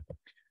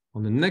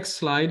 On the next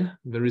slide,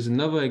 there is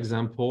another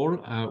example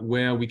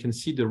where we can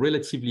see the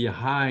relatively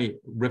high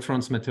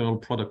reference material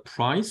product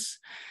price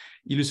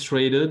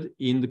illustrated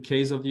in the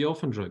case of the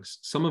orphan drugs.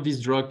 Some of these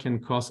drugs can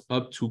cost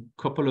up to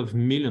a couple of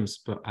millions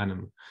per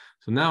annum.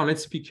 So now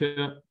let's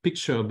picture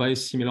a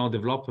biosimilar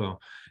developer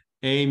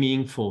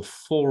aiming for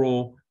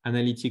thorough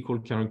analytical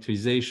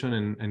characterization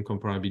and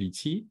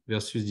comparability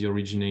versus the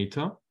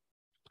originator.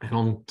 And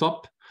on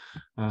top,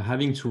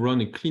 having to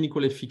run a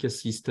clinical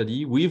efficacy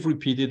study with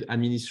repeated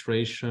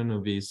administration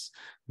of this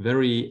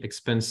very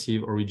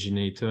expensive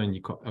originator in the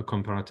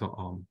comparator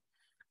arm.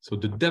 So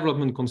the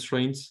development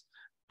constraints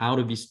out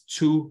of these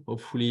two,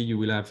 hopefully you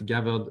will have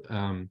gathered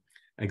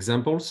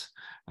examples,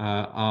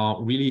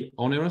 are really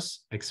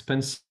onerous,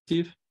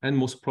 expensive, and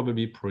most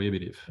probably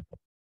prohibitive.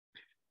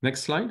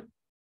 Next slide.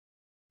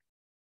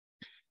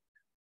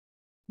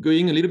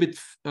 Going a little bit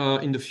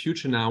in the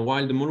future now,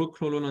 while the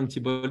monoclonal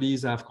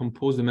antibodies have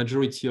composed the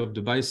majority of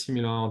the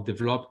biosimilar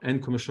developed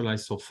and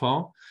commercialized so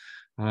far,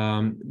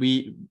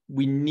 we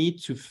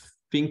need to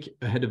think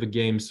ahead of the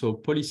game. So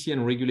policy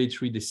and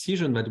regulatory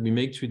decisions that we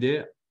make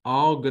today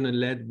are going to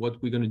lead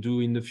what we're going to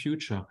do in the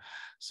future.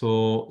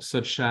 So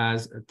such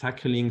as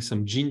tackling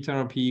some gene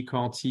therapy,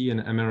 CAR-T, and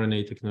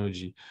mRNA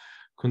technology.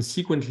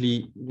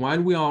 Consequently,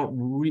 while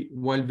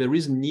there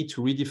is a need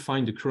to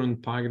redefine the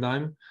current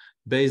paradigm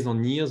based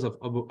on years of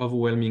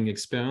overwhelming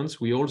experience,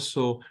 we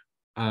also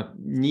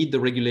need the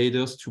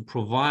regulators to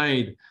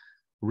provide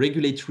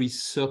regulatory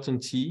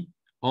certainty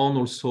on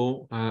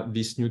also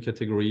this new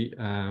category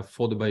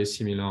for the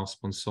biosimilar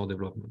sponsor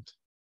development.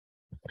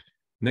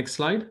 Next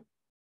slide.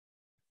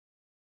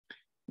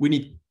 We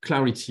need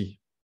clarity,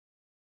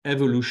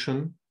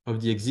 evolution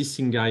of the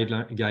existing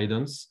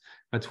guidance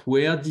that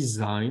were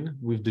designed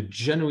with the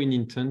genuine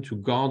intent to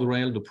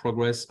guardrail the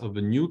progress of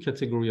a new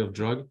category of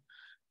drug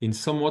in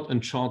somewhat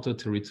uncharted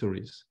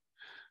territories.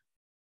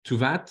 To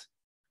that,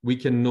 we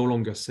can no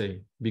longer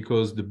say,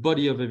 because the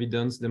body of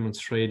evidence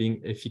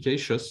demonstrating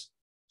efficacious,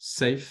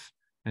 safe,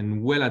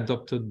 and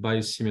well-adopted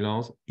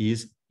biosimilars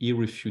is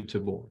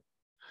irrefutable.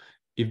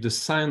 If the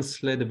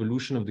science-led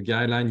evolution of the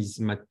guideline is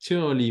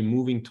materially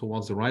moving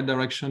towards the right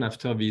direction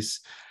after this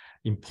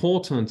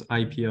important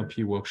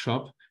IPRP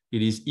workshop,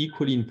 it is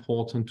equally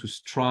important to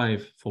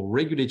strive for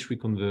regulatory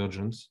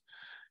convergence,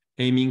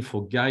 aiming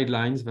for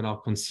guidelines that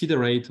are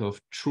considerate of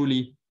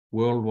truly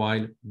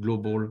worldwide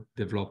global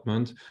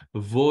development,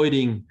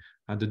 avoiding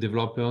the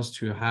developers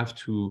to have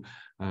to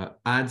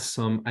add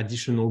some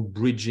additional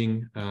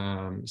bridging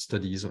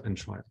studies and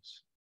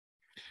trials.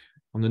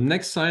 On the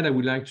next slide, I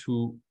would like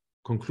to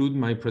conclude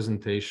my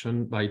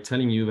presentation by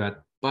telling you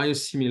that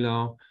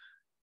Biosimilar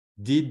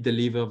did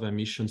deliver their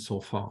mission so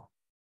far,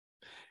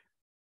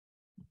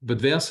 but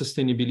their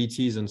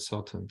sustainability is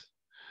uncertain.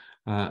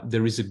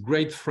 There is a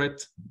great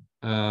threat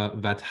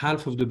that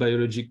half of the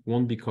biologic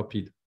won't be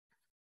copied.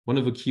 One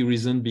of the key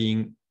reasons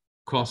being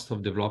cost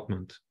of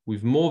development.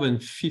 With more than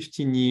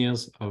 15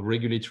 years of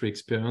regulatory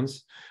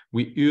experience,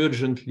 we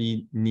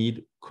urgently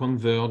need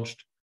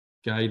converged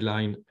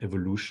guideline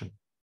evolution.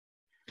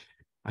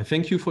 I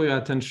thank you for your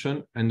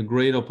attention and a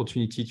great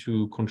opportunity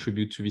to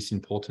contribute to this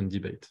important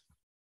debate.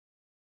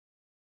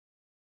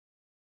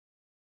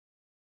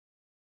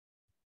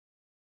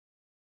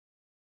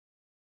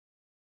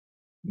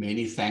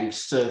 Many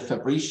thanks,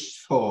 Fabrice,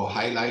 for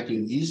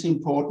highlighting these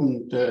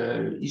important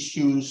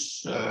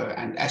issues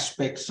and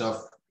aspects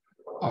of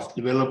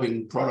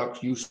developing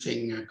products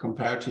using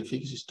comparative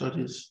efficacy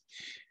studies.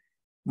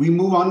 We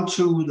move on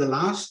to the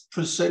last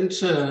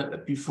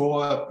presenter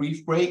before a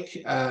brief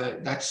break.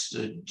 That's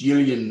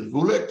Gillian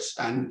Vullet,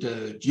 and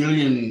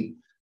Gillian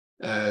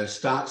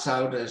starts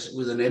out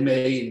with an MA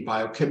in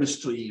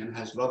biochemistry and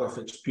has a lot of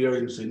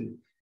experience in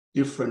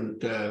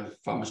different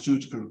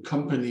pharmaceutical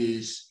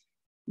companies.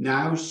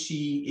 Now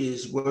she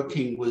is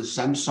working with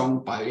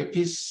Samsung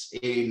Bioepis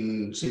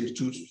since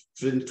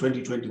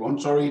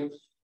 2021,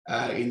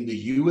 in the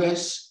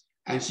US,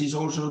 and she's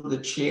also the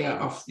chair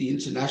of the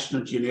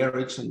International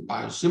Generics and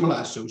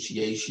Biosimilar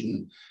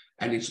Association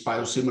and its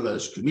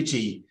Biosimilars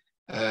Committee,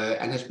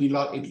 and has been a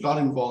lot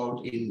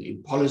involved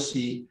in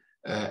policy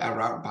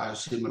around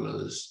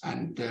biosimilars.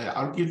 And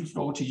I'll give the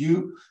floor to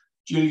you,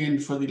 Gillian,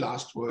 for the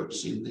last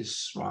words in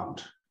this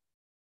round.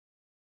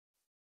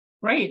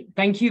 Great,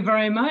 thank you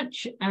very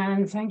much.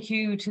 And thank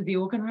you to the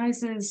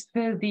organizers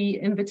for the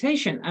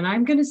invitation. And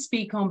I'm going to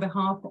speak on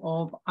behalf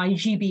of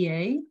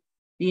IGBA,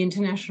 the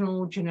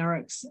International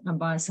Generics and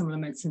Biosimilar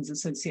Medicines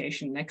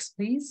Association. Next,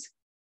 please.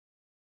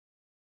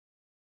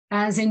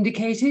 As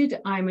indicated,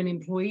 I'm an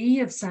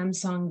employee of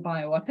Samsung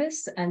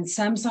Bioepis, and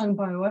Samsung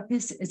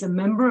Bioepis is a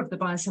member of the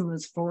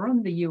Biosimilars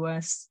Forum, the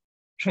US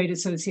Trade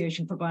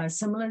Association for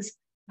Biosimilars,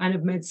 and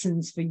of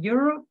Medicines for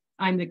Europe.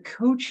 I'm the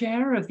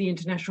co-chair of the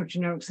International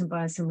Generics and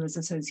Biosimilars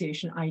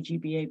Association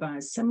IGBA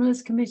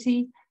Biosimilars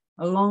Committee,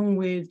 along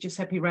with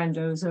Giuseppe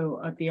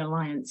Randozzo of the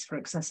Alliance for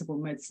Accessible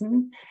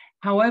Medicine.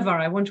 However,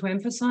 I want to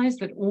emphasize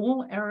that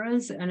all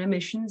errors and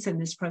omissions in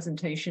this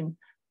presentation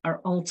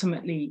are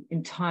ultimately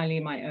entirely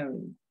my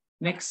own.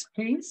 Next,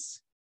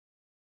 please.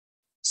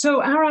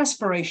 So our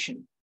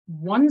aspiration,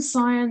 one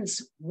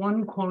science,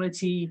 one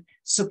quality,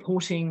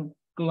 supporting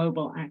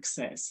global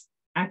access.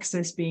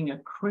 Access being a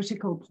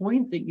critical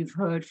point that you've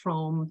heard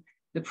from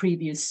the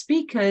previous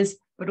speakers,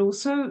 but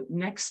also,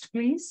 next,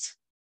 please.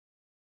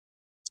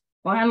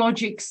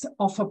 Biologics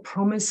offer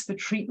promise for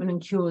treatment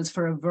and cures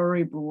for a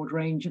very broad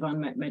range of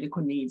unmet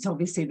medical needs.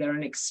 Obviously, they're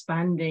an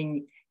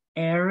expanding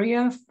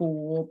area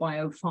for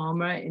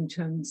biopharma in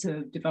terms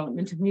of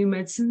development of new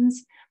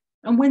medicines.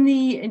 And when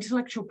the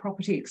intellectual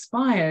property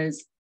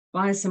expires,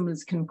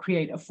 biosimilars can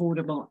create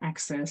affordable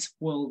access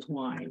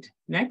worldwide.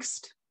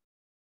 Next.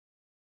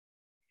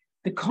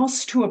 The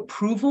cost to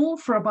approval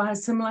for a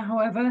biosimilar,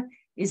 however,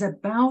 is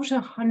about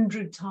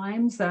 100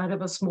 times that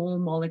of a small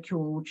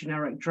molecule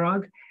generic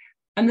drug.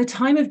 And the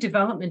time of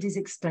development is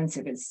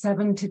extensive. It's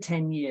 7 to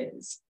 10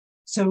 years.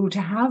 So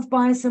to have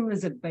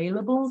biosimilars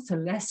available to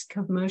less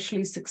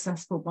commercially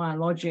successful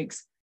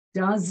biologics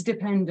does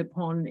depend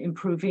upon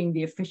improving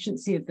the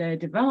efficiency of their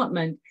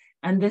development.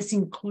 And this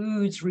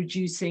includes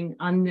reducing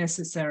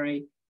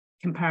unnecessary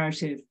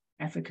comparative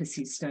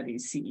efficacy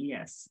studies,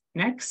 CES.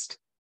 Next.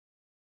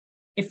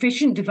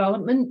 Efficient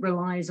development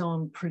relies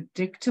on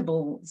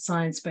predictable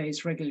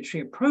science-based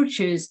regulatory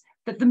approaches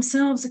that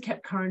themselves are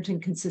kept current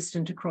and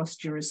consistent across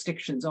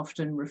jurisdictions,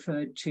 often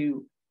referred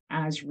to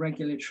as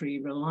regulatory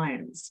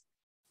reliance.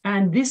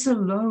 And this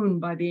alone,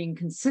 by being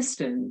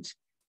consistent,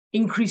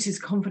 increases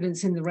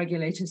confidence in the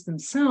regulators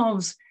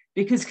themselves,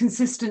 because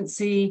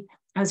consistency,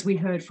 as we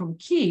heard from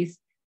Keith,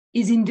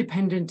 is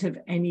independent of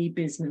any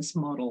business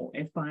model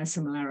if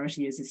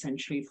biosimilarity is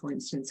essentially, for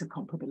instance, a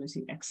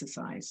comparability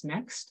exercise.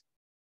 Next.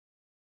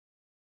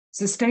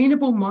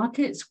 Sustainable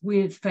markets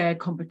with fair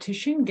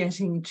competition,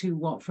 getting to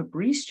what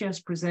Fabrice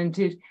just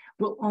presented,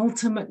 will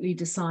ultimately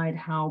decide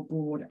how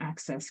broad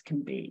access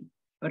can be.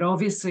 But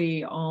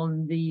obviously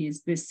on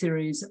this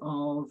series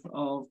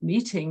of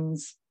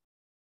meetings,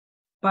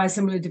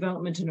 biosimilar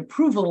development and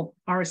approval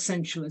are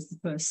essential as the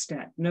first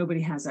step.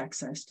 Nobody has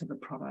access to the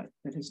product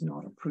that is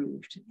not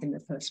approved in the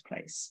first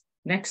place.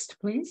 Next,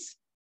 please.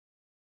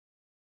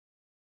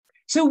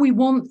 So we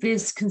want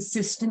this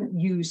consistent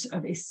use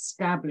of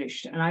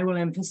established, and I will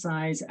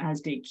emphasize, as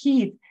did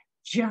Keith,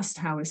 just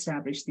how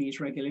established these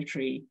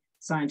regulatory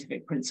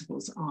scientific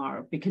principles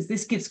are, because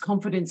this gives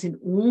confidence in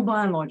all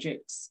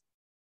biologics,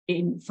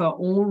 for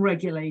all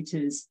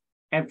regulators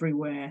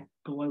everywhere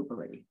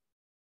globally.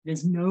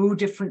 There's no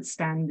different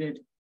standard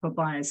for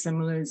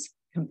biosimilars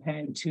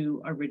compared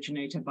to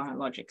originator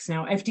biologics.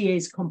 Now,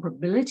 FDA's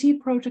comparability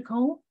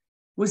protocol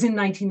was in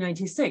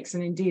 1996,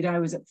 and indeed I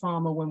was at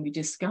Pharma when we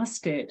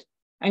discussed it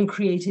and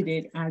created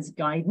it as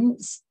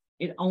guidance.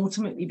 It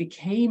ultimately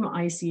became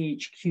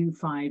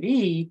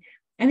ICH-Q5E,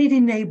 and it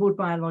enabled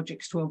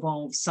biologics to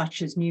evolve,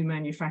 such as new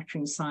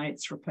manufacturing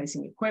sites,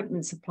 replacing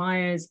equipment,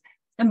 suppliers,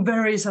 and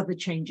various other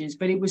changes.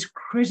 But it was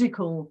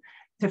critical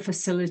to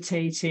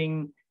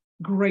facilitating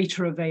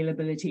greater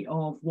availability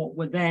of what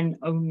were then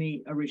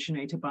only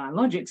originator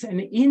biologics. And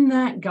in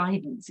that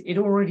guidance, it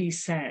already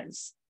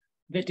says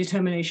that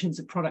determinations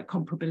of product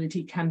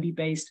comparability can be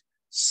based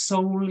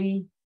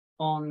solely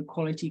on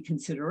quality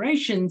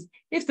considerations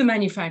if the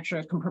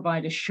manufacturer can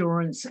provide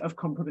assurance of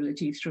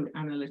comparability through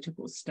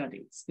analytical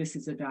studies. This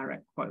is a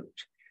direct quote.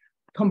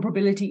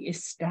 Comparability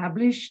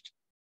established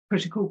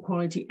critical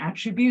quality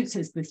attributes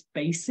as this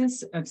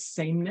basis of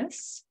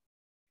sameness,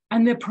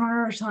 and they're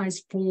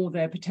prioritized for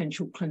their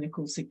potential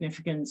clinical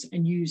significance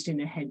and used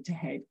in a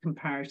head-to-head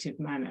comparative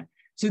manner.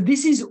 So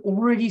this is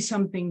already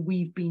something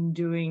we've been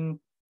doing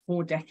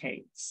for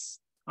decades,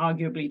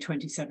 arguably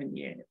 27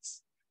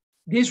 years.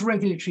 This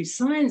regulatory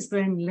science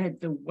then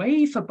led the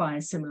way for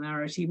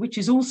biosimilarity, which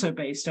is also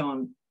based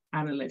on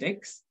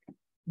analytics,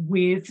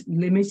 with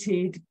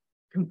limited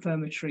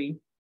confirmatory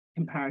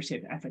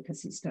comparative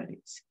efficacy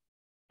studies.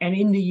 And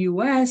in the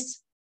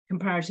US,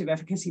 comparative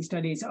efficacy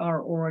studies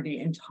are already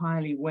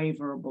entirely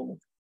waiverable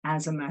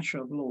as a matter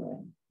of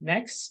law.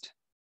 Next.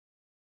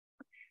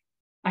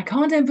 I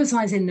can't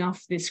emphasize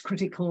enough this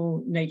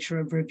critical nature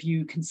of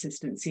review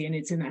consistency, and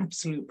it's an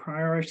absolute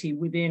priority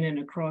within and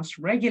across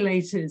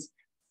regulators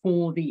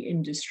for the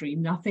industry.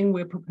 Nothing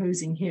we're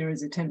proposing here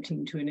is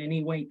attempting to in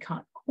any way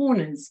cut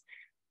corners.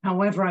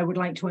 However, I would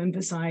like to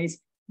emphasize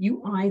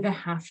you either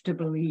have to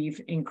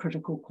believe in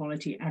critical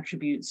quality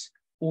attributes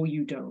or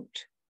you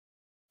don't.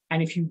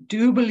 And if you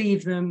do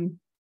believe in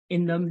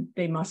them,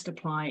 they must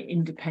apply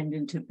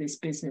independent of this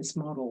business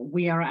model.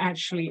 We are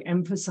actually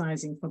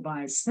emphasizing for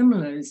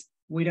biosimilars,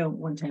 we don't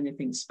want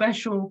anything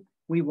special,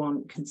 we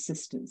want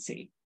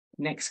consistency.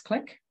 Next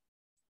click.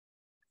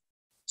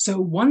 So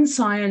one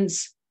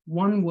science,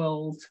 one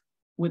world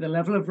with a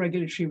level of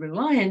regulatory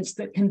reliance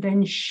that can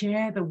then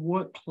share the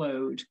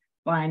workload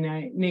by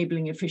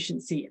enabling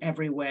efficiency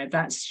everywhere.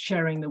 That's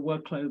sharing the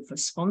workload for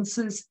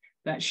sponsors,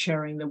 that's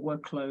sharing the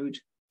workload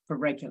for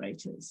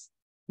regulators.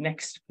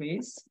 Next,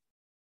 please.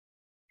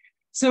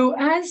 So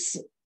as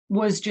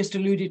was just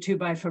alluded to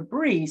by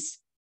Fabrice,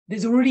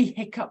 there's already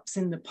hiccups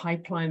in the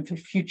pipeline for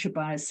future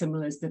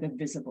biosimilars that are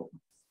visible.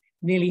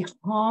 Nearly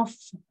half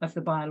of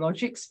the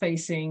biologics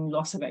facing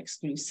loss of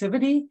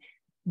exclusivity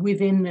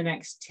within the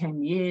next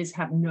 10 years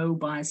have no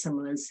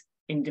biosimilars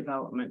in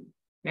development.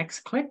 Next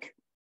click.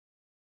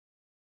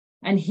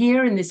 And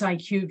here in this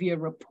IQVIA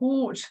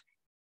report,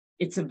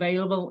 it's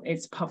available,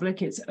 it's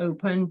public, it's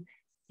open.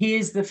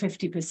 Here's the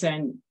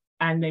 50%,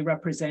 and they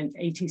represent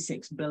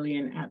 86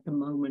 billion at the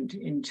moment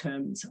in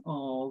terms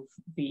of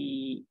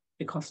the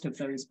cost of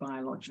those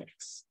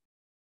biologics.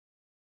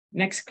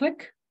 Next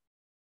click.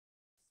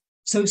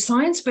 So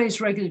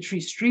science-based regulatory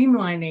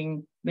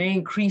streamlining may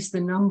increase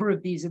the number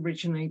of these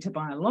originator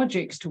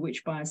biologics to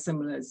which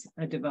biosimilars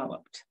are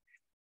developed.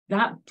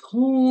 That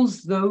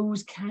pulls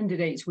those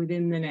candidates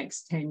within the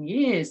next 10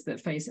 years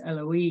that face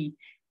LOE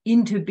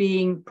into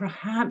being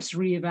perhaps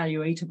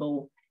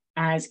reevaluatable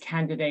as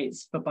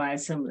candidates for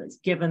biosimilars,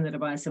 given that a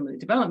biosimilar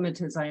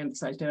development, as I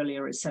emphasized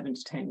earlier, is 7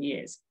 to 10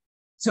 years.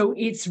 So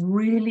it's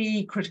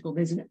really critical.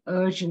 There's an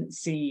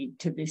urgency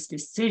to this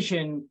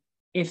decision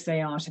if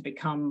they are to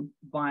become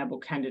viable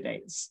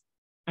candidates.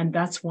 And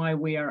that's why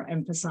we are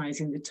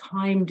emphasizing the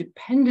time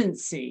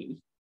dependency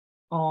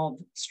of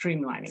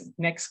streamlining.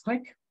 Next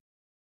click.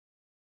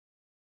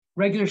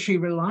 Regulatory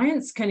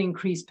reliance can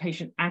increase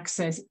patient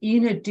access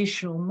in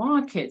additional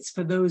markets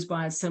for those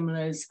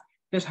biosimilars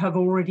that have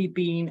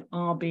already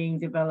are being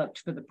developed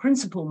for the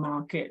principal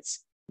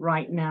markets.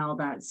 Right now,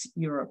 that's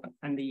Europe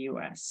and the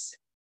US.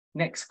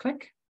 Next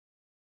click.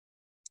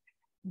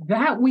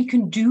 That we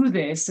can do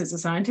this as a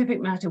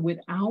scientific matter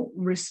without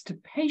risk to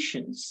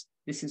patients,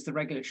 this is the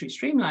regulatory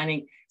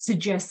streamlining,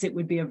 suggests it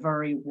would be a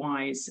very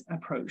wise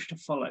approach to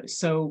follow.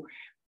 So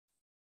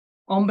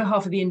on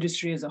behalf of the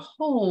industry as a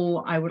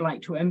whole, I would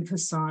like to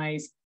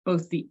emphasize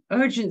both the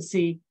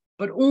urgency,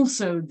 but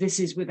also this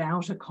is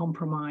without a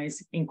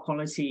compromise in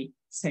quality,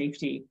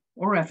 safety,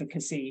 or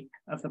efficacy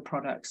of the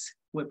products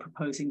we're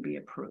proposing be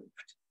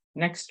approved.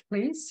 Next,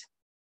 please.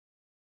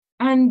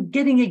 And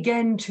getting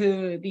again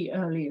to the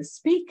earlier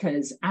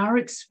speakers, our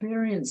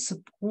experience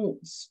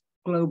supports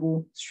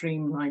global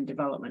streamlined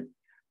development.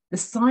 The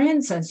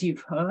science, as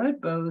you've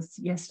heard, both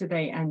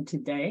yesterday and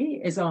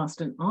today, is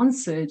asked and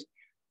answered,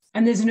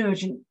 and there's an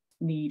urgent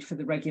need for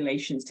the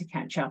regulations to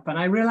catch up. And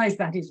I realize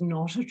that is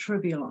not a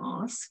trivial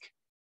ask.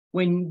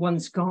 When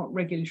one's got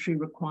regulatory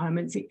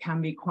requirements, it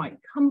can be quite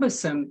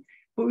cumbersome,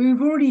 but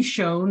we've already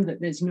shown that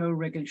there's no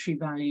regulatory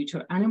value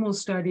to animal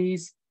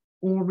studies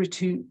or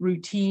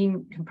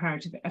routine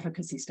comparative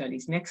efficacy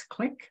studies. Next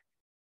click.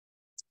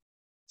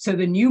 So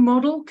the new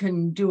model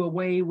can do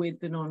away with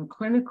the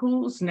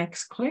non-clinicals.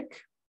 Next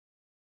click.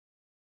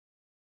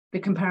 The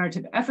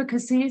comparative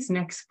efficacies.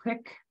 Next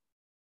click.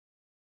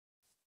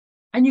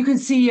 And you can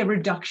see a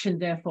reduction,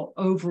 therefore,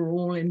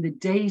 overall in the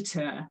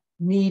data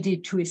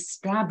needed to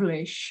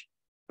establish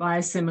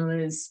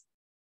biosimilars,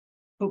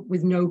 but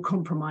with no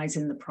compromise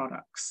in the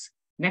products.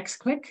 Next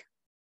click.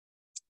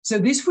 So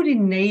this would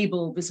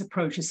enable this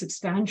approach a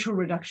substantial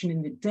reduction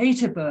in the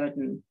data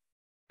burden,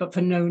 but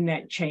for no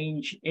net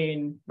change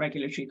in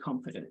regulatory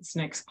confidence.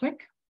 Next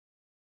click.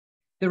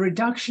 The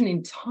reduction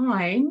in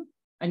time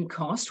and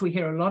cost, we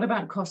hear a lot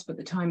about cost, but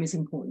the time is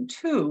important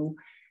too,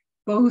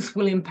 both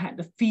will impact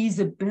the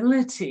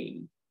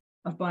feasibility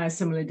of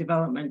biosimilar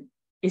development,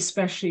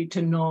 especially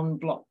to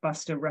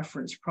non-blockbuster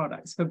reference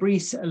products.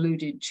 Fabrice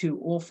alluded to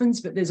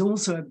orphans, but there's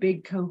also a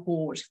big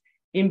cohort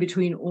in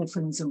between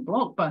orphans and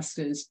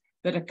blockbusters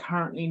that are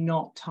currently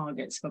not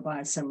targets for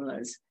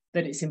biosimilars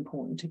that it's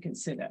important to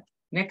consider.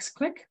 Next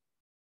click.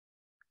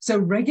 So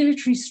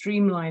regulatory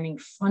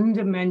streamlining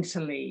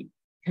fundamentally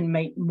can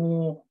make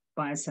more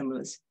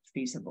biosimilars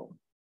feasible.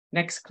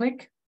 Next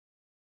click.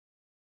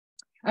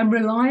 And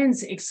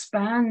reliance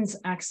expands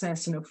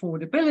access and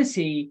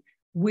affordability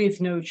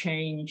with no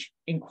change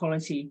in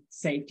quality,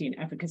 safety, and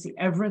efficacy.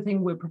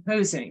 Everything we're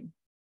proposing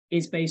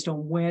is based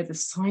on where the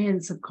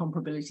science of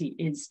comparability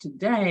is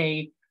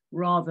today,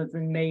 rather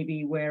than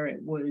maybe where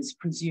it was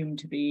presumed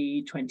to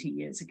be 20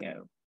 years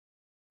ago.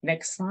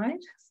 Next slide.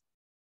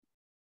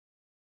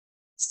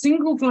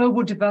 Single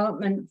global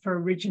development for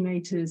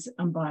originators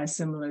and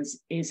biosimilars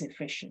is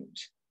efficient.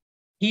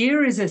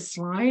 Here is a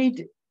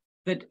slide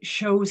that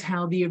shows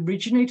how the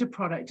originator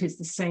product is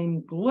the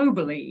same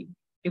globally.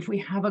 If we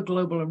have a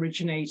global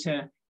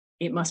originator,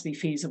 it must be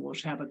feasible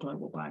to have a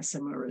global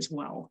biosimilar as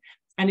well.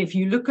 And if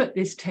you look at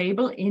this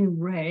table in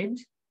red,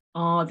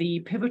 are the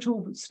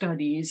pivotal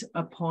studies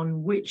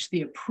upon which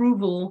the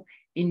approval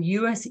in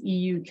US,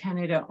 EU,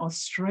 Canada,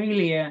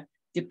 Australia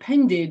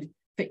depended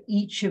for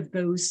each of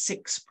those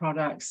 6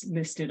 products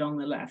listed on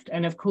the left.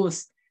 And of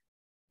course,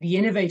 the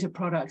innovator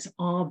products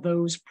are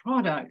those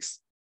products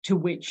to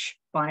which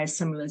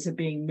biosimilars are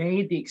being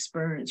made. The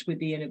experience with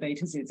the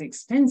innovators is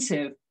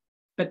extensive,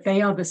 but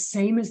they are the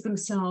same as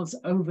themselves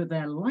over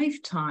their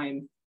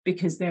lifetime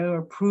because their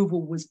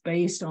approval was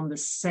based on the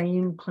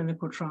same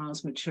clinical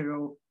trials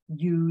material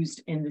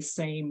used in the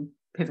same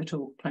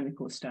pivotal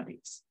clinical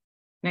studies.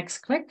 Next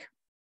click.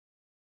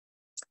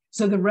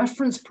 So the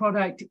reference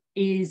product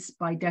is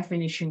by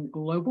definition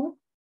global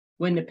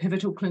when the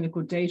pivotal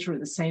clinical data are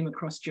the same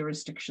across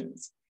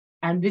jurisdictions.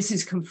 And this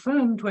is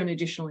confirmed when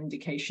additional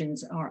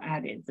indications are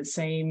added. The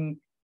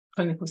same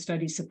clinical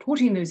studies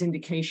supporting those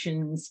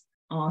indications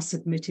are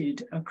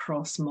submitted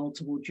across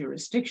multiple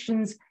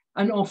jurisdictions.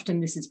 And often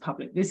this is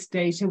public. This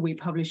data we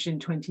published in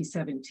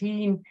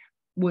 2017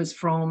 was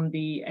from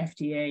the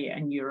FDA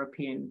and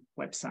European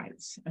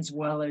websites, as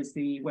well as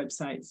the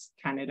websites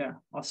Canada,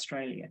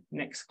 Australia.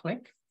 Next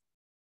click.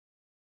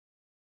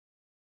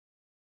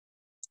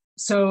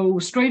 So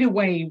straight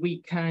away,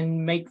 we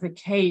can make the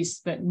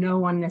case that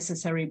no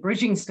unnecessary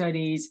bridging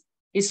studies,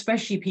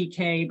 especially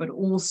PK, but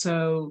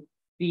also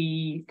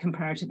the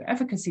comparative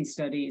efficacy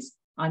studies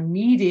are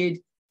needed,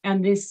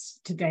 and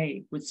this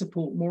today would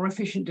support more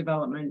efficient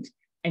development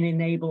and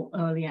enable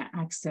earlier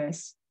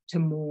access to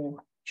more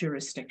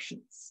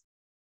jurisdictions.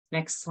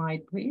 Next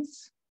slide,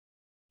 please.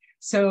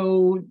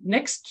 So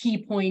next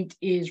key point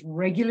is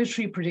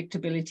regulatory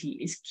predictability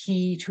is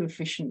key to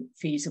efficient,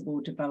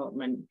 feasible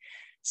development.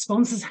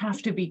 Sponsors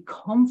have to be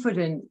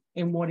confident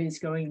in what is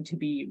going to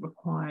be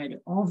required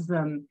of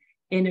them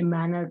in a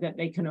manner that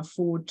they can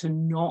afford to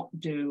not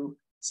do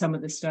some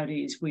of the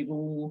studies we've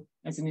all,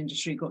 as an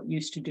industry, got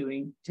used to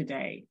doing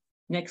today.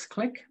 Next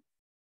click.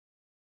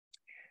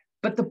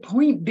 But the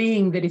point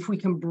being that if we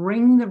can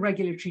bring the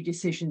regulatory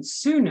decision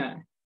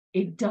sooner,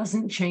 it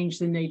doesn't change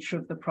the nature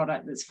of the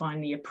product that's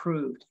finally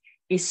approved,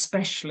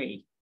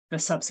 especially for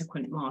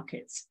subsequent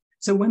markets.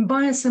 So when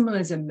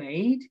biosimilars are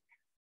made,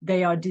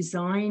 they are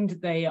designed,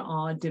 they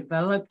are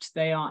developed,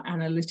 they are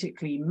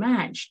analytically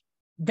matched.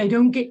 They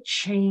don't get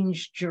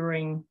changed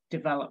during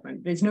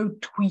development. There's no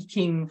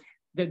tweaking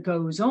that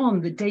goes on.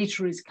 The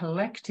data is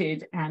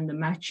collected and the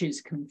match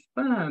is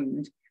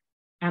confirmed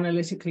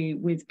analytically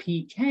with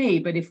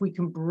PK. But if we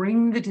can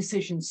bring the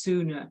decision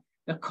sooner,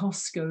 the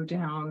costs go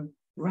down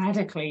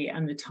radically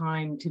and the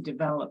time to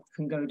develop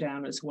can go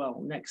down as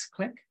well. Next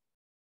click.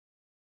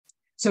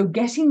 So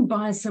getting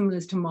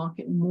biosimilars to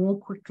market more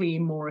quickly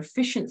and more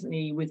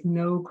efficiently with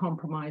no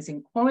compromise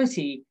in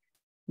quality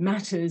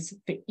matters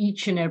for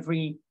each and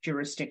every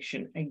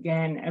jurisdiction.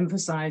 Again,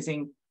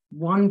 emphasizing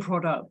one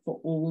product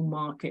for all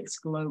markets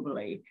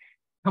globally.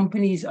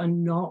 Companies are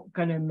not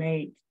going to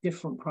make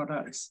different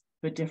products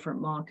for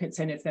different markets.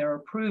 And if they're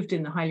approved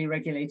in the highly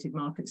regulated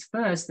markets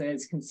first,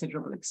 there's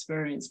considerable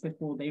experience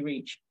before they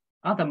reach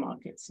other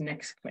markets.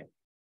 Next click.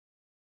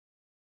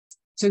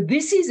 So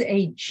this is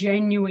a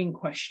genuine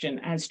question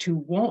as to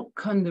what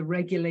can the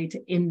regulator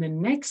in the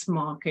next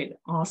market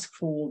ask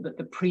for that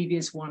the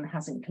previous one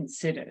hasn't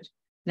considered.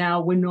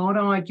 Now, we're not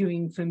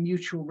arguing for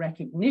mutual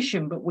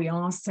recognition, but we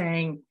are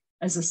saying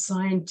as a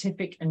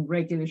scientific and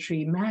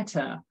regulatory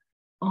matter,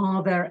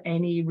 are there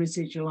any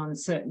residual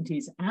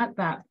uncertainties at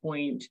that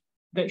point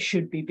that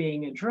should be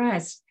being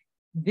addressed?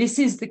 This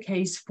is the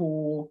case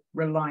for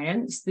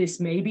reliance. This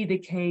may be the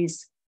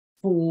case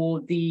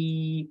for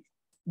the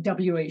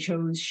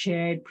WHO's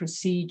shared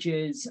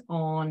procedures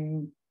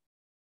on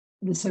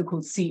the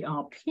so-called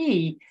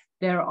CRP.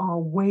 There are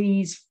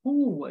ways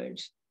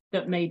forward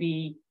that may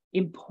be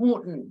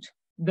important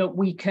that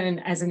we can,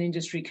 as an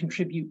industry,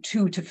 contribute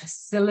to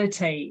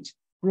facilitate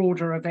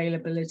broader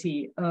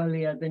availability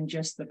earlier than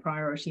just the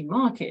priority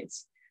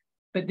markets.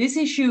 But this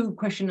issue,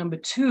 question number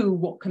 2,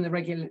 what can the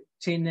regulator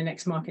in the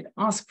next market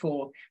ask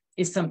for,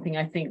 is something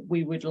I think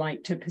we would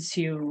like to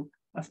pursue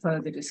a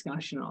further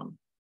discussion on.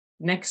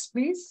 Next,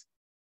 please.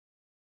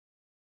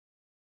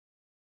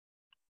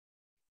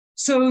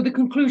 So the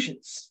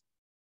conclusions.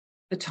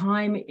 The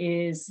time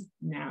is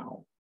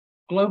now.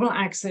 Global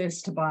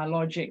access to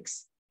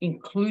biologics,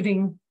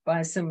 including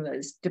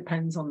biosimilars,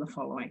 depends on the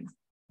following.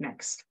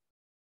 Next.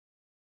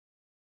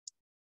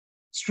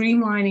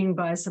 Streamlining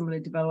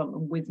biosimilar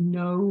development with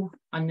no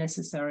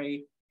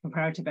unnecessary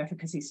comparative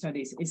efficacy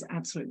studies is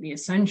absolutely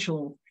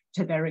essential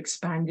to their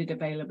expanded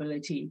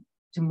availability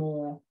to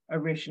more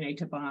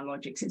originator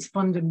biologics. It's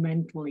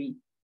fundamentally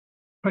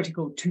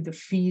critical to the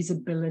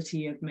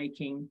feasibility of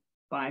making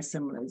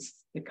biosimilars.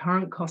 The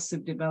current costs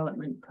of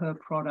development per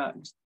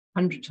product,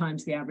 100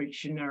 times the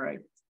average generic,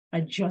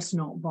 are just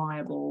not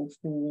viable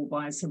for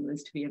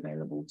biosimilars to be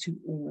available to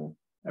all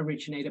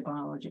originator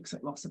biologics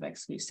at loss of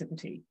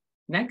exclusivity.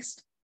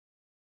 Next.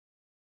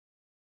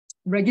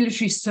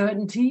 Regulatory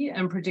certainty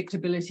and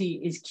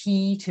predictability is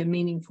key to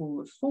meaningful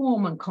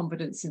reform and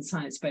confidence in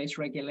science-based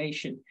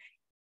regulation.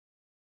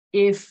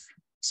 If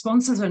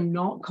sponsors are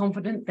not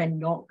confident they're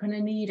not going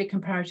to need a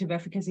comparative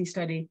efficacy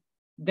study,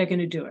 they're going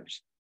to do it.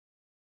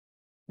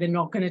 They're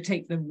not going to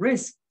take the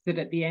risk that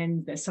at the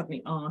end they're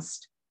suddenly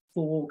asked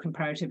for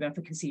comparative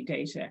efficacy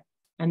data.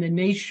 And the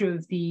nature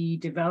of the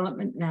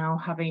development now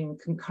having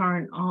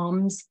concurrent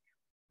arms,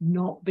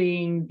 not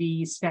being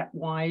the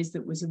stepwise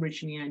that was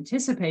originally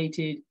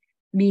anticipated,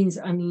 means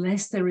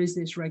unless there is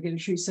this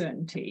regulatory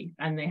certainty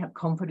and they have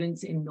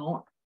confidence in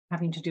not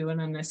having to do an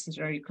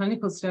unnecessary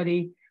clinical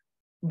study,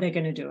 they're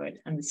going to do it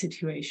and the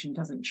situation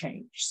doesn't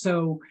change.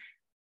 So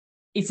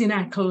it's in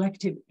our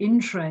collective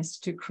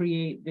interest to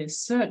create this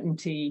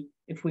certainty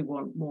if we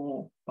want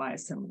more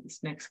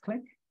biosimilars. Next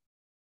click.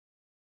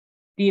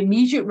 The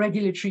immediate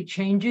regulatory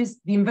changes,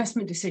 the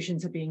investment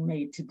decisions are being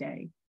made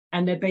today,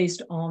 and they're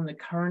based on the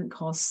current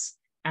costs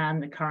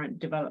and the current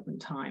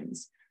development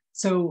times.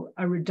 So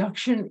a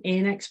reduction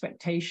in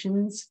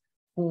expectations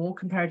for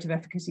comparative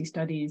efficacy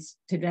studies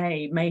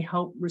today may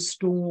help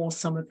restore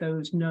some of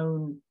those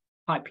known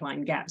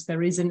pipeline gaps.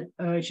 There is an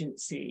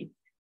urgency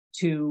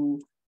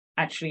to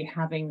actually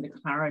having the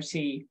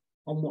clarity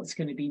on what's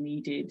going to be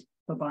needed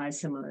for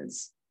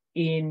biosimilars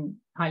in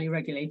highly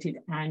regulated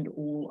and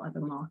all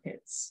other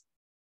markets.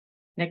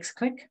 Next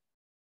click.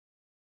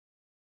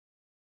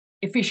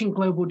 Efficient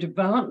global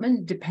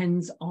development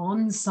depends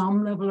on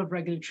some level of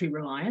regulatory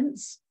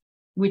reliance.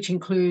 which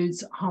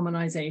includes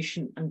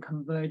harmonization and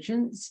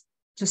convergence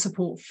to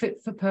support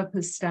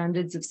fit-for-purpose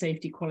standards of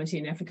safety, quality,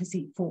 and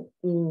efficacy for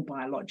all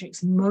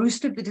biologics.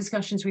 Most of the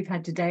discussions we've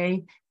had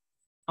today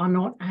are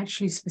not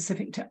actually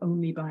specific to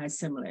only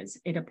biosimilars.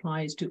 It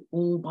applies to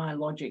all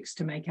biologics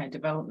to make our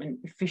development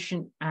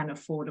efficient and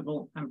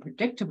affordable and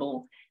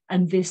predictable.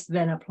 And this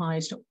then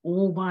applies to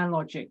all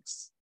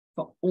biologics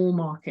for all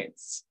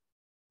markets,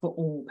 for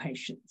all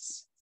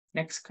patients.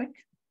 Next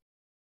click.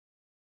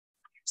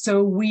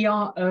 So we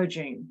are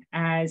urging,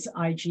 as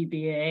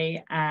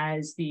IGBA,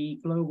 as the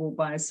global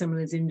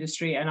biosimilars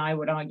industry, and I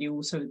would argue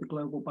also the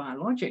global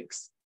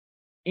biologics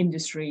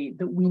industry,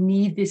 that we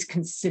need this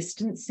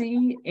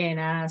consistency in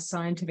our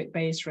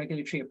scientific-based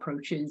regulatory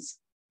approaches.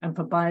 And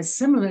for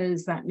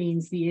biosimilars, that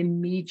means the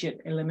immediate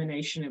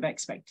elimination of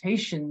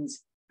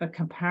expectations for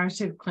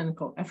comparative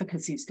clinical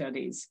efficacy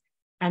studies.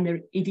 And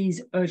it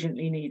is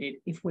urgently needed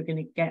if we're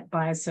going to get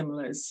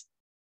biosimilars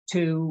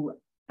to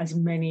as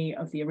many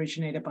of the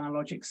originator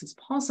biologics as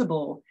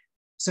possible.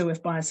 So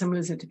if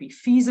biosimilars are to be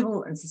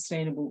feasible and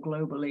sustainable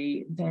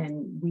globally,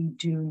 then we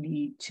do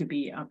need to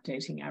be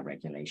updating our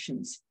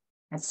regulations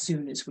as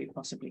soon as we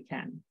possibly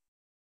can.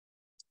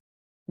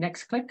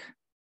 Next click.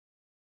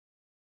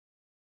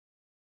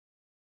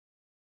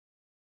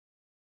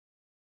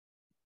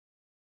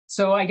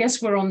 So I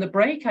guess we're on the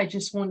break. I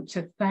just want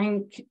to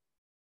thank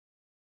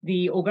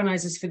the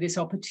organizers for this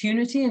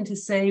opportunity and to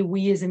say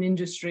we as an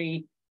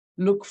industry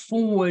look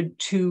forward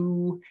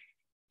to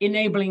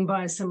enabling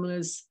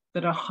biosimilars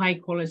that are high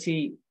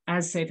quality,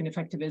 as safe and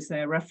effective as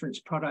their reference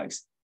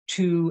products,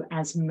 to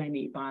as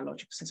many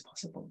biologics as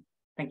possible.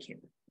 Thank you.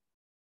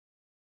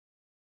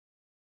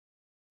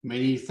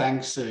 Many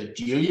thanks,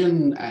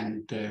 Gillian,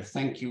 and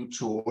thank you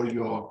to all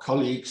your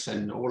colleagues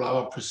and all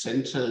our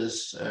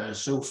presenters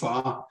so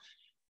far.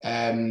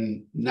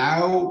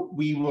 Now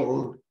we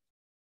will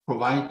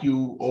provide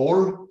you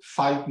all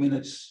 5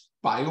 minutes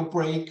bio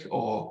break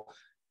or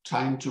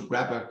time to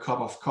grab a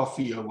cup of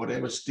coffee or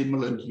whatever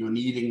stimulant you're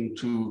needing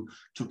to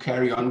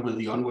carry on with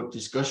the onward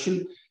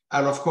discussion.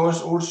 I'll of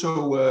course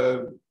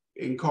also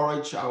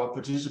encourage our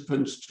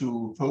participants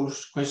to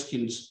pose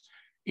questions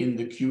in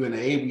the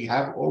Q&A. We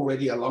have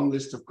already a long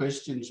list of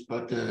questions,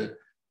 but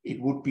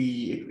it would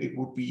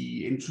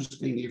be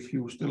interesting if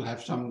you still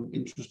have some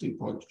interesting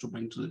points to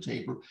bring to the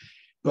table.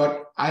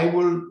 But I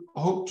will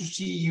hope to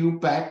see you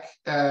back.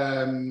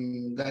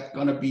 That's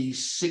gonna be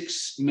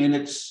 6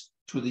 minutes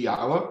to the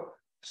hour.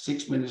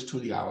 6 minutes to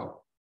the hour.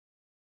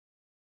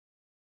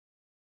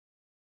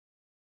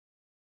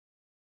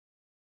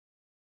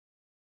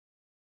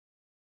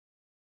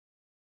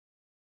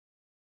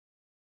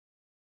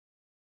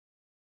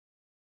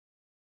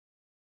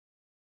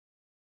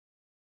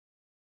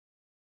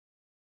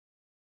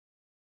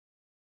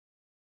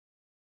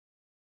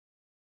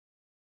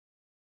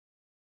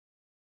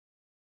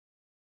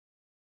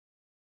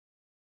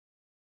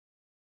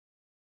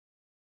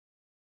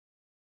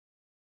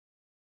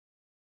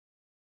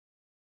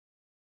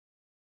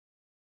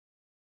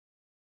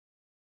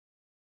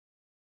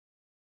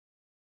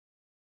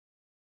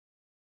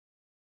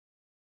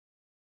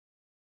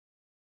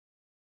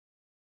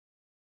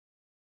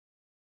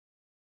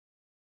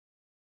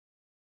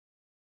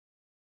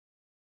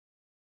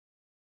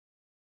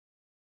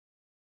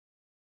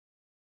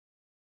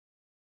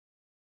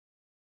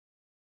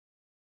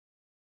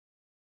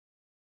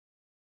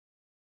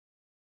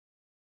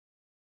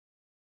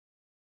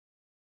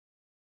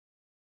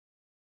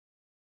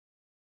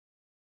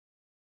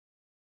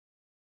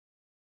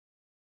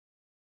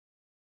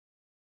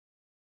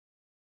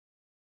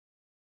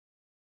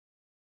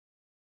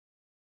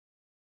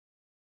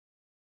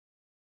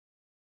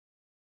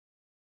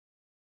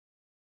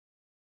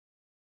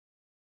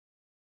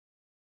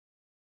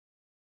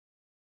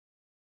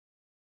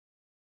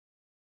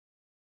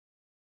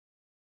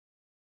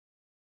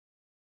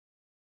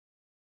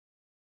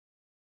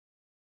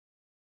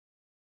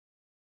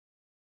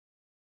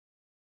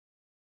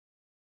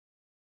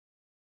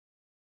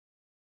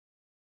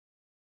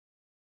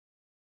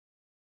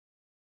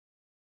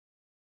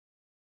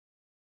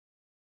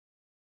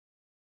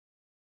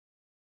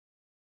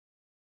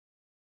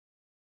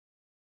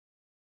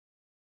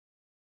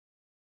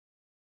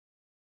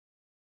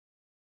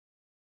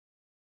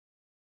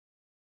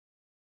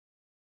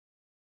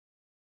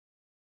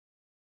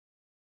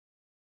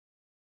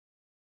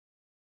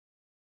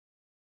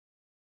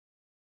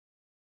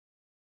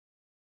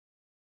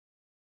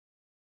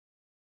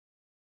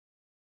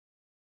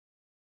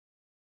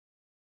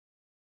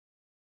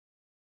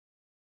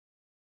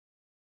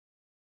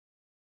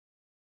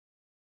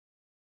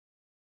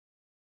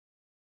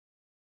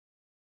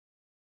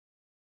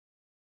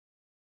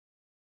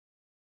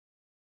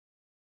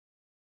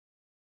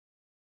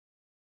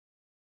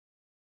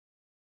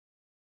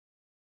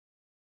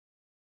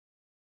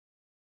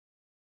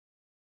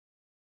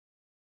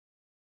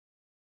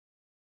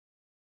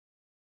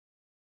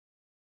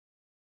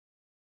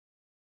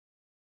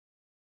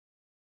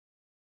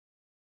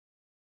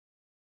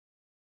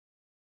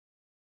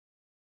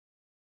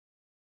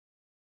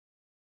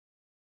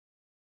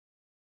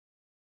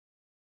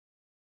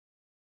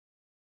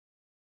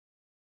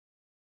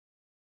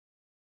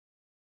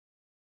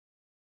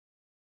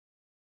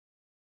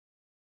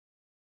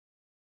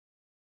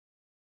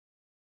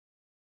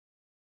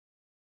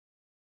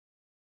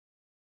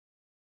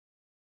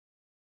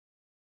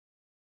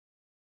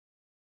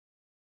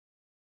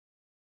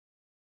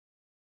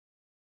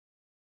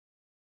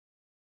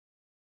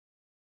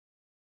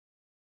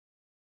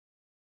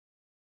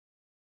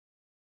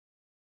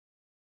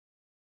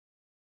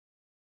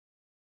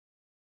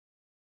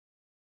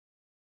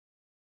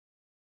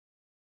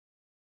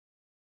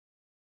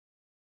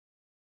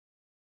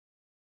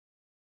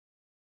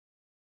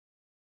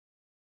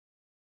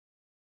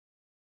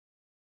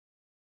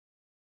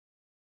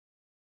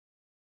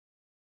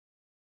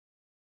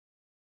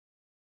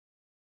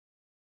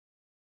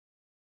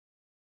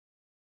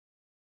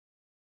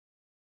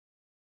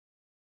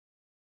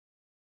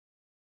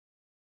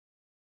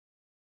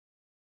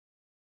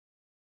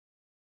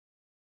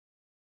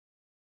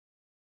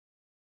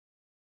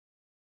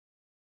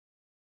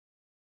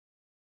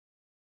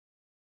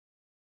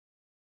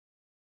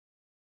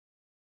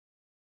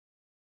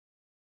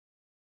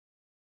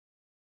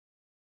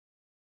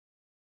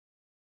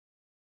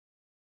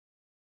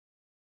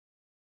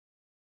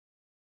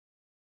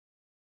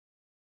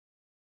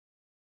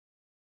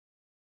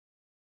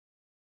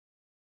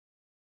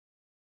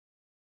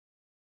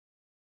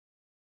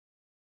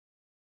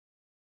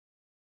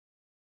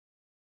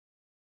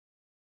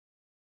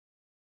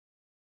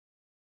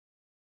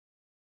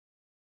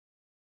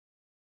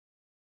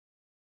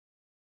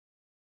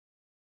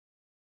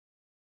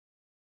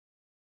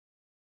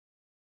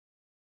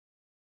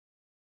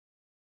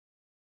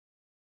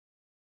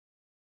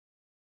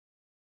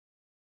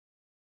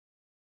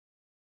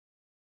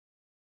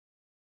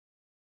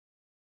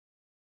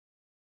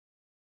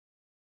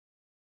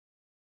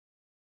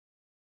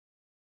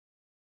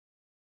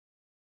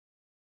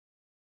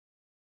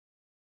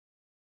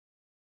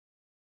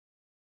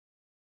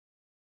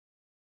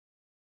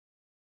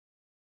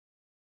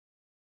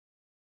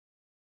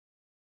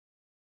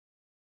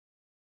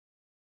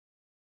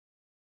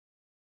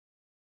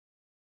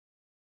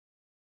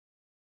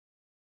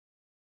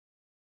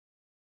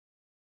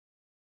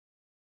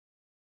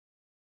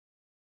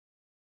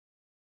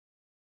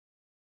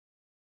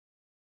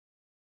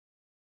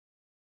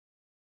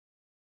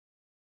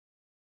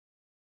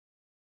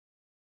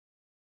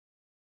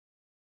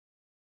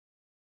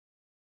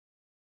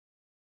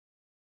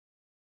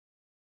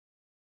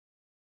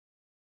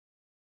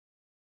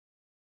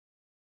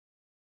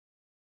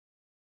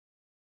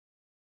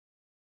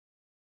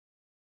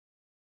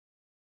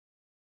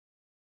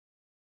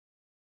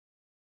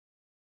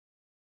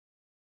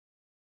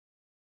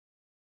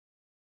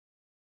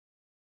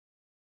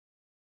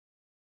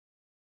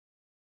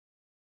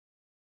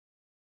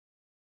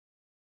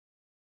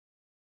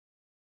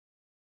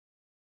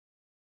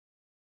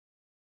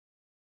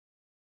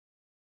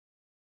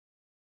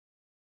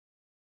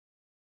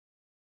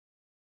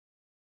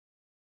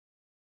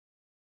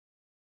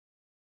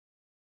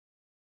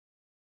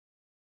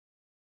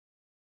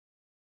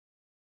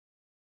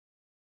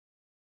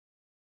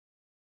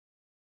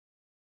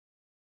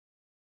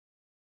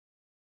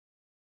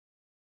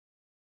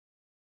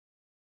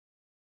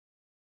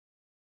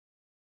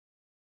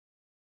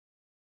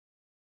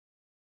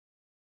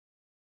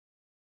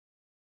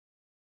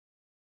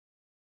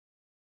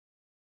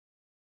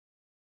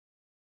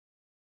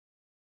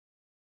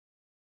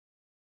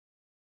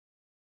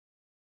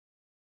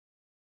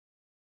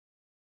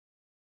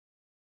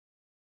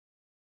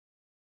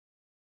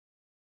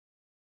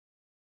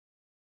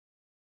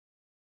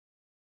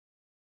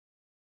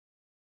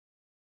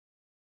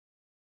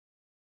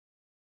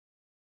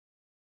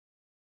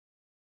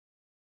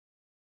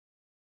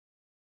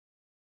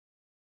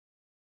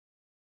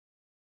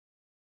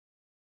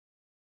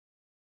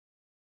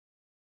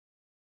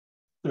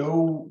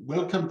 So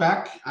welcome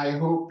back. I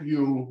hope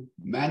you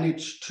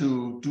managed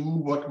to do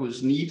what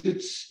was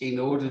needed in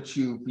order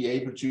to be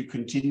able to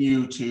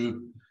continue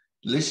to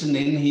listen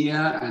in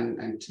here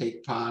and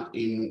take part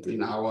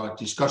in our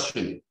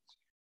discussion.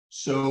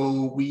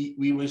 So we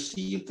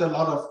received a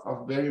lot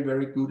of very,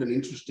 very good and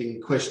interesting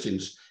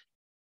questions.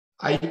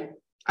 I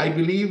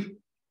believe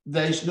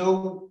there's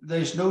no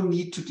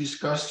need to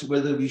discuss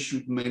whether we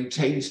should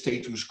maintain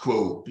status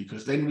quo,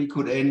 because then we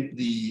could end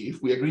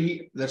if we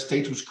agree that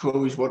status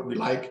quo is what we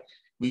like,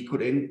 we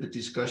could end the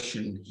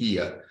discussion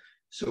here.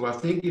 So I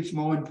think it's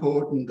more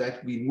important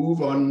that we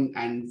move on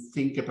and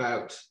think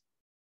about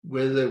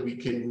whether we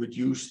can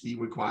reduce the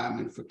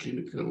requirement for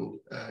clinical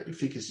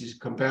efficacy,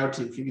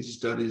 comparative efficacy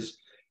studies,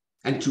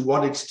 and to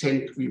what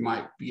extent we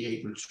might be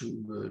able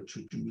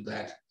to do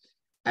that.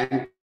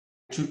 And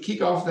to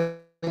kick off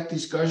that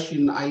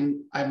discussion,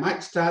 I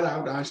might start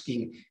out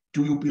asking,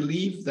 do you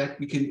believe that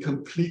we can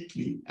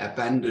completely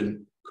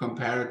abandon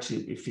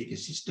comparative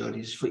efficacy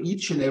studies for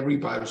each and every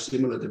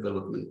biosimilar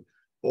development?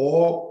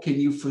 Or can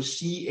you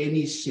foresee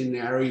any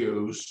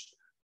scenarios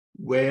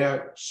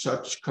where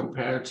such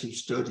comparative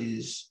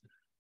studies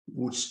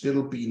would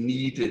still be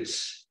needed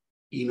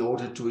in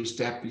order to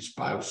establish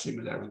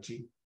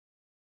biosimilarity?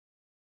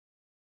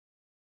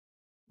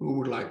 Who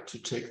would like to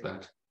take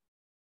that?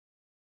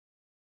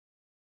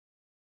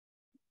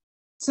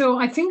 So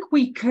I think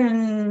we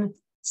can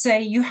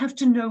say you have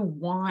to know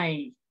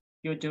why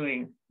you're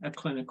doing a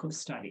clinical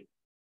study.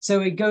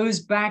 So it goes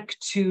back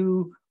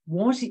to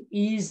what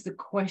is the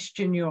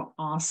question you're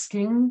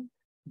asking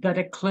that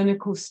a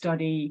clinical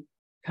study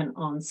can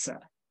answer.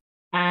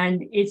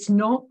 And it's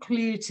not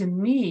clear to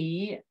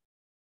me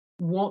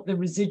what the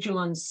residual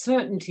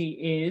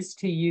uncertainty is,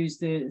 to use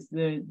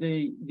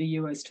the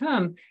US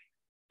term,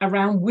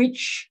 around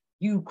which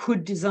you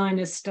could design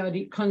a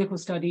clinical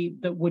study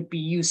that would be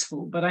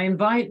useful. But I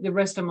invite the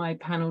rest of my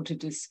panel to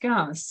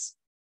discuss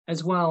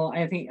as well.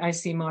 I think I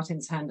see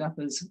Martin's hand up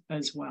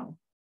as well.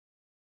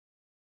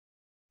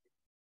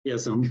 Yeah,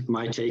 so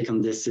my take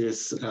on this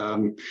is,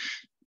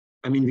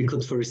 I mean, we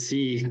could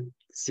foresee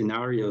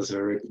scenarios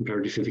where a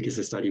comparative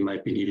efficacy study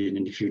might be needed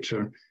in the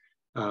future.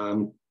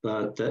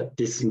 But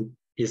this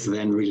is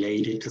then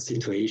related to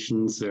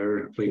situations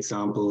where, for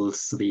example,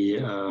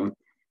 the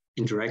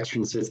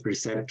interactions with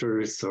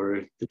receptors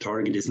or the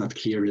target is not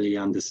clearly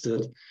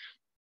understood.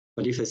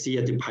 But if I see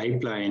at the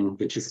pipeline,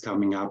 which is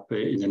coming up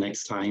in the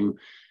next time,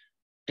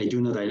 I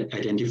do not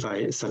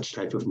identify such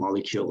type of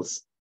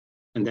molecules.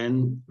 And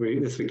then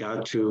with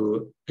regard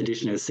to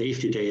additional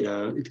safety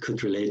data, it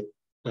could relate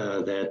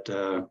that,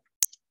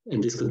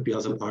 and this could be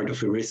also part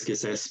of a risk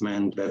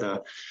assessment,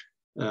 whether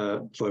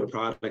for a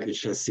product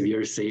which has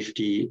severe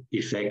safety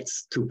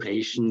effects to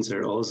patients,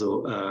 or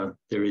also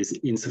there is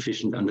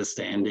insufficient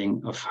understanding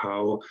of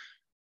how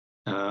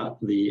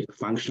the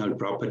functional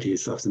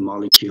properties of the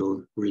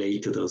molecule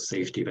relate to those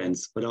safety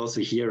events. But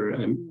also here,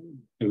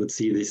 I would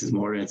see this is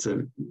it's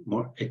a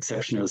more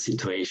exceptional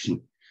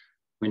situation.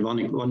 I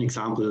mean, one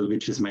example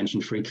which is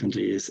mentioned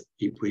frequently is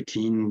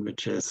ipritine,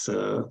 which has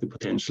the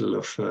potential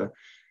of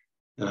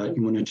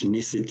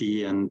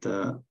immunogenicity and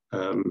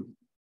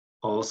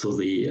also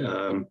the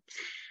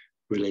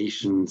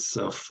relations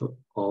of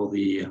all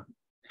the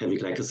heavy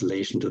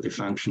glycosylation to the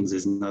functions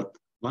is not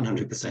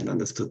 100%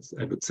 understood,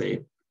 I would say.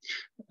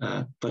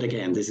 But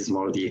again, this is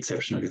more the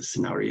exceptional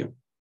scenario,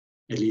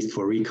 at least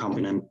for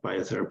recombinant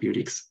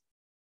biotherapeutics.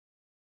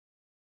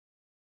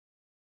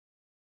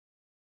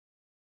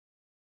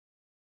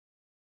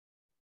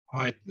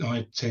 I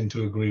tend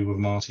to agree with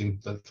Martin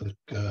that for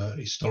the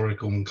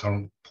historical and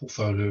current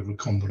portfolio of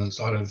recombinants,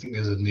 I don't think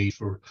there's a need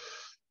for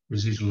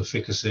residual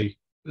efficacy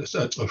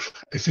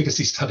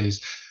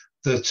studies.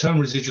 The term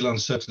residual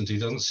uncertainty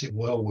doesn't sit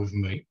well with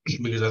me,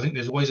 because I think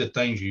there's always a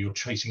danger you're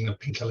chasing a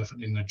pink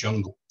elephant in the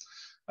jungle.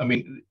 I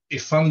mean,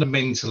 if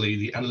fundamentally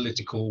the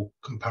analytical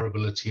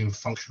comparability and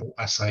functional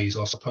assays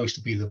are supposed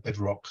to be the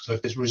bedrock, so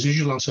if there's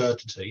residual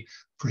uncertainty,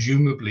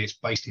 presumably it's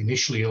based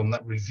initially on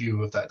that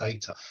review of that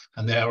data.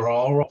 And there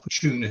are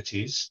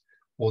opportunities,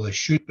 or there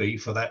should be,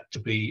 for that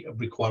to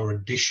require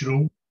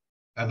additional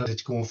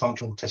analytical and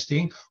functional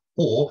testing,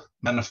 or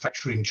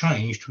manufacturing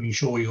change to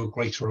ensure you're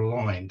greater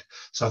aligned.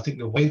 So I think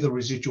the way the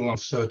residual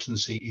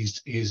uncertainty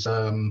is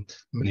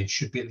managed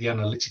should be at the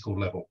analytical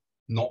level,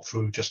 not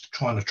through just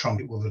trying to trump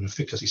it with an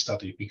efficacy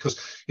study. Because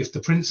if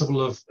the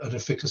principle of an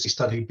efficacy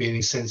study being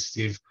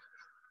insensitive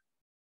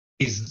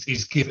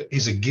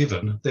is a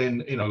given,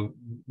 then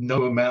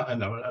no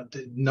amount,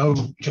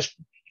 just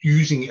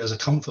using it as a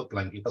comfort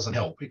blanket doesn't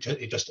help. It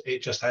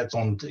just adds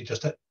on. It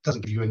just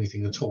doesn't give you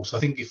anything at all. So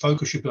I think your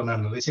focus should be on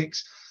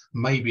analytics,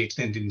 maybe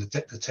extending the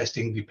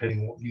testing depending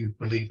on what you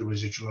believe the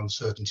residual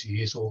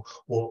uncertainty is, or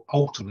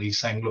ultimately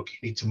saying, look, you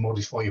need to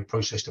modify your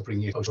process to bring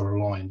you closer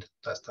aligned.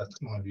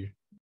 That's my view.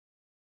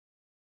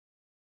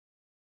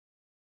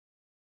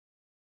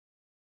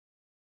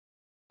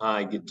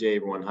 Hi, good day,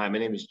 everyone. Hi, my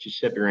name is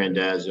Giuseppe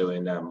Randazzo,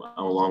 and I'm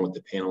along with the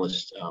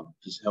panelists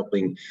just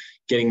helping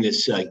getting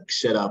this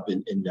set up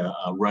and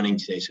running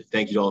today. So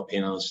thank you to all the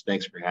panelists.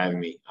 Thanks for having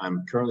me.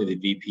 I'm currently the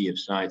VP of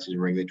Sciences and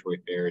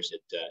Regulatory Affairs at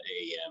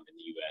AAM in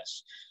the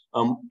US.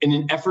 In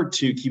an effort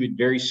to keep it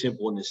very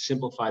simple and to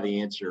simplify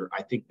the answer,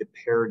 I think the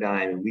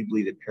paradigm, we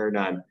believe the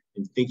paradigm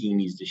in thinking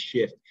needs to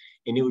shift,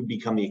 and it would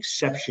become the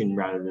exception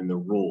rather than the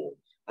rule.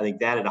 I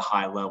think that at a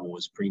high level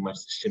is pretty much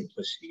the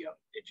simplicity of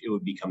it. It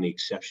would become the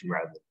exception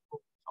rather than the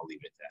rule. I'll leave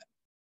it at that.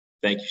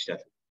 Thank you,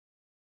 Stefan.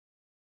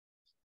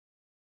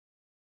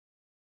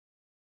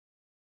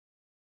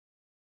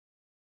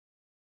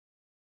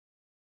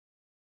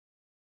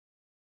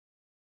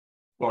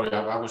 Sorry,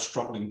 I was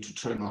struggling to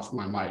turn on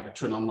my mic.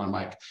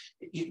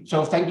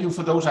 So thank you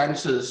for those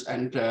answers.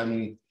 And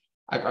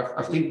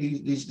I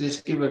think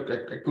this give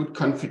a good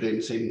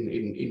confidence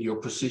in your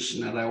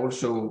position. And I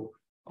also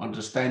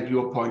understand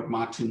your point,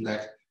 Martin,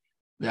 that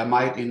there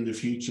might in the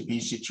future be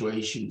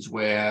situations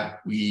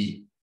where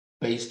we,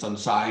 based on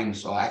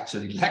science or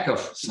actually lack of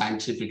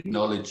scientific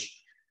knowledge,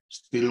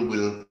 still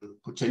will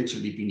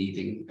potentially be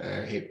needing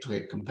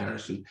head-to-head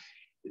comparison.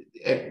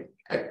 And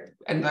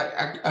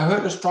I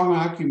heard a strong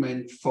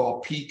argument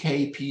for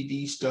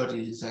PK/PD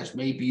studies as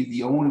maybe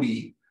the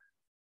only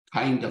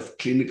kind of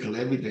clinical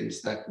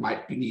evidence that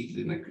might be needed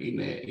in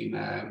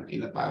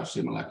a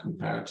biosimilar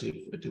comparative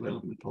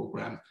development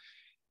program,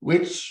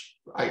 which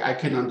I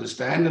can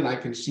understand and I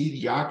can see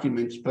the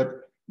arguments.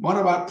 But what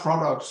about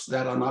products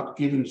that are not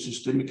given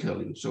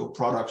systemically? So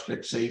products,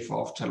 let's say,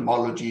 for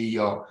ophthalmology,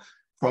 or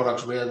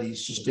products where the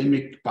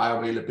systemic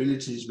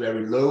bioavailability is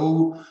very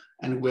low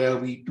and where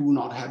we do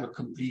not have a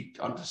complete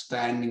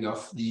understanding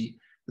of the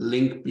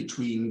link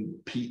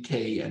between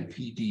PK and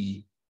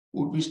PD.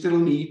 Would we still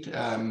need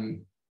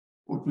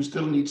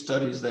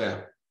studies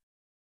there?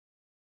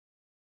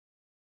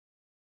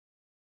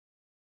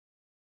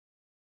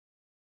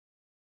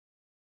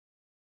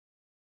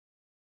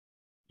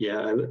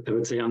 Yeah, I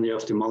would say on the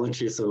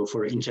ophthalmology, so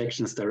for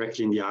injections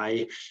directly in the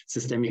eye,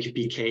 systemic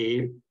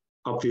PK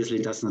obviously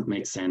does not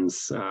make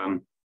sense.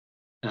 And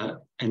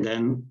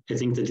then I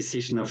think the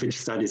decision of which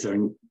studies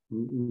are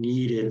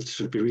needed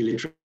should be really,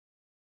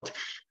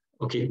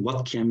 okay,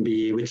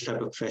 which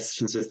type of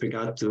questions with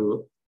regard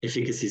to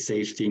efficacy,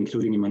 safety,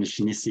 including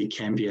immunogenicity,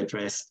 can be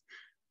addressed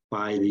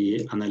by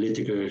the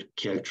analytical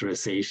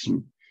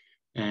characterization.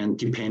 And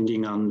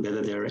depending on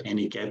whether there are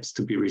any gaps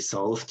to be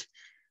resolved,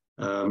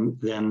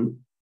 then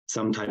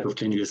some type of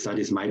clinical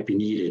studies might be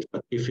needed.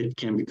 But if it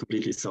can be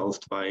completely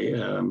solved by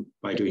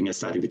doing a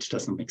study which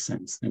doesn't make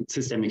sense, and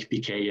systemic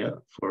PK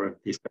for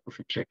these type of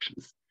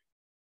injections,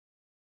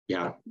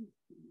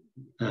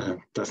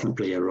 does not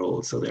play a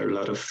role. So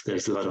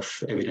there's a lot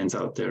of evidence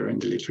out there in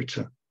the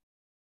literature.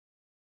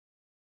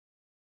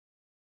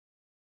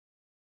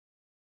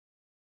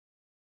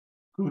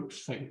 Good,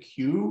 thank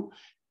you.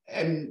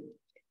 And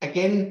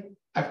again,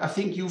 I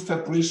think you,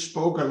 Fabrice,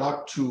 spoke a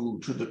lot to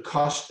the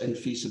cost and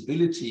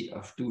feasibility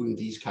of doing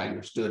these kind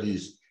of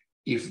studies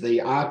if they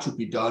are to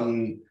be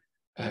done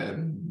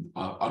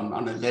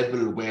on a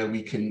level where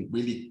we can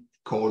really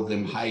call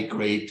them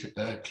high-grade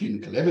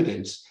clinical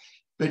evidence.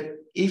 But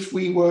if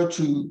we were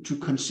to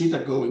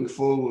consider going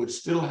forward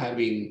still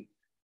having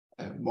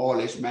more or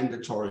less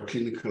mandatory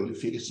clinical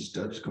efficacy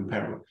studies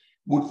comparable,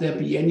 would there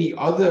be any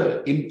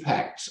other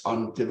impacts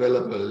on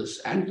developers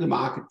and the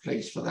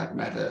marketplace for that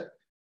matter,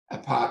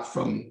 apart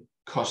from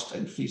cost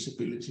and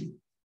feasibility?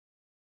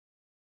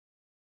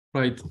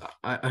 Right.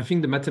 I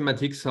think the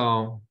mathematics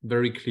are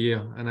very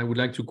clear, and I would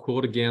like to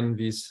quote again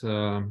this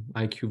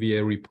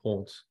IQVIA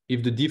report.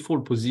 If the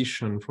default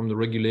position from the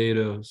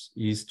regulators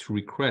is to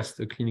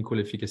request a clinical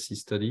efficacy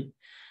study,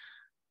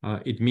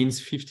 it means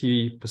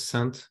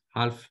 50%,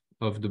 half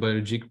of the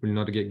biologic will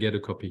not get a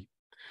copy.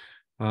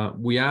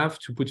 We have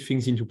to put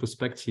things into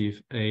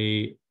perspective.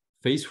 A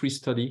phase 3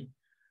 study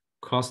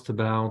costs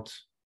about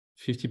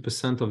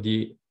 50% of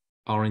the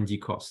R&D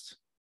cost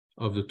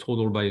of the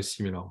total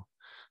biosimilar.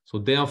 So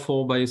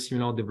therefore,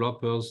 biosimilar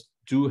developers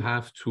do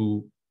have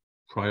to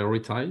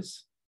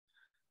prioritize,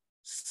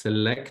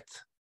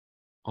 select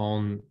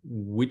on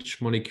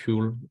which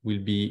molecule will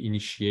be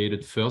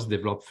initiated first,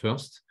 developed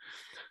first.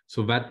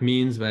 So that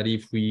means that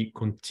if we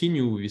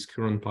continue with this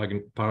current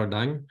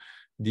paradigm,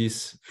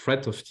 this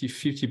threat of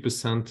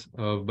 50%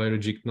 of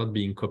biologic not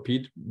being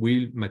copied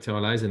will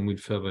materialize and will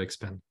further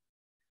expand.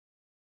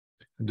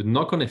 The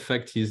knock-on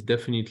effect is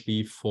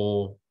definitely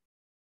for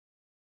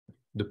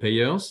the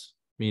payers,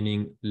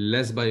 meaning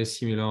less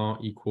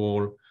biosimilar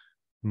equal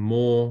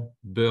more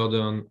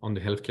burden on the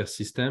healthcare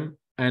system,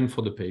 and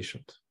for the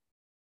patient.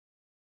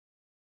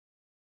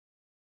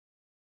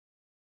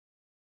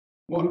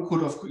 One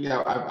could have,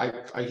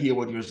 I hear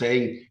what you're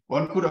saying.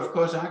 One could, of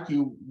course,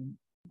 argue,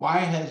 why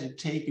has it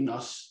taken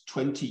us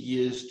 20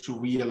 years to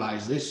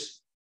realize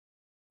this?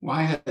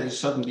 Why has it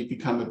suddenly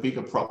become a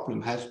bigger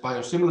problem? Has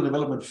biosimilar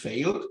development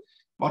failed?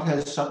 What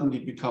has suddenly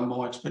become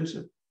more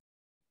expensive?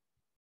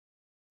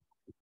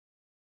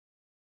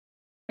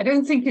 I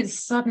don't think it's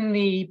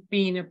suddenly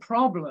been a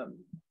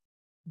problem.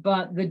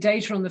 but the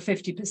data on the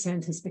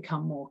 50% has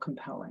become more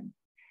compelling.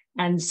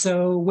 And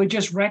so we're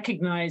just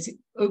recognizing,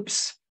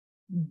 oops,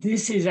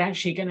 this is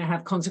actually going to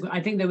have consequences.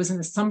 I think there was an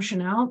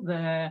assumption out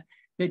there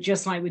that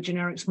just like with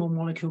generic small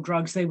molecule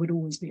drugs, they would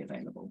always be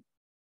available.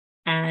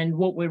 And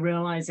what we're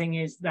realizing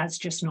is that's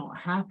just not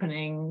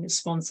happening.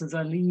 Sponsors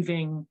are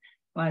leaving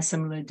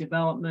biosimilar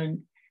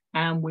development,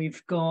 and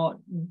we've got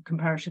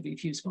comparatively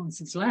few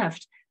sponsors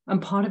left.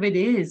 And part of it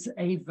is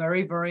a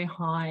very, very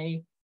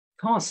high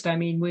cost. I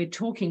mean, we're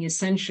talking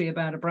essentially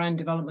about a brand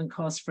development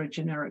cost for a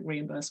generic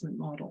reimbursement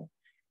model.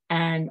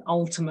 And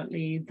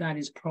ultimately, that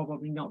is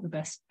probably not the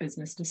best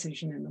business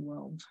decision in the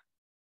world.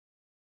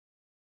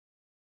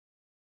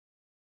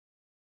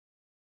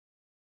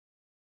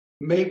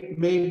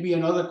 Maybe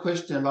another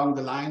question along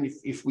the line,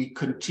 if we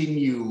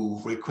continue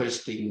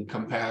requesting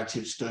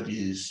comparative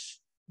studies,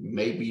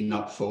 maybe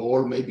not for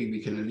all, maybe we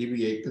can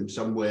alleviate them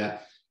somewhere,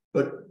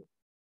 but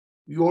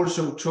you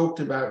also talked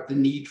about the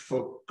need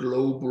for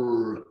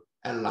global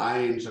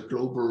alliance or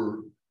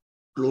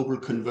global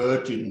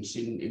convergence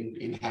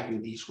in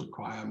having these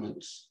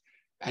requirements.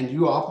 And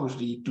you are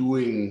obviously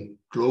doing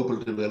global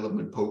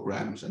development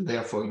programs, and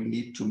therefore you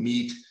need to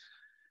meet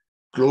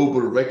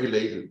global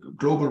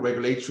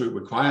regulatory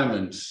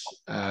requirements.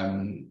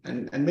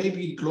 And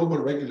maybe global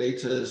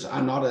regulators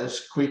are not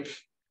as quick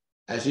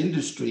as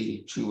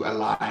industry to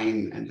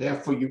align, and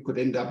therefore you could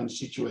end up in a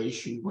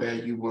situation where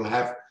you will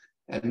have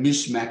a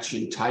mismatch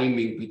in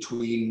timing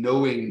between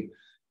knowing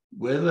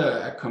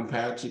whether a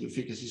comparative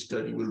efficacy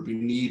study will be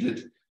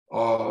needed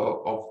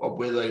or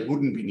whether it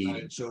wouldn't be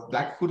needed. So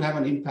that could have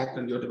an impact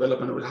on your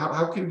development.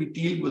 How can we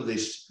deal with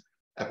this,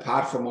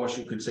 apart from what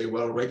you can say,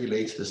 well,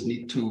 regulators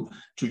need to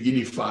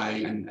unify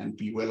and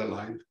be well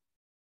aligned?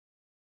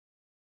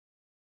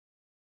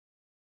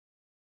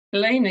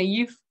 Elena,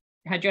 you've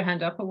had your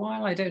hand up a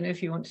while. I don't know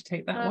if you want to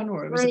take that one,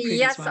 or it was a previous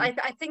yes, one.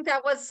 I think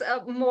that was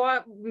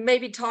more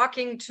maybe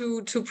talking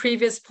to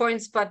previous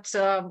points, but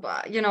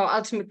you know,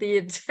 ultimately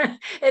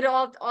it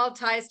all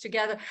ties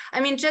together. I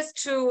mean,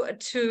 just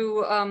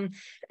to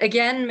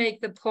again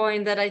make the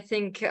point that I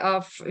think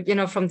of, you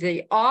know, from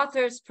the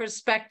author's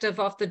perspective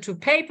of the two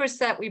papers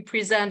that we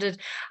presented,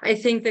 I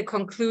think the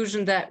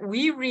conclusion that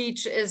we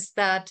reach is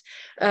that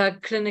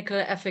clinical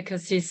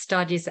efficacy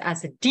studies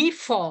as a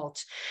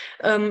default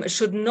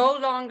should no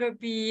longer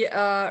be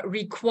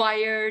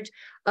required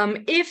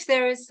if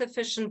there is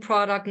sufficient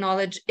product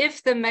knowledge,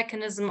 if the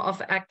mechanism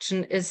of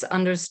action is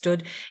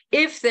understood,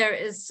 if there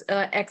is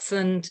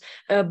excellent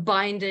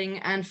binding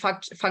and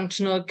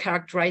functional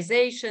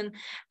characterization,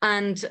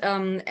 and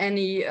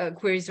any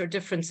queries or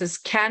differences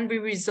can be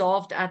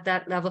resolved at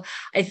that level.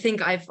 I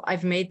think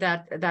I've made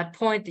that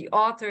point. The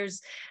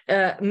authors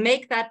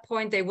make that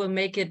point. They will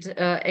make it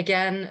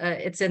again.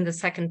 It's in the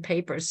second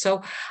paper.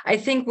 So I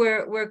think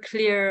we're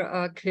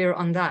clear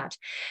on that.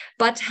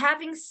 But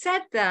having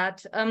said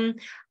that,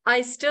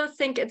 I still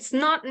think it's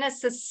not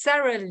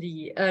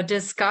necessarily a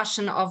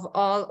discussion of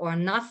all or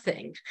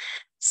nothing.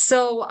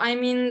 So, I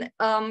mean,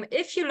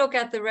 if you look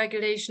at the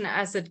regulation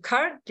as it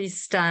currently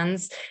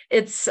stands,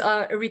 it's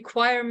a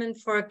requirement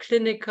for a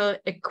clinical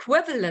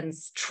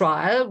equivalence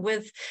trial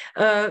with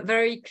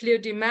very clear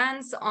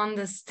demands on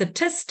the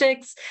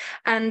statistics,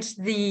 and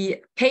the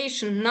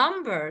patient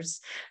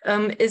numbers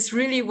is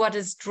really what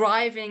is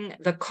driving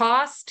the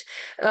cost.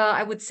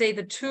 I would say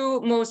the two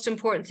most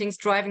important things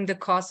driving the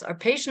cost are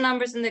patient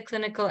numbers in the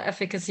clinical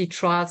efficacy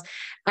trials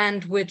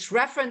and which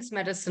reference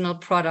medicinal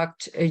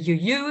product you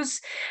use.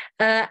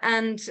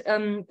 And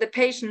the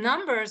patient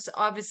numbers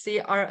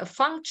obviously are a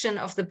function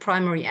of the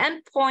primary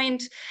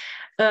endpoint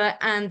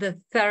and the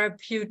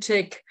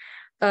therapeutic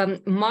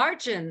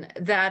margin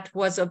that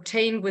was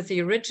obtained with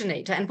the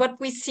originator. And what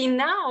we see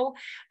now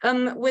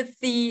with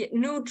the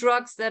new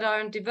drugs that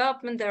are in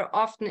development, they're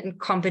often in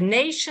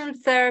combination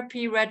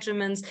therapy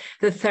regimens.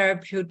 The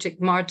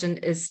therapeutic margin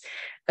is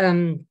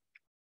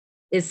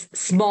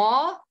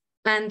small,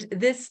 and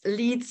this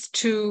leads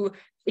to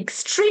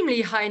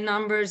extremely high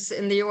numbers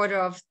in the order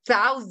of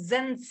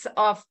thousands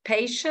of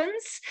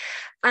patients.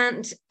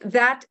 And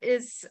that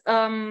is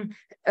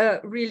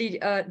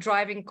really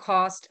driving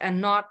cost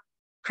and not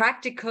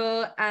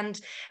practical. And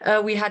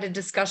we had a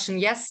discussion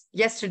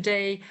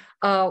yesterday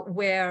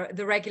where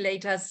the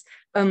regulators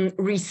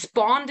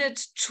responded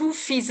to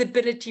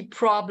feasibility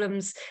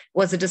problems.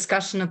 Was a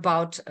discussion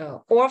about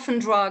orphan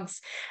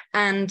drugs,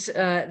 and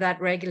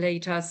that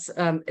regulators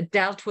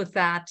dealt with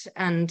that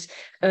and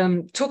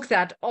took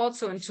that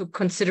also into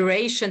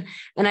consideration.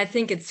 And I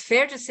think it's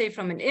fair to say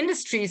from an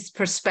industry's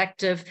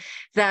perspective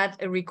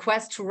that a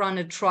request to run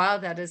a trial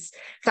that is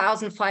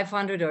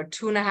 1,500 or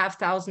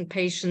 2,500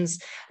 patients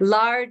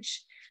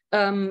large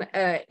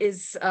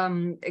is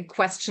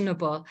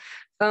questionable.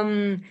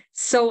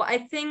 So I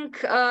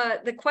think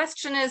the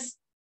question is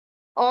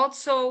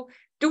also,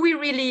 do we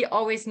really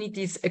always need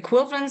these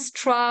equivalence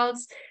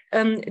trials?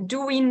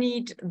 Do we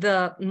need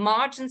the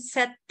margins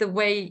set the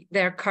way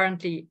they're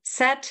currently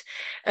set?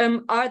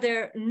 Are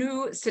there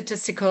new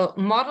statistical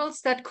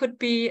models that could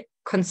be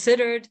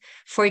considered,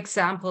 for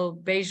example,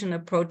 Bayesian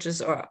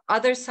approaches or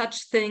other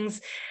such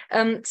things?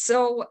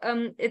 So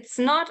it's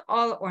not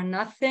all or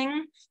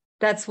nothing.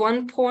 That's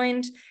one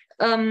point.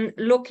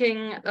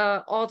 Looking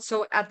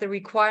also at the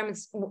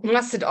requirements,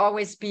 must it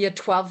always be a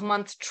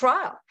 12-month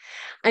trial?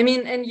 I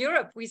mean, in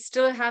Europe, we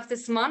still have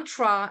this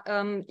mantra,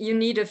 you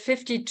need a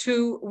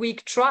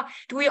 52-week trial.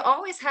 Do we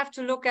always have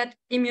to look at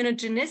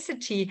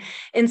immunogenicity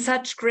in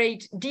such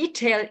great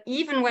detail,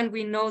 even when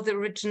we know the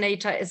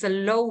originator is a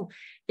low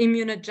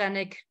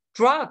immunogenic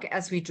drug,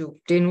 as we do,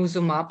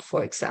 denosumab,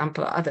 for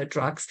example, other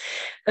drugs,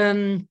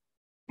 can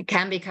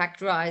be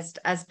characterized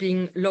as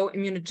being low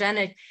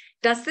immunogenic?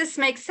 Does this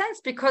make sense?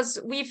 Because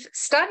we've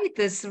studied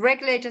this,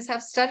 regulators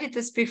have studied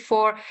this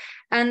before,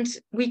 and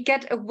we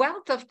get a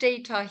wealth of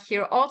data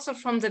here, also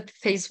from the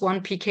phase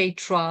 1 PK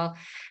trial.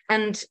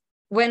 And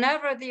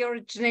whenever the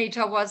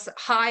originator was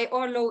high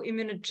or low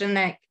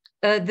immunogenic,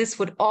 this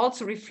would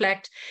also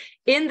reflect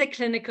in the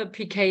clinical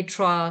PK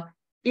trial,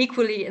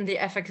 equally in the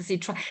efficacy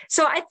trial.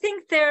 So I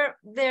think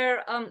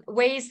there are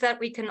ways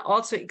that we can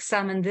also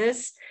examine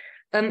this.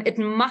 It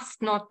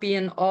must not be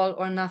an all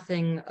or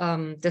nothing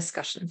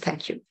discussion.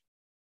 Thank you.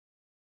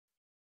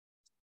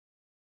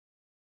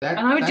 And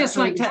I would just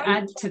like to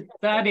add to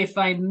that, if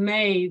I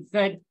may,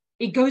 that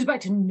it goes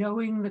back to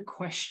knowing the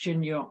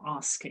question you're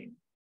asking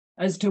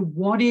as to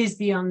what is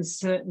the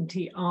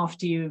uncertainty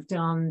after you've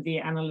done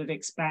the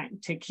analytics. Back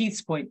to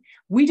Keith's point,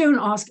 we don't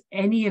ask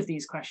any of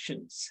these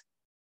questions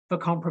for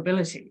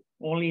comparability,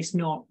 or at least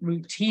not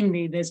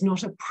routinely. There's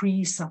not a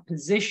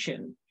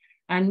presupposition.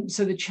 And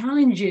so the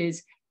challenge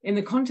is, in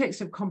the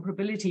context of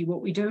comparability,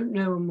 what we don't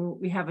know and what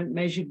we haven't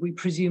measured, we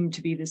presume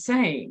to be the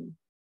same.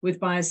 With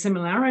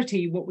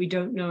biosimilarity, what we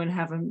don't know and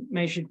haven't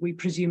measured, we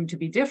presume to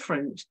be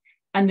different,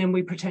 and then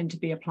we pretend to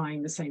be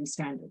applying the same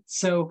standards.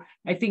 So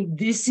I think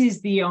this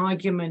is the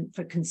argument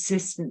for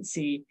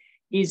consistency,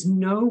 is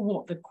know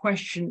what the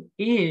question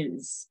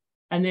is,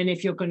 and then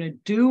if you're going to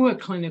do a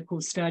clinical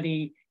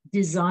study,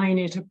 design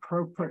it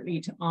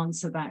appropriately to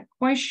answer that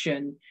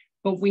question.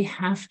 But we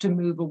have to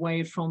move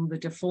away from the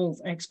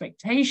default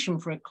expectation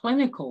for a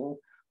clinical,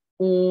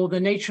 or the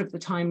nature of the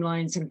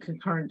timelines and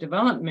concurrent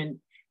development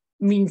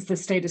means the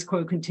status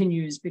quo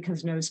continues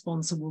because no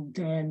sponsor will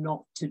dare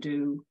not to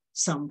do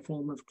some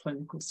form of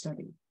clinical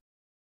study.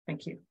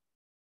 Thank you.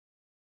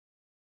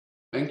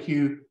 Thank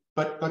you.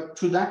 But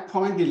to that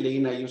point,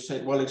 Elena, you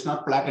said, well, it's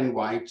not black and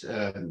white.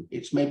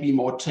 It's maybe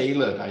more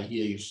tailored, I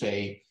hear you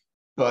say.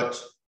 But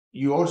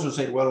you also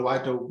said, well, why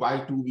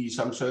do we,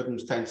 some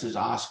circumstances,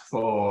 ask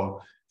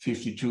for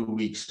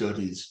 52-week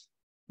studies?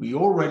 We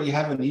already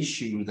have an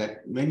issue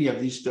that many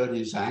of these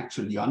studies are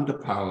actually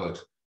underpowered.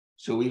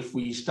 So if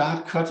we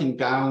start cutting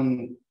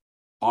down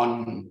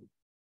on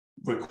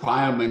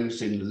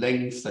requirements in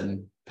length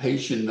and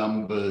patient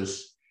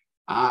numbers,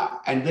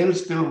 and they'll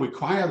still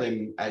require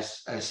them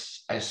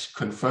as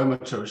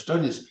confirmatory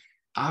studies,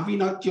 are we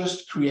not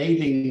just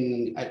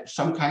creating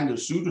some kind of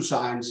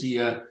pseudoscience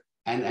here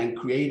and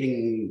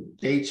creating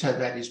data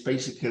that is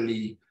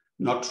basically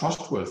not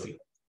trustworthy?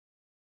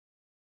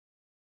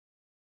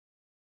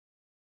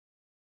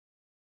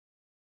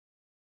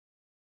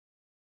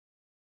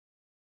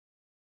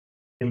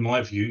 In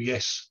my view,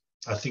 yes.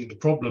 I think the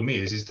problem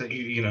is that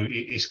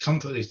it's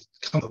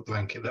comfort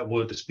blanket, that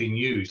word that's been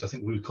used. I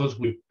think because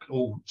we've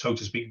all, so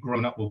to speak,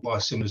 grown up with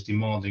biosimilars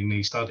demanding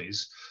these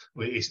studies,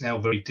 it's now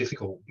very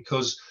difficult,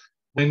 because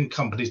when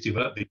companies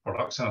develop these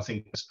products, and I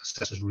think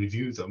assessors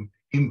review them,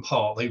 in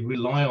part they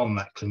rely on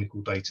that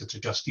clinical data to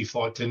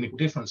justify clinical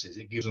differences.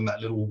 It gives them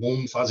that little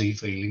warm fuzzy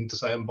feeling to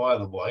say, and by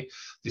the way,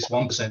 this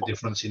 1%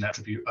 difference in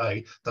attribute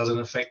A doesn't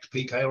affect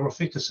PK or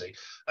efficacy,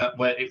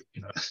 where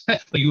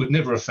you would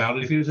never have found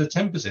it if it was a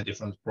 10%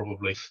 difference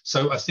probably.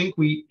 So I think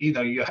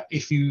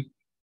if you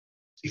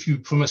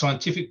from a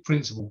scientific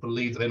principle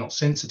believe that they're not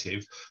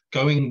sensitive,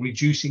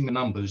 reducing the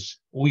numbers,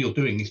 all you're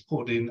doing is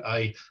putting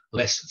a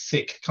less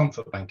thick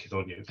comfort blanket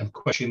on you and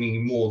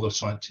questioning more the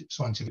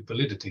scientific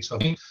validity. So I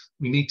think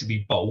we need to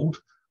be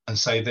bold and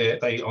say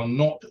they are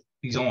not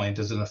designed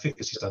as an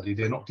efficacy study.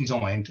 They're not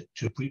designed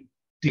to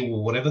deal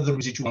with whatever the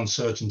residual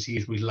uncertainty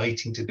is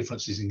relating to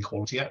differences in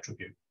quality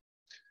attribute.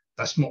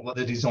 That's not what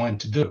they're designed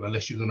to do,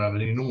 unless you're going to have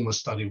an enormous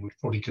study which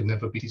probably could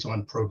never be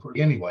designed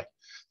appropriately anyway.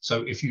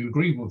 So if you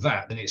agree with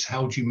that, then it's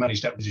how do you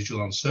manage that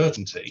residual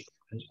uncertainty?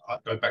 And I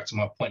go back to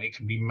my point, it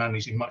can be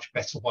managed in much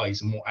better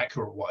ways and more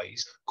accurate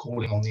ways,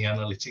 calling on the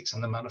analytics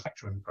and the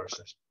manufacturing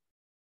process.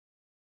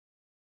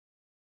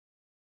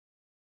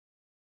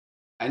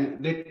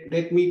 And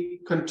let me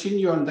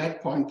continue on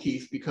that point,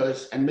 Keith,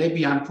 because, and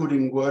maybe I'm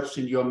putting words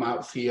in your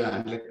mouth here,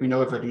 and let me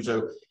know if I do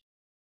so.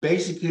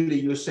 Basically,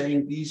 you're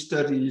saying these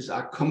studies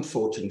are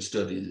comforting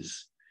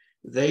studies.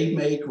 They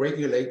make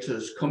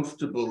regulators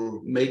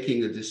comfortable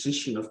making a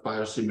decision of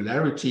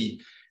biosimilarity.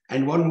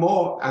 And one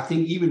more, I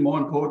think even more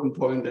important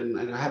point,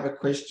 and I have a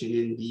question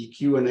in the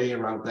Q&A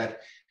around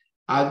that.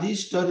 are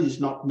these studies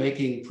not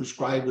making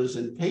prescribers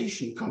and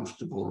patients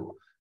comfortable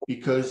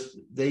because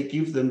they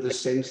give them the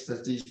sense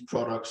that these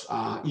products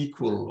are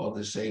equal or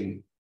the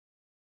same?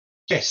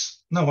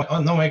 Yes, no,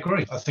 I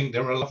agree. I think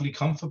they're a lovely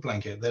comfort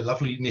blanket. They're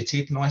lovely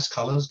knitted, nice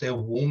colours. They're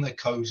warm, they're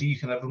cosy. You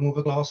can have them with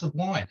a glass of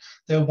wine.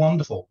 They're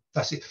wonderful.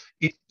 That's it.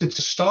 To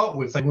start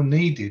with, they were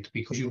needed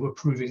because you were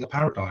proving a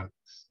paradigm,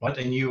 right?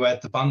 And you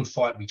had the bun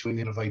fight between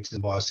innovators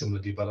and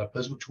biosimilar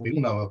developers, which we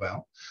all know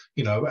about,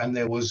 you know, and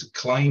there was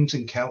claims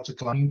and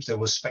counterclaims.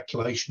 There was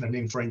speculation and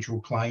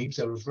inferential claims.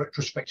 There was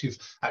retrospective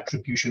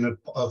attribution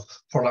of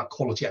product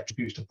quality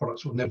attributes to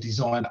products that were never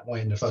designed that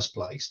way in the first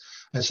place.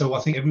 And so I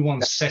think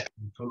everyone's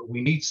settled for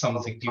we need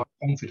something to give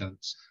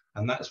confidence.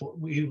 And that's what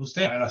it was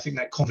there. And I think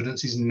that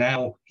confidence is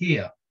now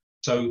here.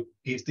 So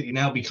it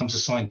now becomes a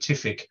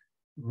scientific,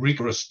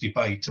 rigorous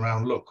debate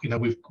around, look, you know,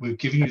 we've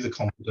given you the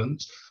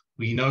confidence.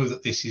 We know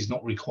that this is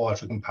not required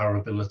for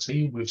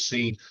comparability. We've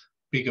seen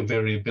bigger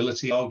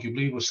variability,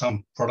 arguably, with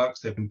some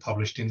products that have been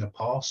published in the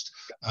past.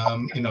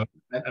 You know,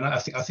 and I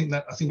think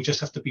we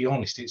just have to be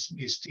honest.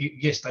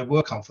 Yes, they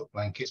were comfort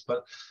blankets,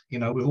 but you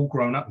know, we've all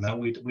grown up now.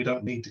 We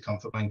don't need the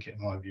comfort blanket,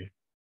 in my view.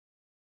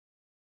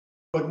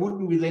 But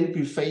wouldn't we then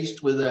be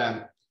faced with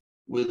a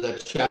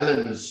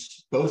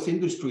challenge, both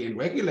industry and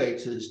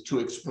regulators, to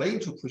explain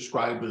to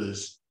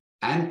prescribers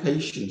and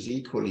patients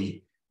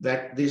equally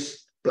that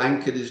this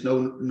blanket is no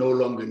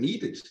longer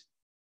needed?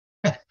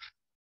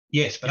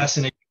 Yes, but that's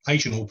an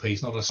educational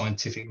piece, not a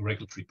scientific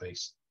regulatory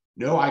piece.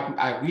 No,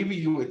 I agree with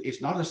you.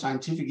 It's not a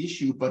scientific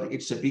issue, but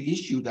it's a big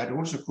issue that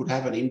also could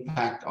have an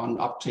impact on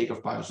uptake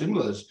of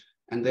biosimilars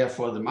and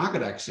therefore the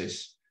market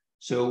access.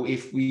 So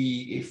if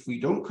we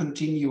don't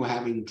continue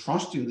having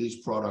trust in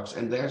these products,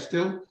 and there are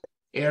still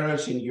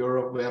areas in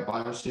Europe where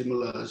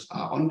biosimilars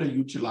are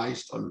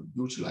underutilized or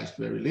utilized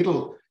very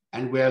little,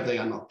 and where they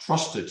are not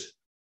trusted.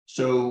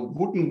 So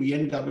wouldn't we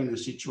end up in a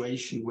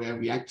situation where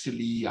we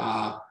actually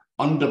are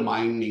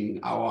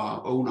undermining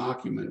our own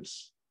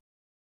arguments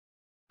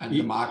and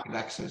the market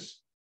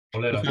access?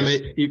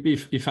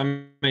 If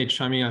I may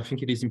chime in, I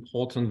think it is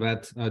important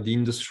that the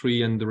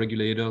industry and the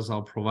regulators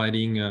are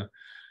providing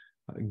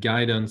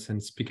guidance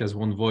and speak as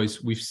one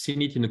voice. We've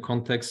seen it in the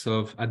context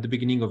of, at the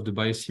beginning of the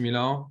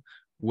biosimilar,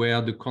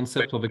 where the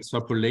concept of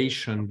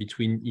extrapolation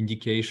between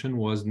indication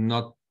was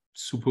not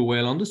super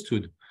well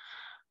understood.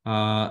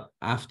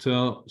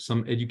 After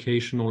some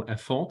educational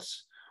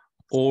efforts,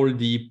 all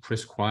the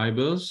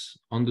prescribers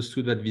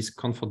understood that this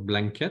comfort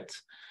blanket,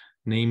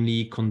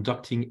 namely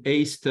conducting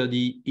a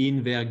study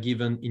in their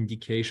given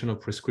indication of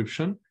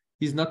prescription,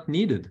 is not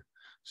needed.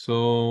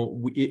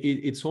 So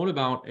it's all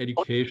about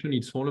education.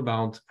 It's all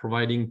about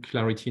providing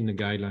clarity in the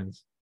guidelines,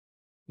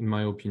 in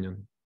my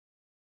opinion.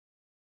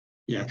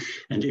 Yeah,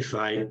 and if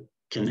I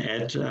can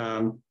add,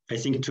 I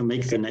think to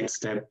make the next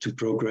step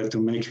to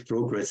make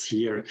progress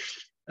here,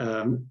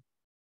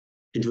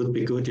 it would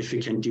be good if we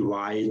can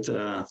divide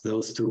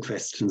those two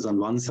questions. On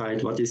one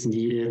side, what is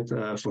needed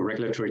for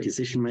regulatory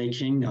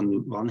decision-making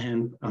on one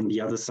hand, on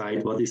the other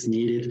side, what is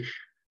needed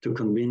to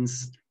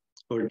convince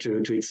or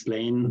to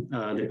explain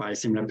the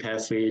biosimilar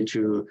pathway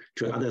to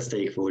other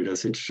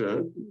stakeholders, which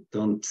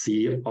don't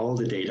see all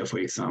the data, for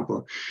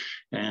example.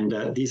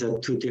 And these are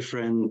two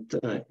different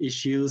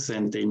issues,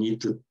 and they need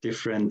to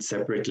different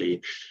separately.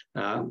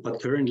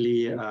 But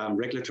currently,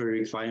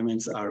 regulatory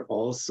requirements are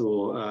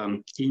also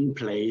in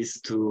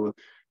place to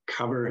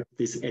cover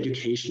this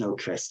educational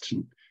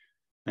question.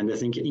 And I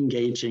think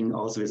engaging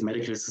also with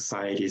medical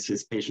societies,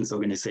 with patients'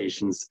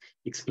 organizations,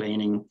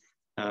 explaining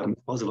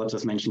also what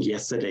was mentioned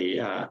yesterday,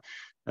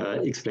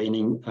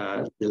 explaining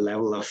the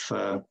level of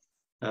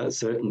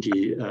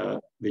certainty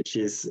which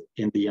is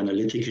in the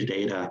analytical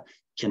data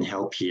can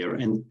help here.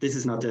 And this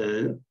is not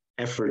an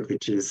effort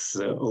which is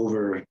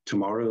over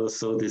tomorrow.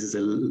 So this is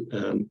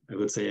I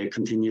would say, a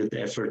continued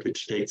effort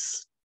which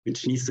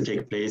needs to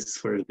take place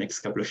for the next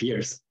couple of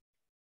years.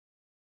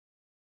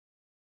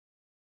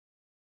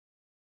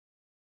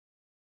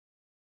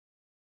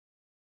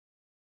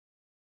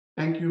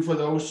 Thank you for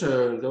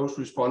those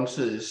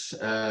responses.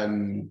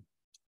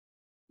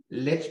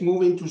 Let's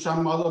move into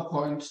some other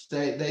points.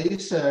 There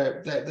is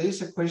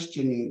a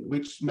question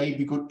which may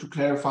be good to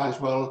clarify as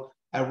well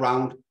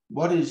around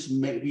what is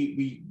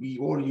we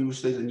all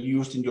use this and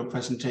used in your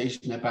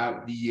presentation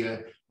about the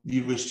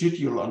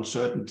residual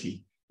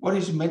uncertainty. What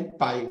is meant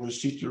by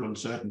residual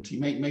uncertainty?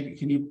 Maybe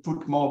can you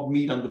put more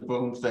meat on the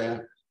bones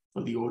there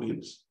for the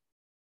audience?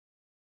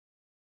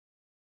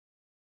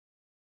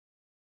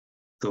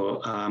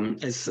 So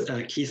as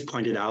Keith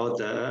pointed out,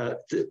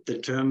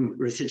 the term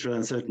residual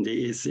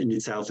uncertainty is in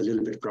itself a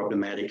little bit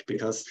problematic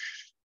because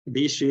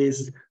the issue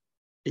is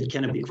it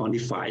cannot be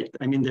quantified.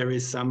 I mean, there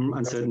is some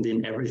uncertainty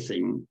in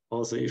everything.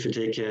 Also, if you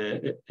take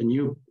a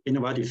new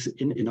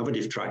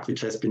innovative drug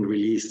which has been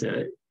released,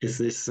 is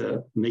this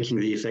making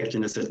the effect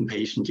in a certain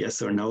patient,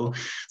 yes or no?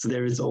 So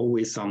there is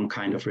always some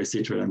kind of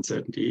residual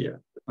uncertainty.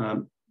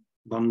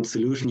 One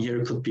solution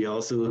here could be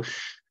also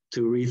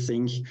to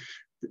rethink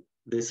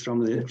this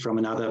from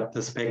another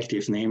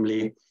perspective,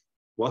 namely,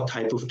 what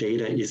type of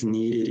data is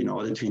needed in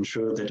order to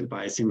ensure that a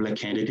biosimilar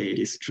candidate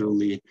is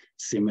truly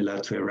similar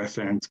to a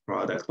reference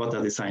product? What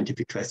are the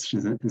scientific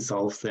questions, and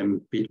solve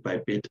them bit by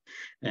bit,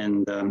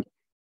 and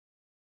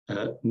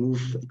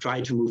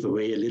try to move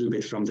away a little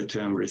bit from the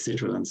term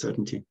residual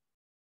uncertainty.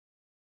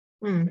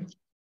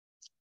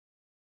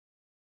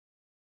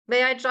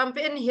 May I jump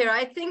in here?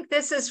 I think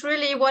this is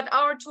really what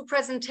our two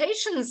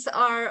presentations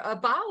are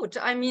about.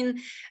 I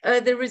mean,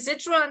 the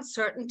residual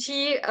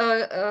uncertainty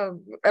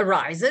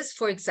arises,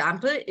 for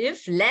example,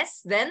 if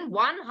less than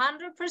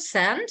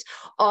 100%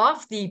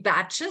 of the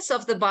batches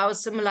of the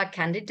biosimilar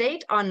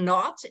candidate are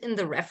not in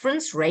the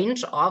reference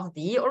range of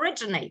the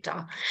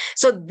originator.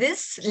 So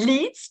this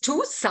leads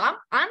to some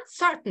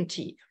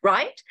uncertainty,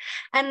 right?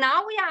 And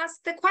now we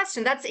ask the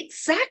question, that's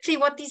exactly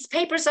what these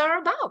papers are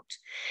about.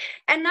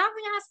 And now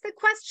we ask the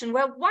question,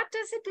 well, what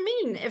does it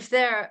mean if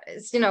there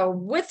is,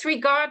 with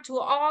regard to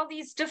all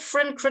these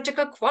different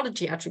critical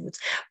quality attributes,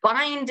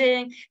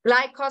 binding,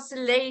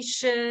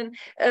 glycosylation,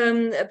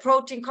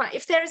 protein,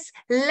 if there's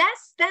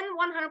less than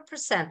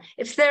 100%,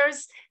 if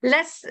there's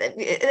less,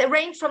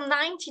 range from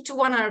 90 to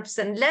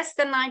 100%, less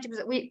than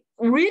 90%, we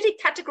really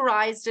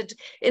categorized it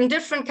in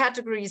different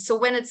categories. So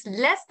when it's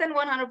less than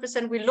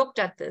 100%, we looked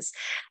at this.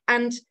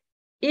 And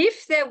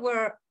if there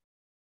were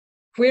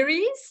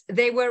queries,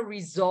 they were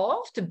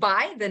resolved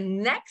by the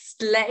next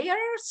layer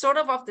sort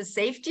of the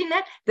safety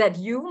net that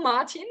you,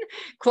 Martin,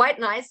 quite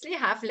nicely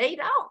have laid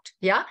out.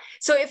 Yeah.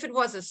 So if it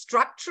was a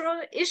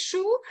structural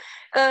issue,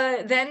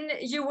 then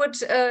you would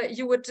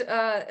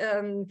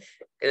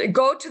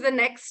go to the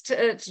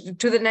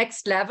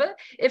next level.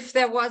 If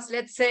there was,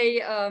 let's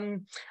say,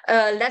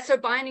 lesser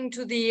binding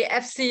to the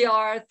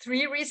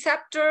FCR3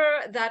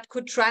 receptor, that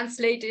could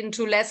translate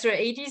into lesser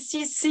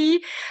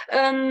ADCC,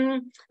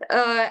 then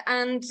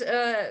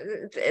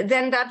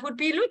that would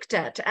be looked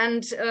at.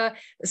 And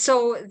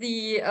so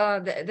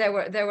there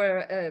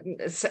were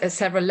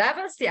several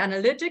levels: the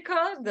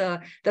analytical,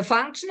 the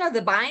functional,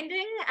 the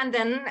binding, and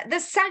then the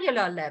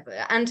cellular level.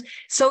 And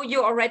so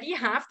you already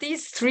have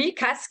these three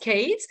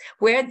cascades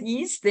where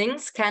these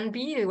things can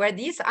be, where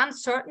these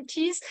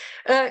uncertainties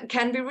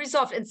can be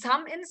resolved. In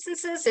some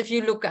instances, if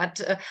you look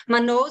at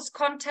Manot's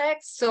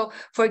context, so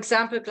for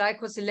example,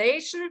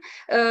 glycosylation,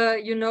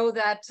 you know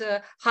that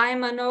high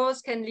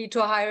Manots can lead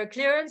to a higher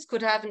clearance,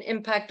 could have an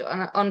impact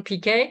on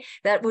PK.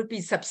 That would be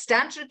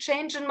substantial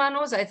change in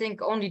Manots. I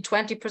think only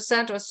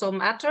 20% or so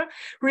matter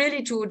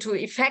really to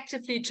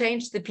effectively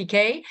change the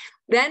PK.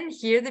 Then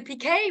here the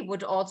PK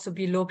would also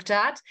be looked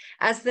at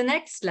as the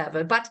next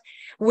level. But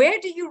where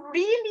do you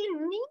really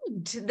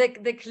need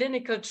the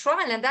clinical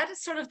trial? And that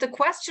is sort of the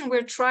question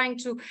we're trying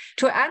to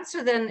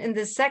answer then in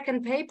the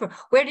second paper.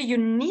 Where do you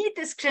need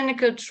this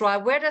clinical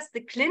trial? Where does the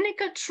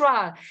clinical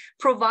trial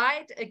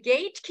provide a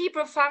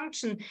gatekeeper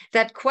function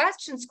that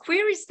questions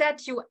queries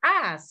that you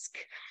ask,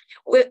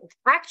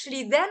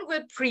 actually then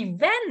will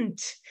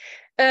prevent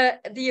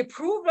the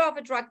approval of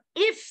a drug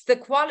if the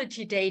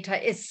quality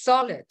data is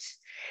solid,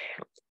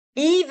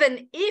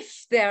 even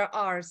if there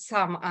are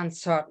some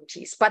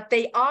uncertainties, but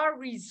they are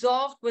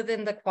resolved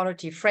within the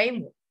quality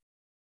framework.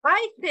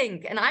 I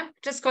think, and I'm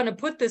just going to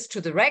put this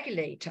to the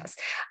regulators,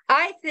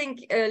 I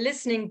think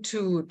listening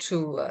to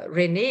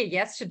René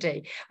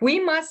yesterday, we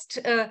must,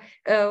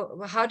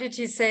 how did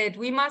he say it?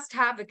 We must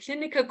have a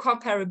clinical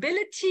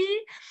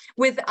comparability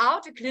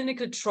without a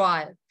clinical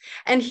trial.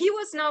 And he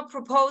was now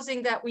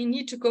proposing that we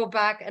need to go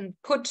back and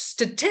put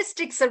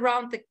statistics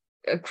around the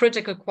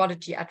critical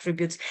quality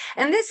attributes.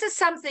 And this is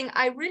something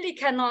I really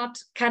cannot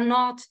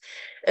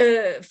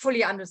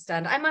fully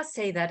understand. I must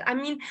say that. I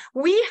mean,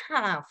 we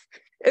have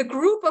a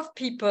group of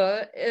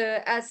people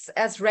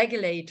as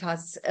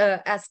regulators,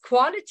 as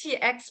quality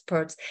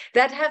experts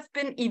that have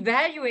been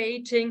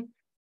evaluating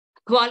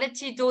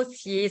quality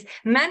dossiers,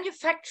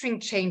 manufacturing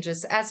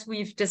changes, as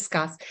we've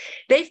discussed.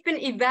 They've been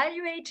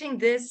evaluating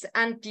this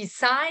and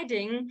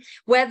deciding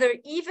whether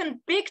even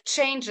big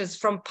changes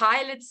from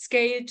pilot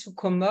scale to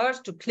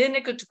commercial, to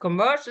clinical to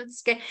commercial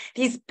scale,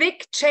 these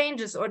big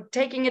changes or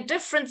taking a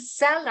different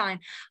cell line,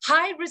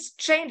 high risk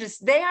changes,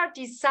 they are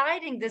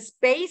deciding this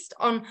based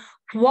on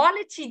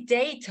quality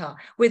data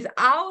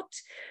without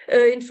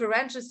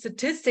inferential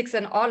statistics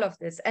and all of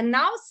this. And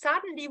now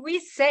suddenly we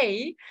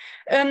say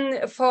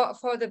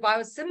for the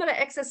biosimilar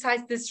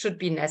exercise, this should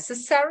be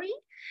necessary.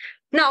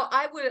 Now,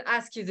 I will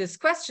ask you this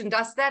question.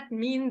 Does that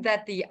mean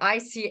that the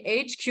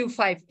ICH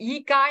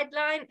Q5E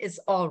guideline is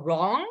all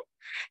wrong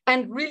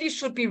and really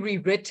should be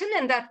rewritten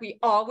and that we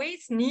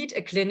always need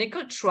a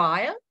clinical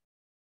trial?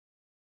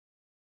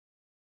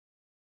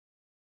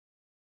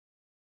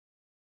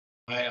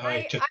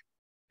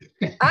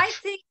 I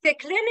think the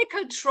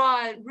clinical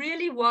trial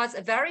really was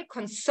a very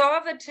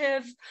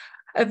conservative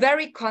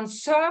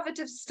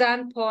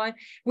standpoint.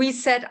 We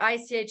said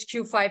ICH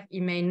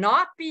Q5E may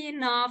not be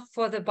enough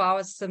for the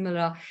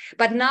biosimilar,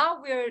 but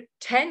now we're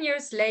 10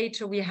 years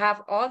later, we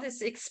have all this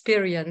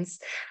experience.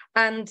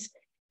 And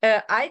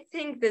I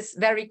think this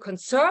very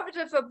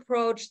conservative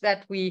approach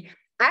that we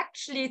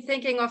actually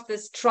thinking of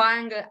this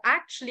triangle,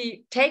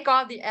 actually take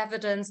all the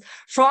evidence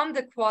from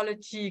the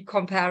quality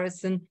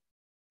comparison,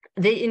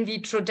 the in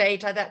vitro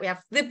data, that we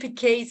have the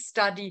PK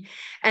study,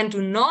 and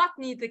do not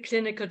need the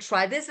clinical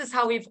trial. This is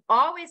how we've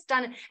always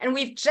done it. And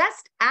we've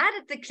just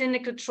added the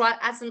clinical trial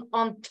as an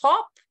on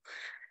top,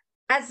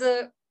 as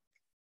a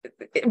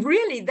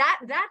really, that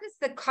is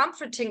the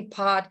comforting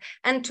part.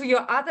 And to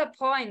your other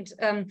point,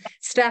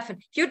 Stefan,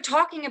 you're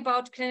talking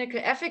about clinical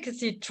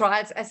efficacy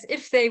trials as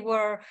if they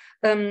were,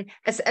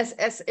 as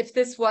if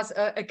this was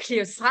a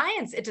clear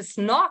science. It is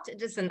not,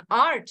 it is an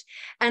art.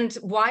 And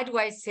why do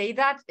I say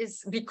that?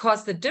 Is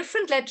because the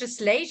different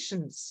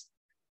legislations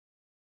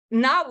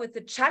now, with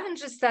the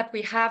challenges that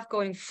we have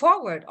going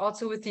forward,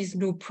 also with these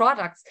new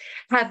products,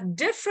 have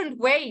different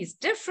ways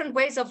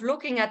of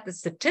looking at the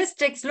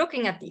statistics,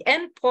 looking at the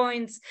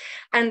endpoints,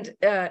 and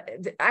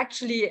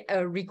actually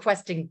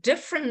requesting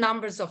different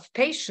numbers of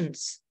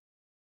patients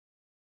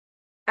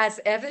as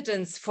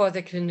evidence for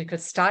the clinical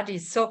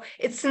studies. So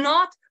it's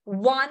not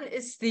one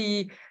is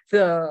the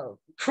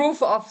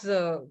proof of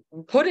the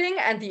pudding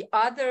and the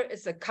other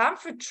is a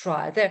comfort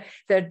trial. There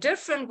are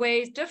different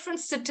ways, different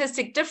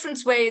statistics,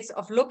 different ways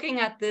of looking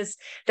at this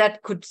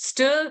that could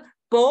still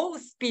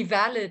both be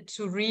valid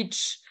to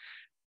reach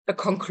a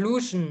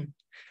conclusion.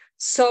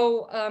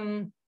 So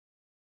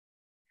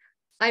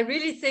I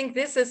really think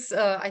this is,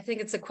 I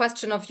think it's a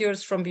question of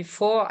yours from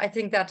before. I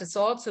think that is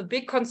also a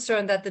big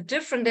concern, that the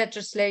different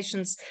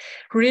legislations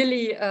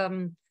really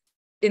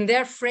in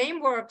their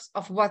frameworks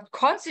of what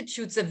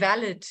constitutes a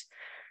valid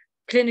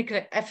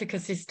clinical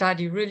efficacy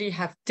study really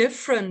have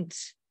different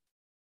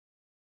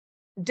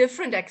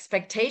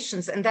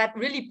expectations, and that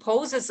really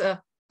poses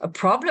a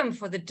problem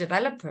for the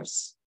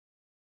developers.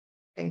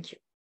 Thank you.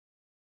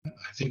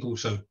 I think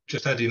also,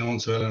 just adding on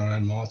to Eleanor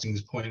and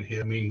Martin's point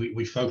here, I mean,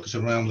 we focus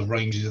around the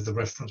ranges of the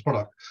reference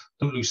product.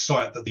 Don't lose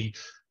sight that the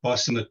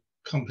biosimilar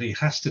company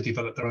has to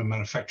develop their own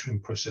manufacturing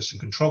process and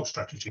control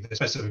strategy. Their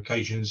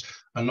specifications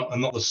are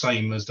not the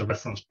same as the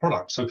reference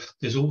product. So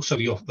there's also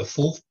the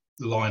fourth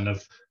line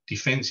of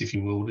defense, if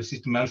you will. This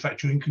is the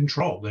manufacturing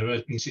control. There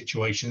have been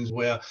situations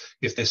where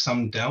if there's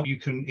some doubt, you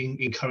can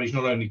encourage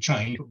not only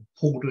change, but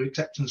pull the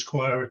acceptance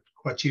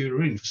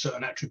criteria in for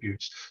certain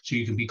attributes. So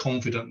you can be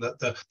confident that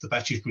the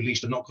batches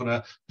released are not going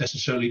to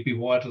necessarily be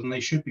wider than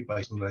they should be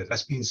based on that.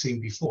 That's been seen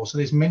before. So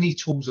there's many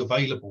tools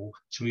available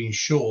to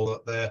ensure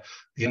that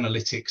the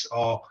analytics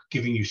are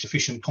giving you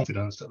sufficient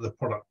confidence that the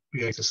product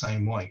behaves the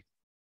same way.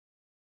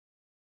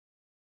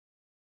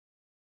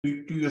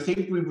 Do you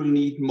think we will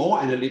need more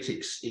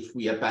analytics if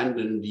we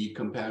abandon the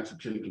comparative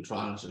clinical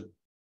trials?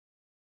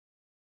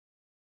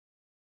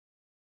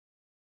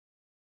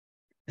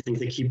 I think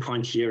the key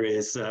point here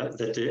is that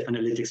the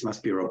analytics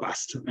must be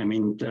robust. I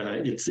mean,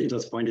 it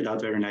was pointed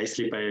out very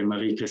nicely by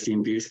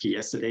Marie-Christine Bielski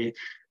yesterday.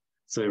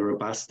 So a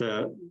robust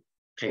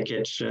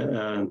package,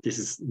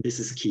 this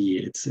is key.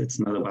 It's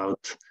not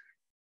about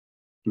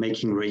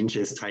making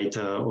ranges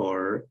tighter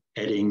or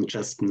adding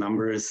just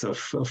numbers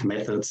of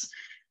methods.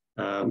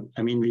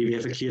 I mean, we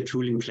have a clear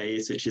tool in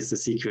place, which is the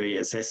CQA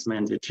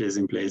assessment, which is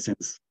in place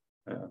since,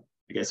 I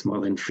guess, more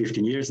than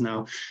 15 years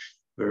now,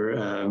 where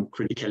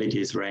criticality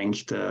is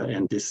ranked,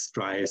 and this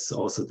drives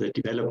also the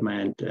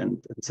development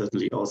and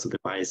certainly also the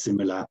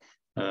biosimilar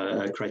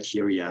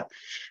criteria.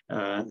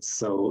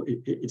 So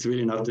it's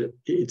really not,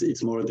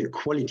 it's more the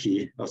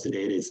quality of the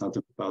data. It's not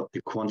about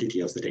the quantity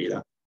of the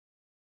data.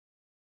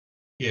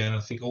 Yeah, and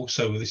I think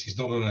also this is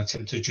not an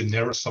attempt to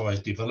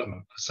genericize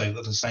development, say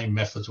that the same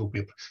methods will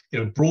be,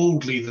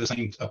 broadly the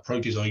same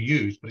approaches are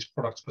used, but it's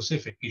product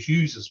specific, it's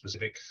user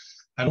specific.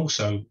 And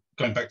also,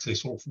 going back to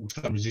this awful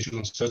term residual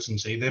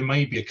uncertainty, there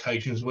may be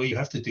occasions where you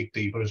have to dig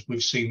deeper, as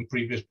we've seen in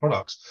previous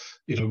products,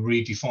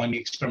 redefine the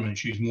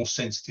experiments, use more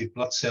sensitive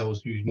blood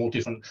cells, use more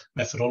different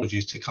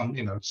methodologies to come,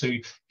 so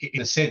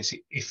in a sense,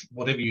 if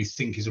whatever you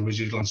think is a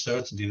residual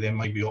uncertainty, there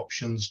may be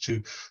options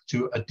to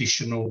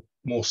additional,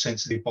 more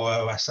sensitive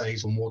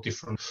bioassays or more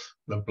different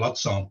blood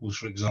samples,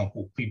 for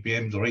example,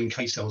 PBMs or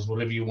NK cells,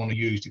 whatever you want to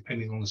use,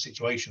 depending on the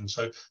situation.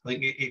 So I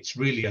think it's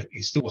really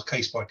it's still a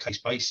case-by-case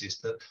basis,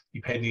 that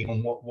depending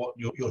on what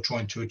you're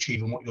trying to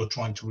achieve and what you're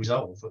trying to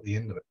resolve at the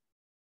end of it.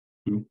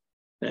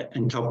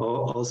 And top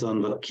also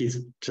on what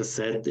Keith just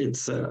said,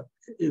 it's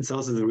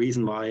also the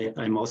reason why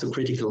I'm also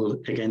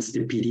critical against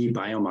the PD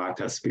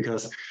biomarkers,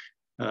 because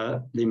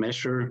they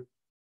measure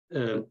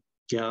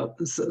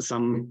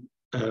some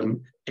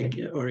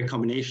or a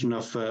combination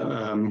of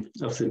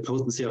the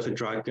potency of a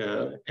drug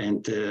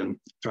and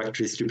drug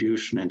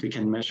distribution, and we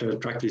can measure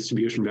drug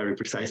distribution very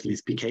precisely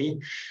with PK.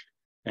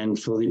 And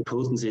for the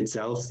potency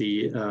itself,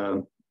 the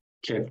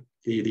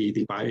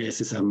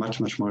bioassays are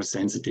much more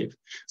sensitive.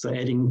 So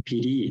adding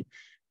PD,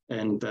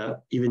 and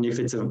even if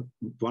it's a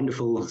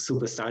wonderful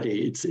super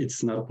study,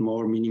 it's not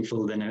more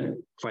meaningful than a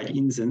quite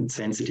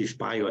insensitive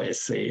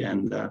bioassay,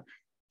 and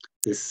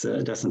this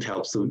doesn't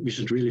help. So we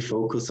should really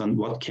focus on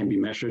what can be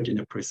measured in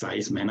a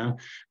precise manner,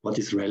 what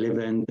is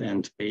relevant,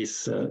 and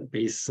base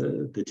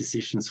the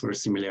decisions for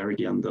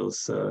similarity on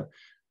those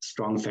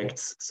strong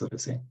facts, so to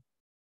say.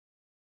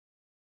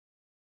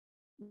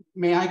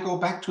 may I go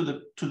back to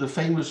the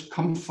famous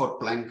comfort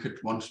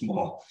blanket once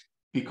more?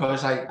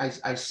 Because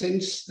I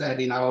sense that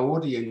in our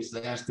audience,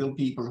 there are still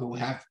people who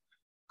have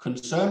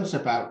concerns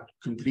about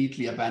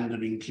completely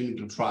abandoning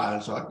clinical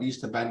trials, or at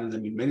least abandon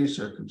them in many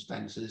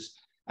circumstances.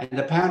 And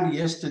apparently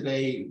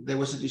yesterday, there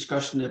was a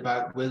discussion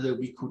about whether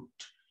we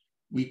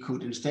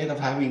could, instead of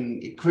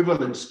having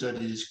equivalent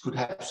studies, could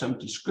have some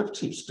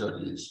descriptive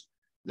studies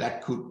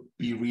that could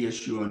be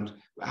reassured.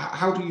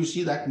 How do you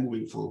see that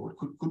moving forward?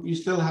 Could we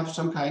still have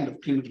some kind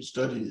of clinical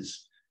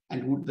studies?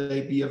 And would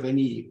they be of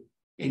any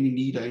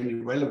need or any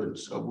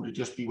relevance, or would it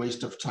just be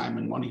waste of time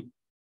and money?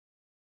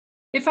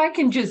 If I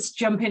can just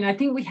jump in, I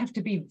think we have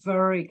to be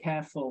very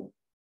careful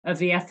of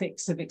the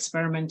ethics of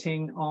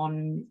experimenting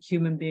on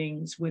human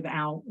beings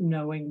without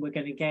knowing we're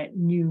going to get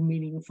new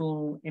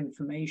meaningful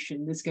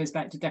information. This goes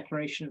back to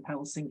Declaration of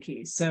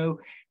Helsinki. So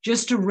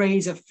just to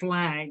raise a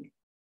flag,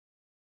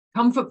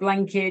 comfort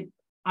blanket,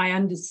 I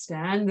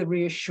understand the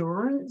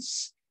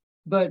reassurance,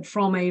 but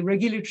from a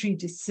regulatory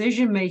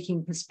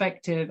decision-making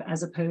perspective,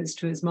 as opposed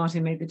to, as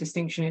Martin made the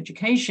distinction,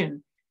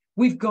 education,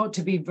 we've got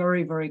to be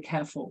very, very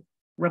careful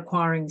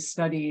requiring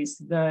studies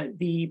that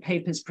the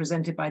papers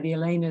presented by the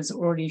Elenas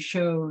already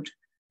showed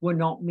were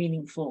not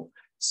meaningful.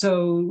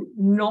 So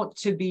not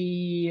to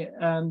be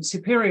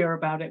superior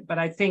about it, but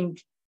I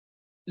think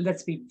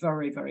let's be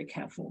very, very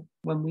careful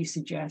when we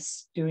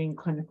suggest doing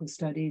clinical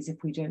studies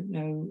if we don't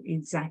know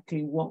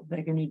exactly what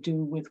they're going to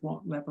do with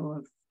what level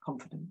of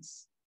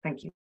confidence.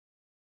 Thank you.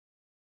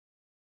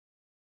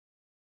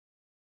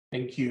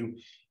 Thank you.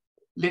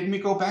 Let me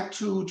go back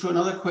to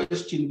another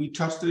question. We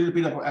touched a little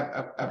bit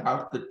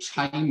about the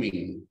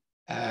timing.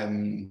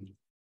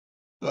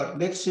 But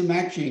let's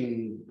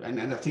imagine, and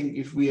I think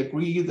if we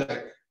agree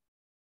that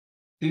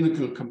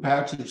clinical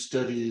comparative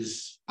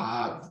studies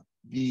are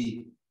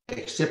the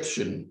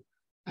exception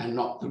and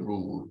not the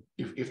rule,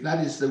 if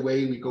that is the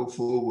way we go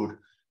forward,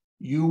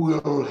 you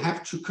will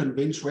have to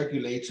convince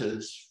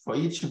regulators for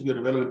each of your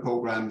development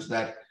programs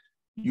that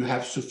you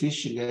have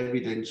sufficient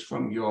evidence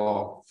from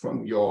your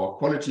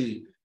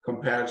quality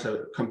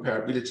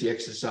comparability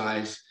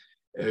exercise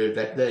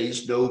that there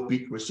is no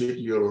big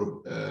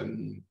residual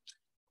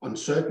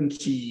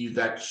uncertainty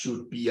that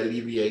should be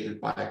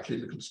alleviated by a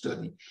clinical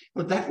study.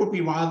 But that would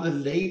be rather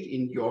late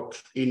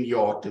in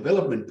your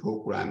development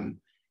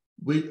program,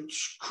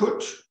 which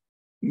could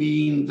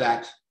mean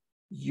that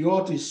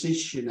your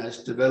decision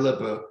as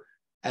developer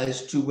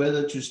as to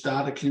whether to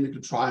start a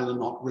clinical trial or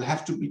not will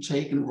have to be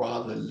taken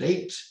rather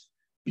late,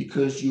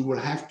 because you will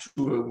have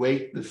to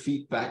await the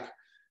feedback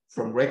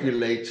from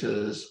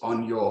regulators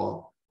on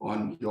your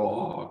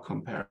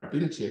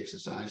comparability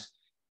exercise.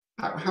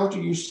 How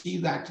do you see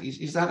that?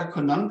 Is that a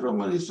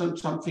conundrum, or is it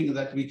something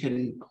that we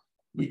can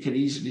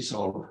easily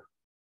solve?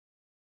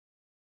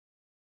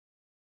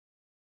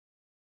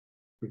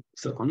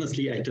 So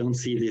honestly, I don't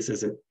see this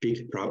as a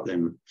big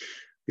problem,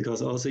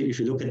 because also if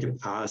you look at the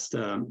past,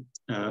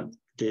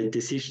 the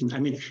decision, I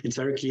mean, it's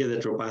very clear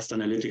that robust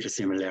analytical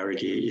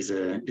similarity is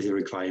a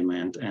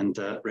requirement, and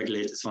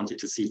regulators wanted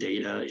to see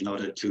data in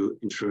order to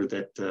ensure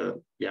that,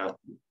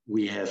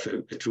 we have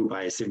a true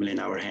biosimilar in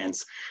our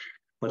hands.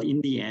 But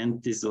in the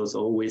end, this was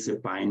always a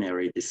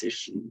binary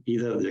decision.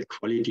 Either the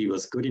quality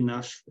was good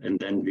enough, and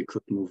then we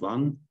could move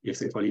on. If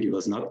the quality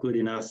was not good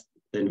enough,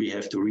 then we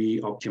have to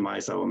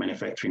re-optimize our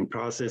manufacturing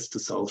process to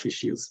solve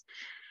issues.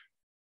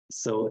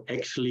 So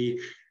actually,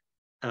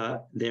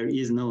 there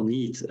is no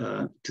need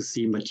to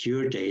see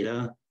mature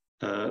data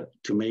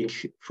to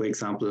make, for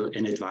example,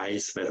 an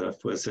advice whether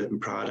for a certain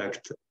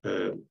product,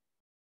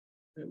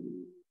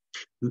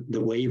 the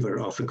waiver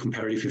of a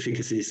comparative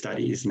efficacy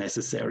study is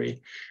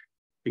necessary.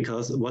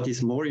 Because what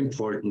is more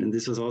important, and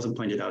this was also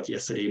pointed out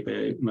yesterday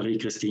by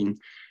Marie-Christine,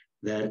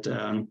 that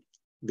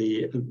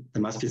there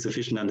must be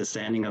sufficient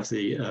understanding of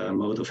the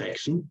mode of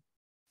action.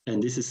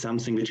 And this is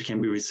something which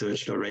can be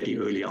researched already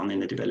early on in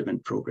the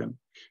development program.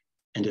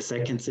 And the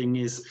second thing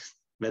is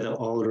whether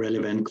all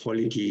relevant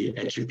quality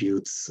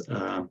attributes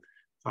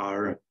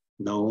are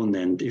known,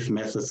 and if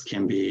methods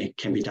can be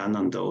done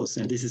on those.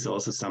 And this is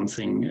also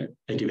something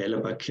a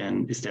developer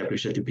can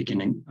establish at the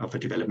beginning of a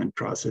development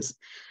process.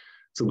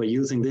 So by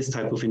using this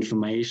type of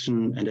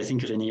information, and I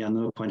think René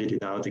Arnaud pointed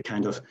it out, a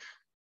kind of,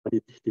 what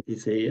did he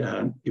say,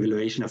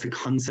 evaluation of a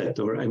concept,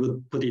 or I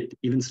would put it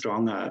even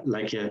stronger,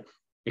 like a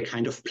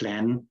kind of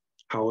plan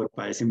how a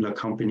biosimilar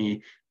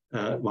company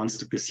wants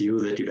to pursue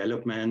the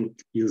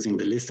development using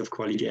the list of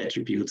quality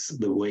attributes,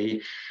 the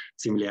way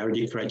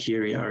similarity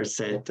criteria are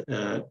set,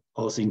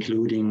 also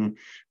including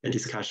a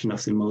discussion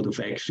of the mode of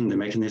action, the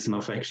mechanism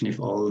of action, if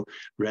all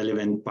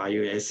relevant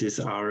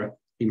bioassays are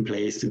in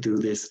place to do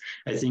this.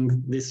 I think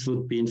this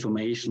would be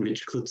information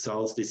which could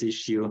solve this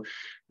issue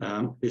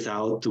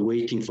without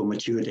waiting for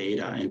mature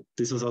data. And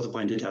this was also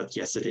pointed out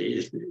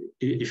yesterday.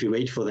 If you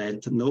wait for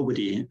that,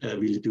 nobody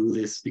will do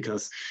this,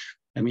 because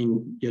I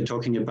mean, you're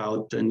talking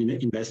about an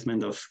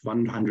investment of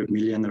 100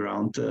 million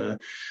around,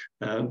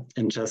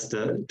 and just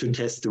to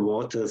test the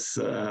waters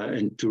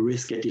and to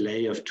risk a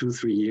delay of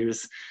 2-3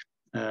 years,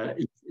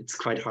 it's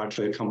quite hard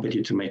for a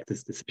company to make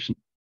this decision.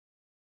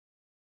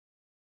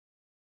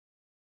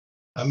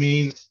 I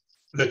mean,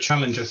 the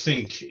challenge, I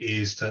think,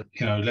 is that,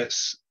 you know,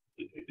 let's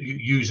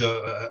use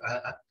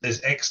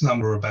there's X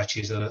number of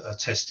batches that are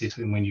tested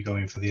when you go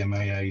in for the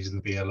MAAs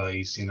and the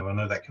BLAs. You know, I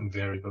know that can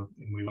vary, but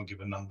we won't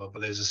give a number,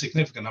 but there's a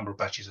significant number of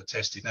batches are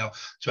tested. Now,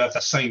 to have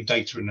that same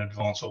data in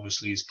advance,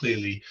 obviously, is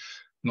clearly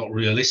not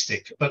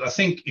realistic. But I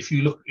think if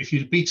you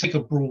take a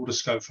broader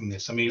scope from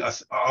this, I mean,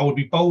 I would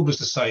be bold as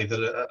to say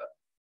that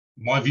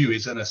my view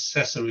is an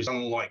assessor is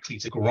unlikely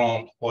to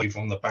grant waiver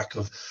on the back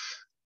of,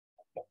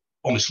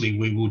 honestly,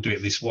 we will do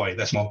it this way.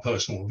 That's my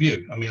personal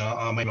view. I mean,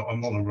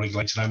 I'm not a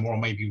regulator anymore, I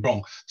may be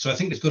wrong. So I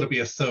think there's got to be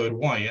a third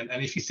way.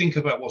 And if you think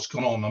about what's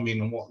gone on, I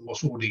mean, and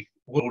what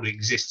already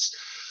exists,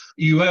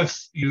 you have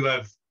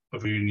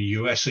whether you're in the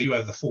US, so you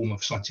have the form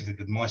of scientific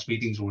advice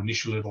meetings or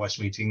initial advice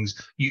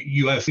meetings.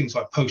 You have things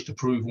like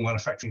post-approval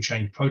manufacturing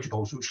change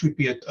protocols, which would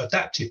be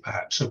adapted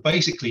perhaps. So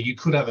basically, you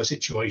could have a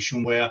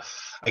situation where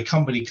a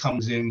company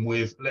comes in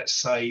with, let's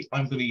say,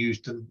 I'm going to use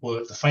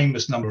the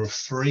famous number of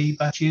 3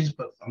 batches,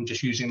 but I'm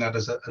just using that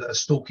as a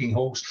stalking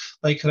horse.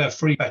 They could have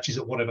 3 batches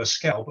at whatever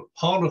scale, but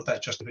part of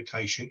that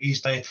justification is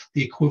the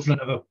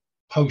equivalent of a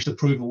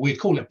post-approval, we'd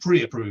call it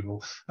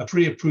pre-approval, a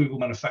pre-approval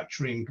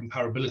manufacturing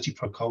comparability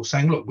protocol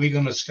saying, look, we're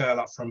going to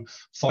scale up from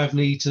 5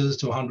 litres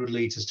to 100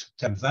 litres to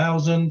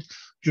 10,000.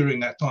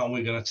 During that time,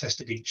 we're going to test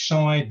at each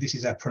side. This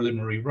is our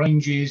preliminary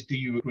ranges. Do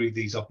you agree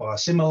these are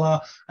biosimilar?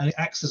 And it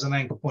acts as an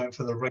anchor point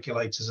for the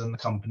regulators and the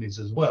companies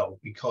as well,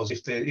 because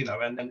if they're, you know,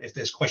 and if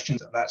there's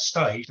questions at that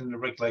stage, then the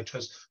regulator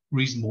has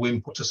reasonable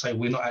input to say,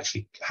 we're not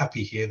actually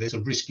happy here. There's a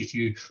risk if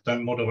you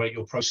don't moderate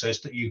your process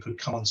that you could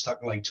come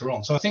unstuck later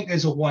on. So I think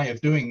there's a way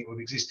of doing it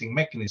with existing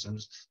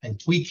mechanisms and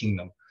tweaking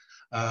them.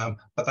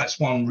 But that's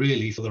one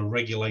really for the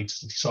regulators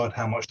to decide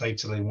how much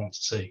data they want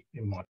to see,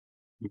 in my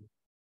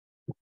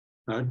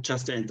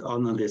just to end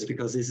on this,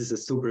 because this is a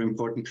super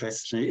important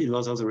question. It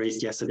was also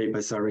raised yesterday by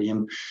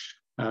Sarim,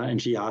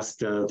 and she asked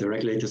the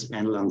regulators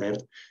panel on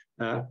that.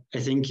 I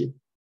think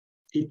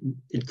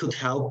it could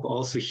help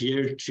also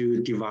here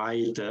to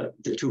divide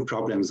the 2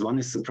 problems. One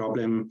is the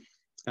problem,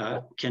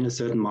 can a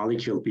certain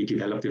molecule be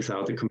developed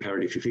without a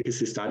comparative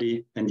efficacy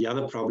study? And the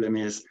other problem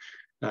is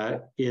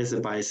a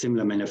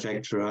biosimilar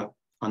manufacturer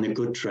on a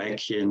good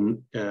track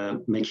in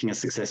making a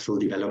successful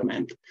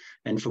development?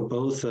 And for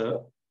both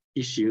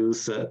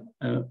issues,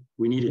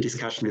 we need a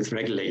discussion with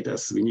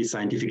regulators. We need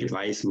scientific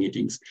advice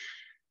meetings.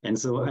 And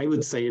so I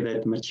would say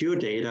that mature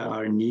data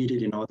are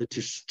needed in order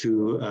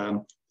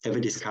to have a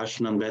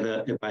discussion on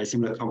whether a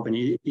biosimilar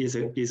company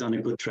is on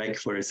a good track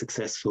for a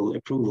successful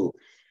approval.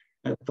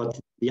 But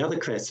the other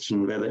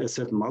question, whether a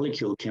certain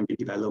molecule can be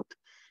developed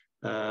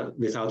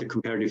without a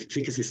comparative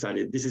efficacy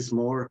study, this is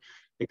more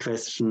a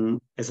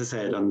question, as I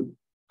said, on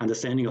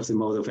understanding of the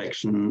mode of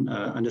action,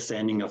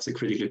 understanding of the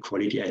critical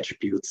quality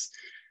attributes.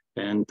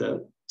 And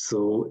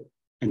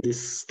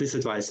this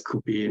advice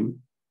could be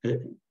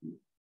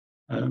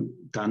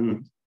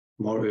done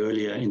more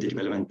earlier in the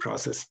development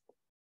process.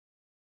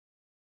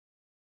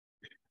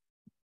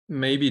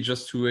 Maybe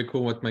just to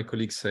echo what my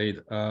colleague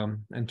said,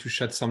 and to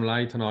shed some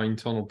light on our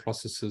internal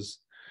processes.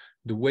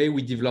 The way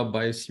we develop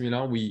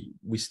biosimilar,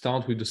 we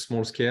start with the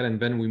small scale and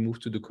then we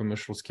move to the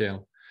commercial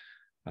scale.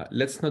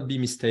 Let's not be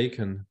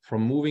mistaken.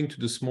 From moving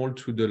to the small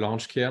to the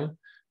large scale,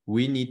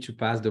 we need to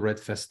pass the red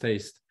fest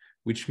test,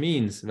 which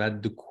means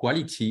that the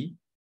quality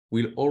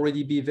will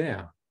already be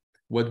there.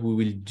 What we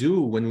will do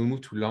when we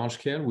move to large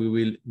scale, we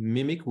will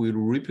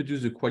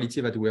reproduce the quality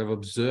that we have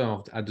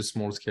observed at the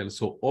small scale.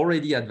 So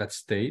already at that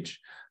stage,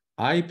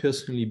 I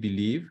personally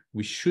believe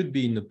we should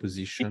be in a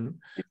position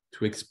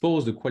to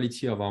expose the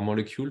quality of our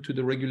molecule to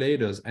the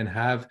regulators and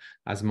have,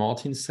 as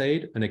Martin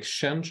said, an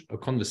exchange, a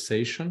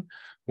conversation,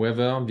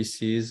 whether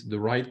this is the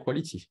right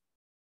quality.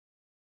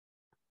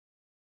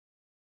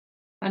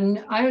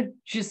 And I would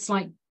just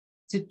like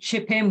to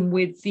chip in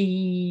with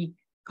the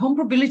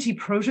comparability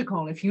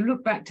protocol. If you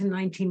look back to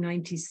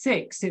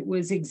 1996, it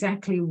was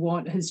exactly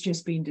what has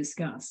just been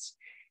discussed.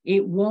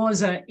 It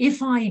was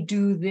if I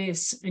do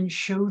this and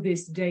show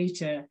this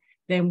data,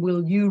 then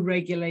will you,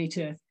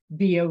 regulator,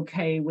 be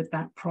okay with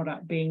that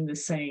product being the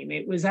same?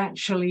 It was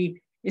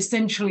actually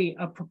essentially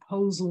a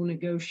proposal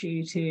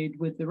negotiated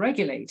with the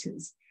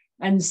regulators.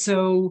 And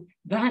so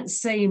that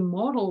same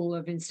model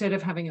of, instead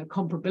of having a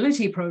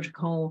comparability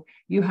protocol,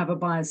 you have a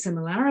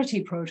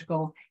biosimilarity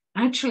protocol,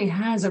 actually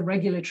has a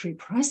regulatory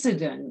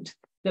precedent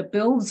that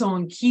builds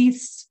on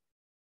Keith's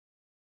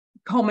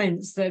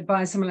comments that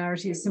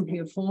biosimilarity is simply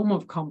a form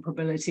of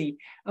comparability,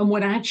 and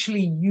would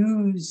actually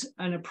use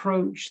an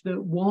approach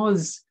that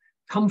was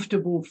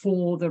comfortable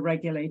for the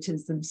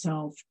regulators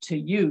themselves to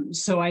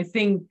use. So I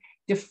think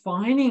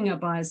defining a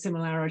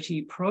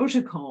biosimilarity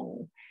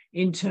protocol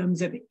in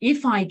terms of,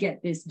 if I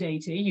get this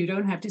data, you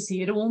don't have to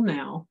see it all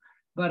now,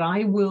 but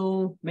I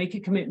will make a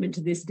commitment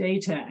to this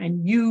data,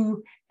 and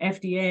you,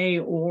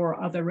 FDA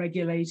or other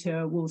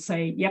regulator, will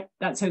say, yep,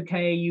 that's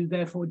okay, you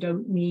therefore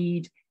don't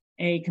need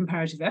a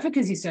comparative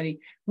efficacy study,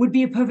 would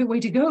be a perfect way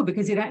to go,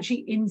 because it actually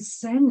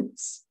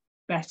incents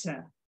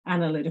better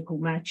analytical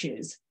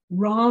matches,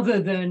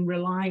 rather than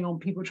relying on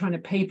people trying to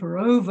paper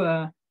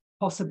over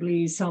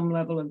possibly some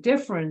level of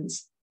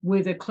difference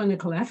with a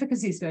clinical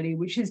efficacy study,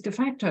 which is de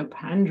facto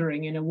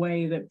pandering in a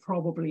way that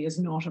probably is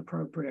not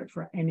appropriate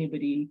for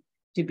anybody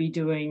to be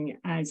doing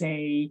as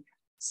a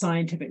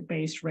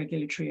scientific-based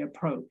regulatory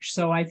approach.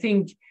 So I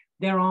think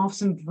there are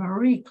some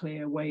very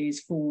clear ways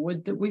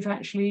forward that we've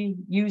actually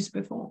used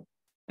before.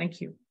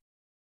 Thank you.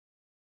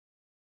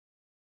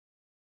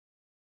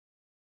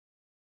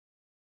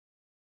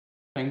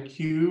 Thank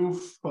you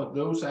for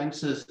those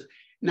answers.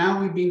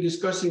 Now we've been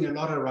discussing a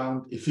lot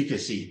around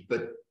efficacy,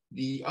 but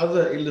the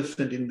other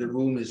elephant in the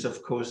room is,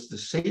 of course, the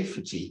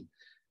safety.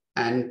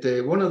 And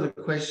one of the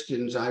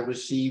questions I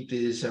received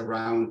is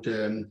around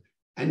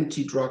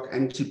anti-drug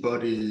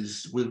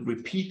antibodies with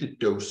repeated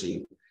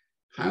dosing.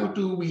 How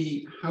do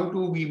we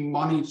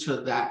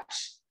monitor that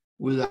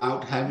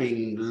without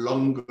having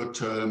longer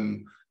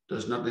term?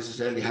 Does not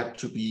necessarily have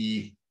to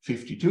be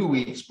 52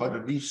 weeks, but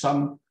at least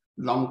some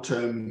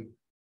long-term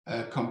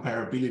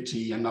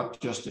comparability and not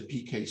just a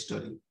PK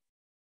study.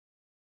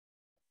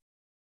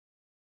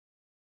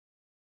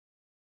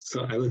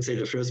 So I would say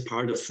the first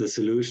part of the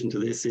solution to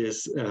this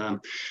is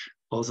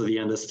also the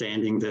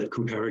understanding that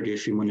comparative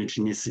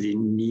immunogenicity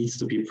needs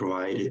to be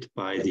provided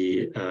by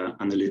the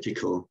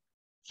analytical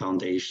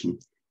foundation.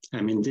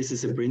 I mean, this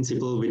is a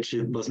principle which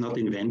was not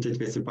invented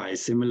with the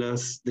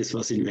biosimilars. This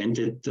was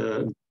invented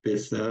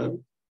with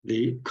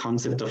the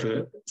concept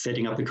of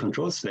setting up a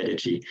control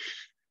strategy,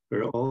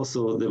 where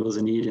also there was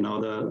a need in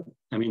order,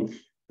 I mean,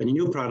 when a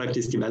new product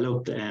is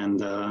developed and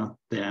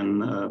then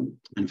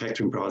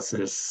manufacturing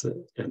process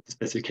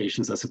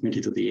specifications are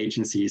submitted to the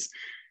agencies,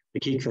 the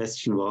key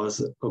question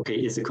was, okay,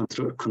 is the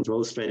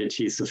control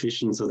strategy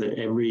sufficient so that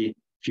every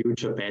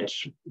future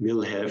batch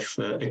will have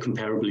a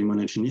comparable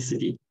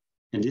immunogenicity?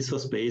 And this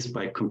was based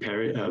by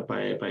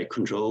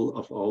control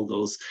of all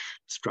those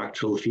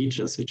structural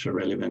features which are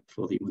relevant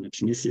for the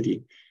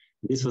immunogenicity.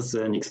 This was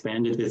then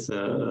expanded with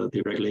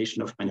the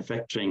regulation of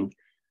manufacturing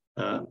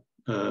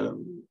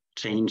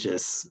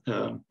changes.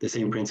 The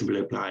same principle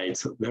applied,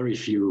 so very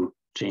few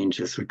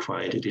changes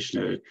required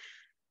additional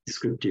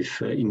descriptive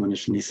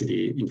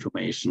immunogenicity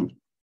information.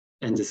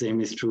 And the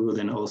same is true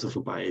then also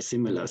for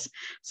biosimilars.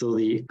 So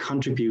the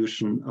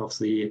contribution of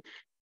the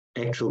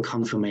actual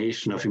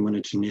confirmation of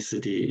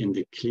immunogenicity in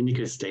the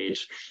clinical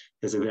stage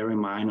has a very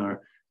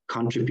minor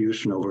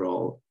contribution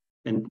overall.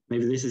 And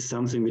maybe this is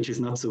something which is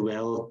not so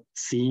well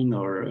seen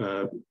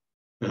or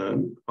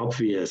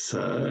obvious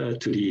to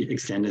the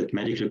extended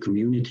medical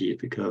community,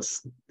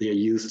 because they are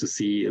used to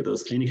see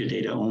those clinical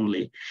data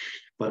only.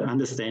 But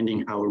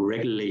understanding how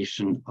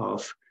regulation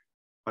of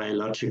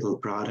biological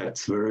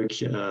products work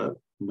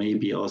may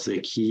be also a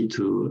key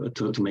to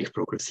make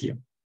progress here.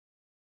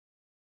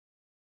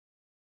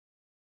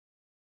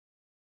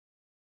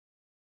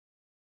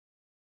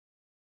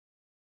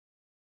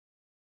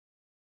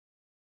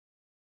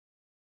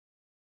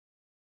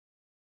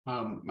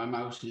 My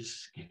mouse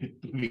is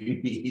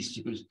giving me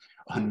issues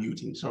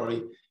unmuting,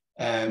 sorry.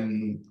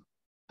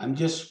 I'm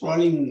just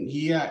scrolling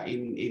here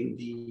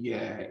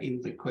in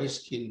the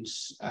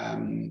questions.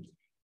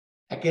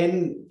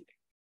 Again,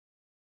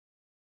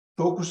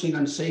 focusing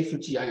on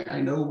safety,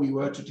 I know we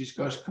were to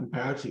discuss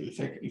comparative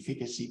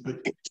efficacy, but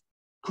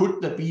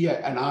could there be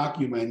an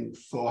argument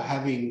for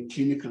having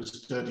clinical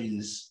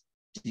studies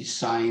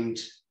designed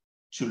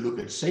to look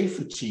at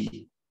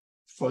safety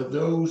for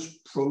those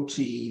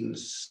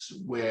proteins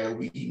where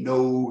we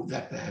know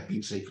that there have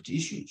been safety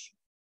issues?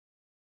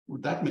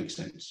 Would that make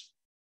sense?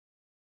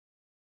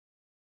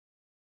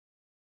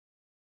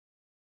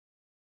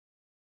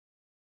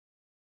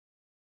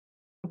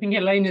 I think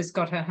Elena's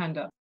got her hand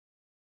up.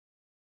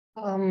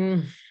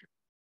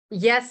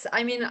 Yes,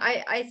 I mean,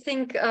 I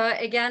think,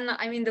 again,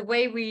 I mean, the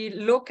way we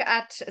look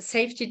at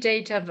safety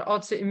data, but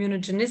also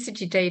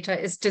immunogenicity data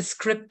is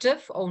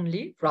descriptive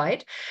only,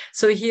 right?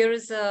 So here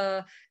is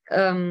a,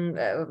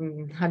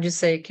 how do you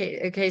say,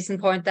 a case in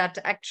point that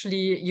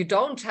actually you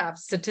don't have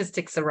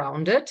statistics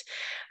around it.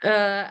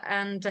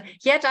 And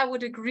yet I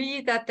would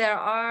agree that there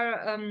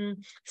are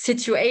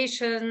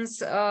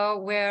situations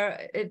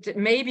where it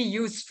may be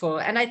useful.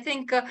 And I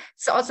think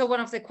it's also one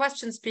of the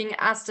questions being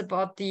asked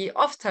about the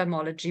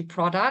ophthalmology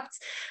products,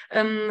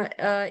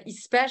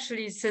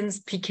 especially since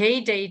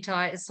PK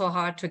data is so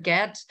hard to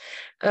get,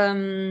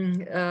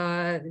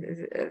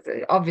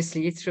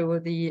 obviously through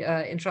the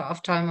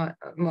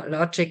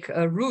intra-ophthalmologic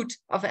route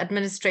of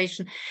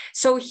administration.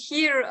 So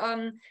here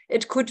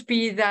it could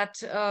be that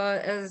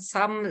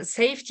some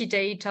safety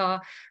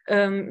data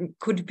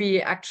could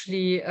be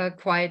actually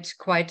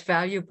quite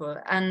valuable.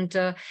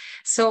 And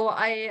so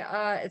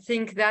I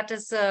think that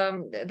is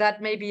that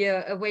may be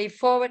a way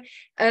forward.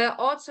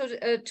 Also,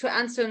 to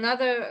answer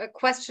another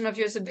question of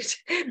yours a bit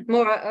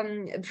more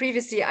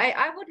previously,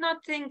 I would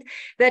not think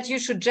that you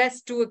should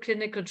just do a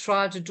clinical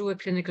trial to do a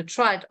clinical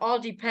trial. It all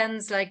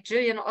depends, like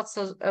Gillian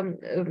also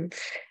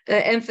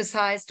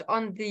emphasized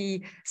on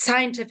the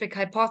scientific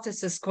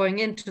hypothesis going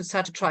into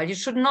such a trial. You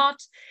should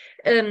not,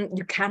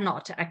 you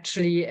cannot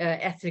actually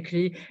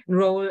ethically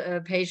enroll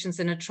patients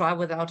in a trial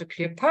without a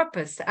clear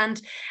purpose.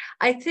 And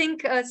I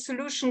think a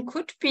solution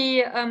could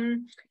be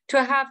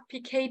to have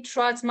PK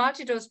trials,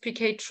 multi-dose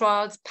PK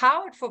trials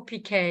powered for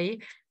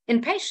PK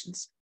in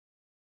patients.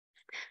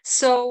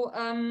 So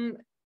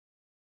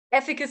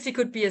efficacy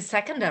could be a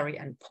secondary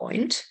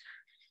endpoint,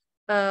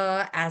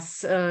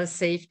 as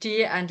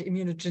safety and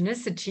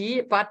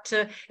immunogenicity, but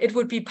it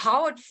would be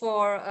powered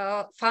for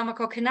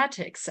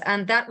pharmacokinetics,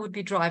 and that would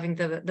be driving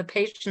the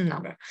patient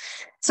number.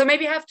 So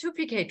maybe have two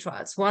PK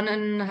trials, one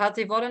in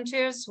healthy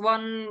volunteers,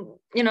 one,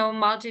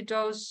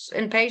 multi-dose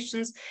in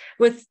patients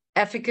with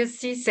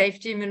efficacy,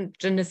 safety,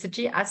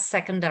 immunogenicity as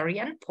secondary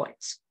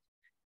endpoints.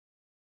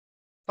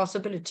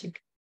 Possibility.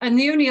 And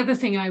the only other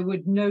thing I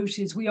would note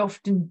is we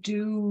often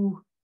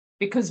do,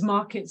 because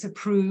markets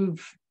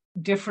approve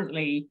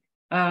differently,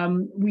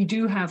 we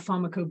do have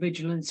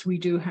pharmacovigilance, we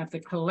do have the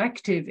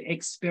collective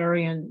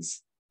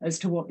experience as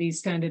to what these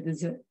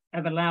standards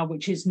have allowed,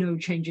 which is no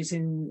changes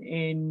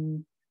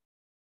in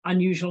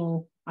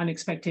unusual,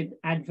 unexpected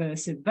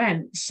adverse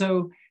events.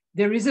 So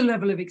there is a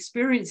level of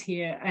experience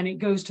here, and it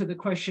goes to the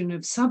question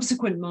of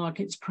subsequent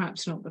markets,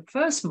 perhaps not the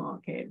first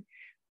market,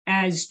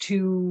 as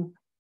to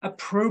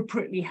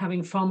appropriately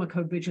having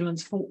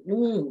pharmacovigilance for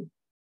all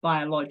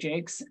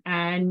biologics,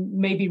 and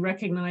maybe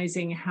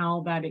recognizing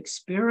how that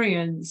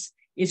experience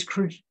is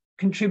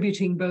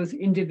contributing both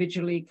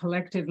individually,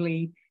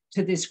 collectively,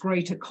 to this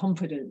greater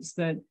confidence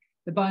that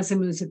the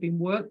biosimilars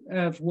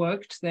have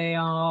worked, they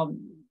are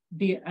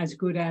be as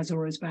good as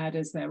or as bad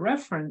as their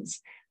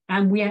reference,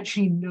 and we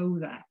actually know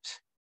that.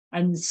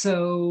 And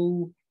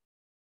so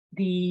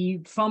the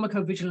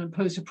pharmacovigilant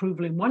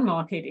post-approval in one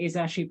market is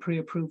actually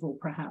pre-approval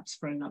perhaps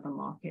for another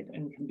market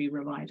and can be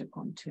relied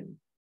upon too.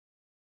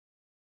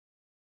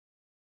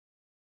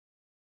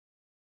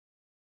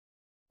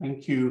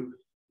 Thank you.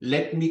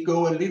 Let me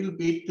go a little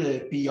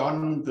bit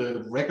beyond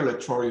the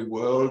regulatory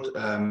world,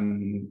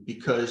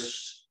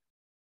 because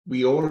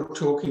we all are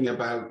talking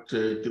about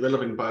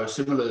developing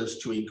biosimilars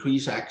to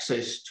increase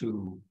access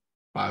to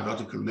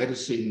biological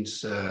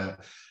medicines,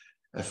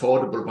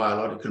 affordable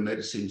biological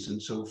medicines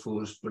and so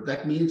forth. But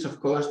that means, of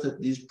course, that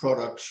these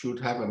products should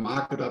have a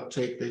market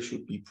uptake. They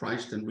should be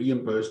priced and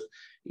reimbursed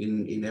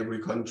in every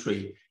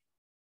country.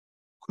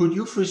 Could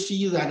you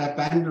foresee that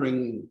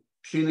abandoning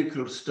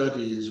clinical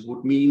studies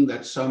would mean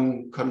that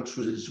some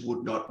countries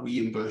would not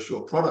reimburse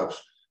your products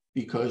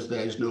because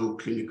there is no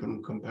clinical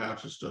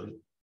comparative study?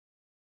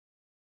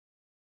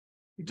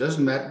 It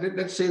doesn't matter.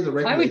 Let's say the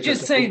regulators I would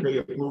just say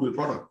approve the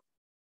product.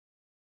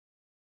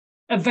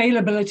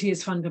 Availability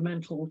is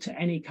fundamental to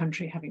any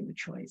country having the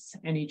choice,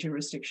 any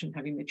jurisdiction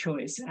having the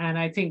choice. And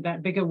I think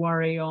that bigger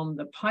worry on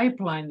the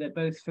pipeline that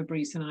both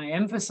Fabrice and I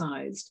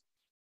emphasized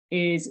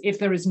is if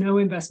there is no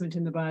investment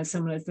in the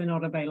biosimilars, they're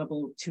not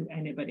available to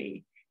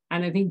anybody.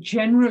 And I think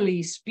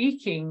generally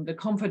speaking, the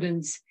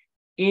confidence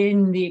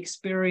in the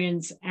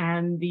experience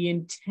and the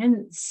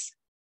intense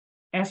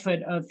effort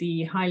of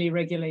the highly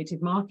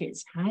regulated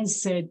markets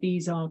has said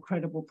these are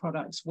credible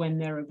products when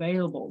they're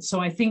available.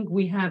 So I think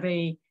we have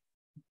a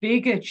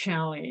bigger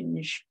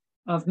challenge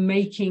of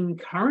making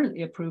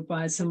currently approved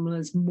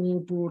biosimilars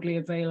more broadly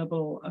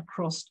available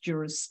across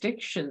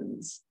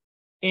jurisdictions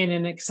in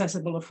an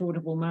accessible,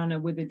 affordable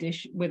manner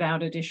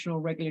without additional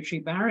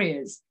regulatory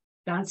barriers.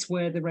 That's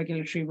where the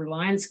regulatory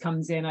reliance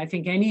comes in. I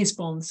think any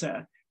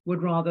sponsor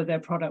would rather their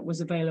product was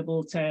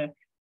available to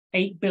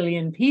 8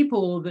 billion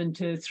people than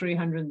to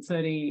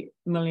 330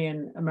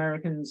 million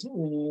Americans,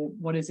 or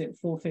what is it,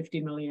 450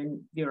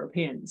 million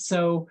Europeans.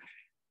 So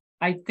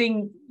I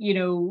think,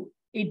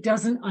 it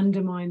doesn't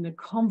undermine the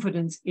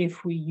confidence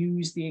if we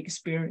use the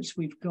experience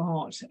we've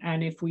got.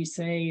 And if we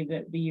say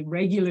that the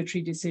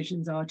regulatory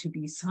decisions are to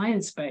be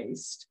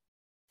science-based,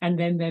 and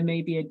then there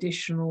may be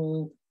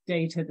additional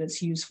data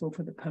that's useful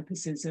for the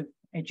purposes of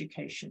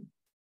education.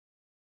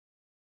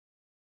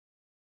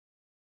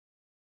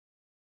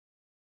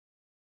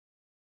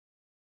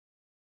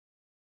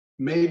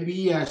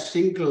 Maybe a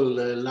single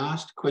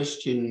last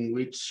question,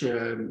 which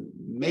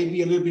may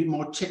be a little bit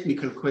more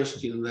technical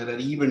question that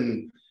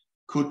even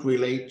could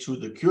relate to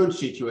the current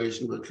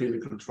situation with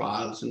clinical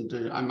trials.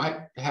 And I might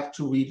have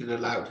to read it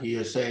aloud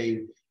here,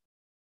 saying,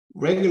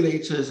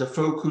 regulators are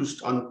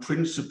focused on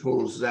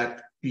principles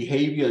that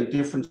behavior in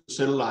different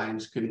cell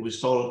lines can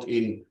result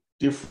in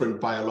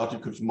different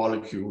biological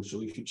molecules.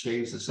 So if you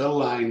change the cell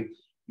line,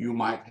 you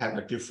might have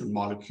a different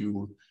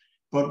molecule.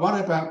 But what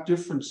about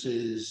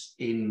differences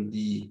in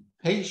the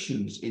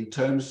patients in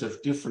terms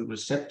of different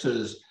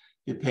receptors,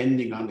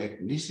 depending on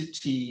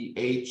ethnicity,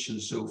 age,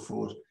 and so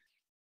forth?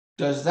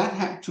 Does that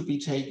have to be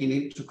taken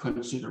into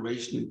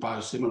consideration in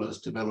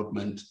biosimilars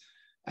development?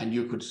 And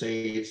you could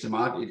say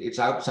it's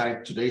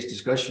outside today's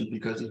discussion,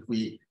 because if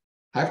we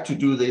have to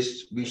do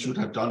this, we should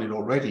have done it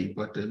already,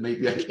 but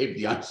maybe I gave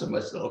the answer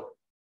myself.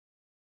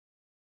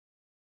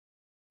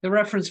 The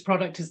reference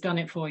product has done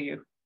it for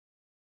you.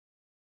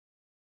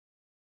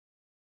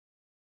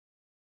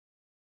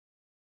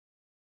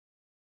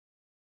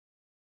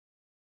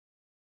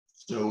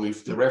 So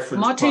if the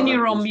reference Martin,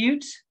 you're on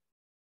mute.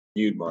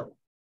 Mute, Martin.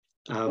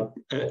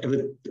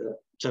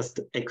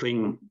 Just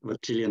echoing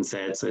what Gillian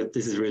said, so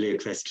this is really a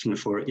question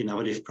for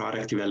innovative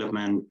product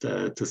development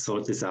to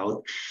sort this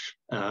out.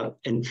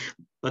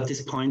 But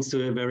this points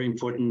to a very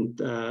important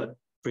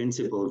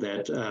principle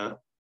that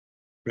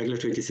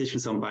regulatory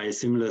decisions on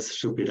biosimilars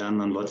should be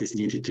done on what is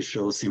needed to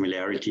show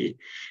similarity.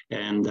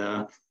 And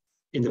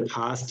in the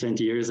past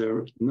 20 years, there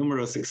are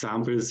numerous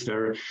examples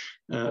where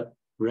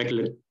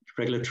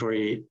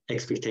regulatory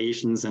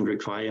expectations and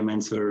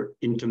requirements were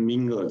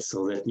intermingled,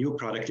 so that new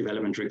product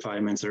development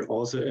requirements are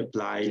also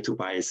applied to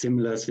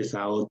biosimilars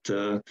without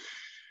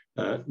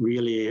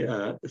really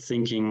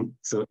thinking,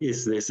 so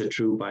is this a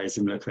true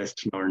biosimilar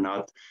question or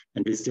not?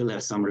 And we still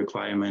have some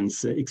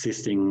requirements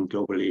existing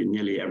globally,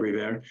 nearly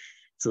everywhere.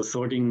 So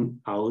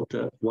sorting out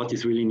what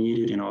is really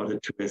needed in order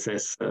to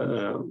assess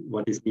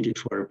what is needed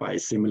for a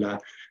biosimilar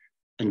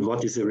and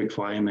what is a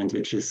requirement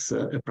which is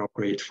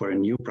appropriate for a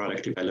new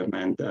product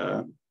development,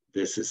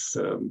 this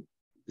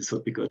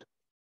would be good.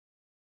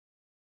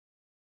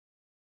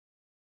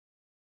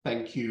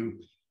 Thank you.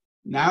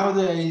 Now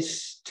there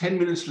is 10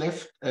 minutes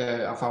left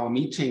of our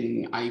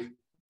meeting. I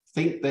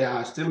think there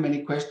are still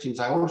many questions.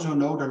 I also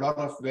note a lot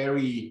of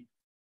very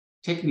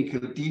technical,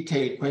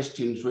 detailed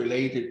questions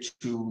related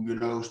to, you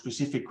know,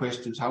 specific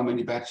questions, how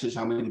many batches,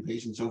 how many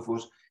patients, so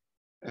forth.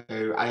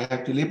 I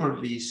have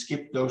deliberately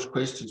skipped those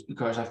questions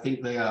because I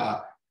think they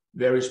are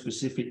very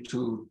specific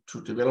to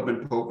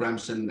development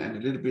programs and a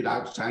little bit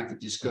outside the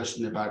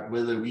discussion about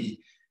whether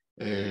we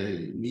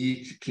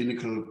need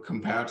clinical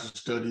comparative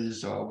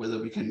studies or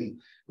whether we can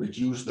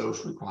reduce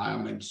those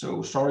requirements.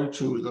 So sorry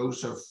to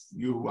those of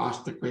you who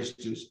asked the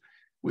questions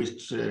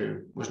which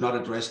was not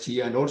addressed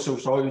here, and also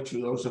sorry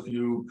to those of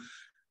you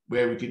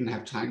where we didn't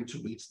have time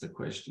to read the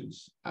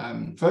questions.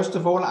 First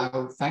of all, I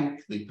will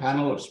thank the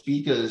panel of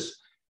speakers,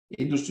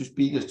 industry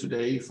speakers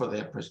today, for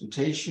their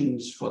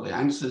presentations, for the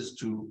answers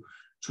to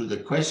the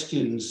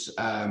questions.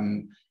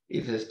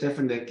 It has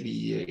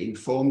definitely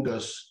informed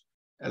us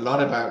a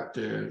lot about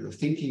the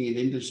thinking in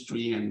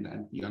industry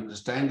and the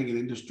understanding in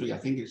industry. I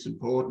think it's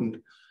important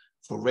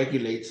for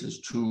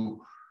regulators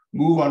to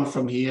move on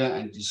from here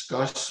and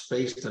discuss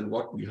based on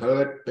what we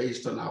heard,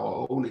 based on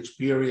our own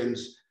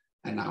experience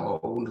and our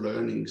own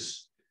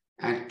learnings.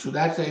 And to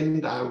that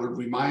end, I will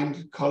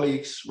remind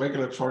colleagues,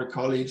 regulatory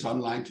colleagues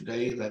online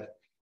today, that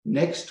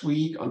next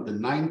week on the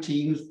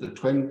 19th, the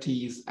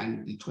 20th,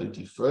 and the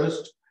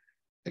 21st,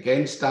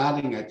 again,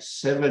 starting at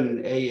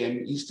 7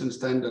 a.m. Eastern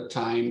Standard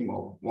Time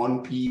or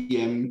 1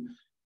 p.m.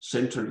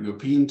 Central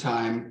European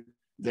Time,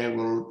 there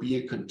will be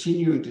a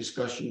continuing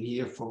discussion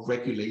here for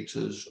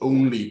regulators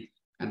only.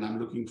 And I'm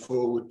looking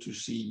forward to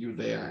see you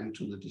there and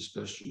to the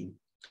discussion.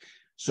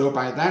 So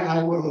by that,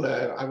 I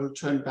will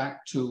turn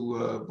back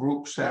to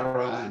Brooke,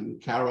 Sarah,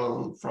 and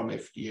Carol from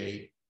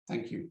FDA.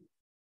 Thank you.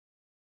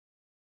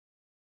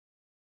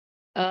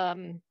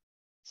 So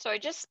I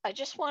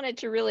just wanted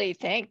to really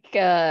thank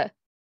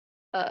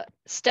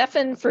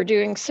Stefan for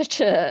doing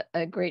such a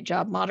great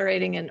job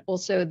moderating, and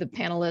also the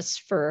panelists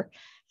for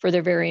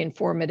their very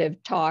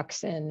informative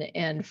talks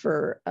and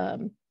for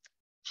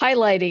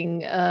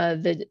highlighting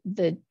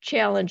the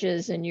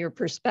challenges and your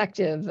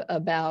perspective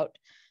about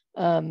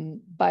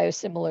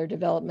biosimilar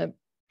development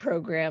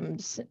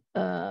programs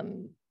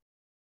and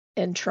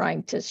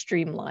trying to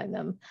streamline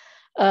them.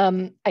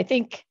 I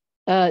think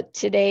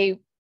today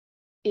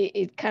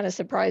it kind of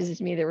surprises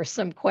me. There were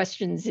some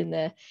questions in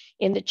the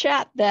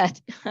chat that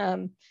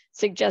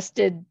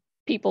suggested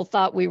people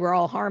thought we were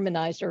all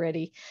harmonized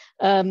already.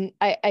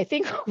 I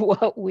think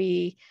what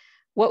we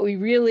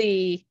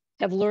really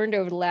have learned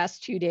over the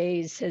last 2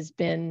 days has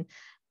been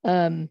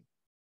how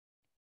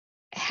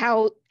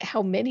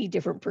many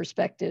different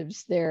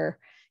perspectives there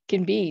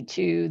can be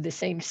to the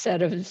same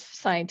set of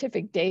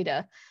scientific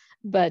data.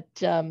 But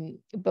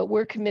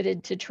we're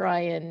committed to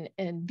try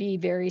and be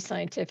very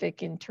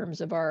scientific in terms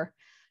of our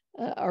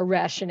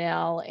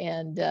rationale,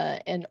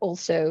 and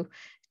also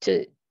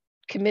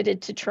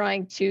committed to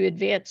trying to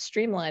advance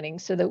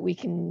streamlining so that we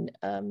can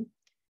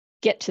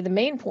get to the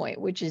main point,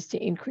 which is to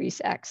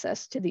increase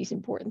access to these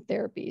important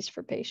therapies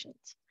for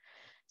patients.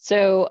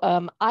 So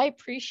I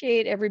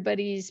appreciate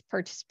everybody's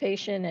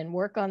participation and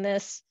work on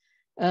this.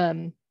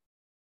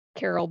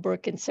 Carol,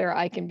 Brooke, and Sarah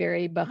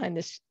Eikenberry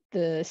behind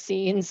the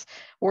scenes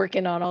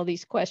working on all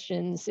these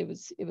questions. It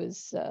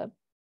was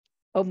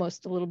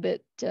almost a little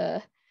bit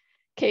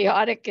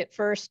chaotic at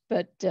first,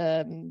 but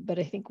I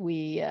think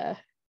we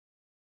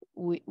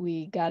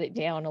got it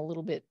down a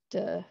little bit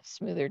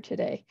smoother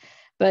today.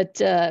 But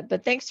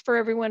thanks for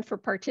everyone for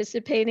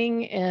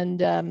participating,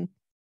 and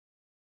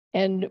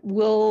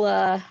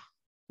we'll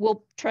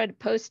try to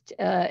post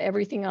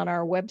everything on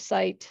our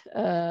website,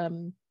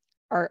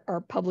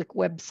 our public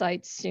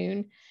website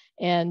soon,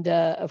 and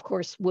of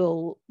course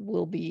we'll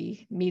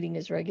be meeting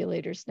as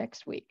regulators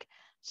next week.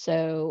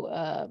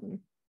 So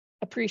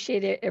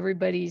appreciate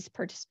everybody's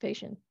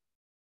participation.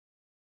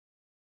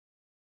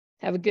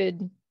 Have a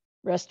good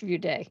rest of your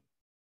day.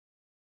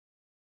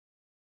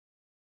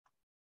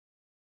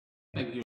 Thank you.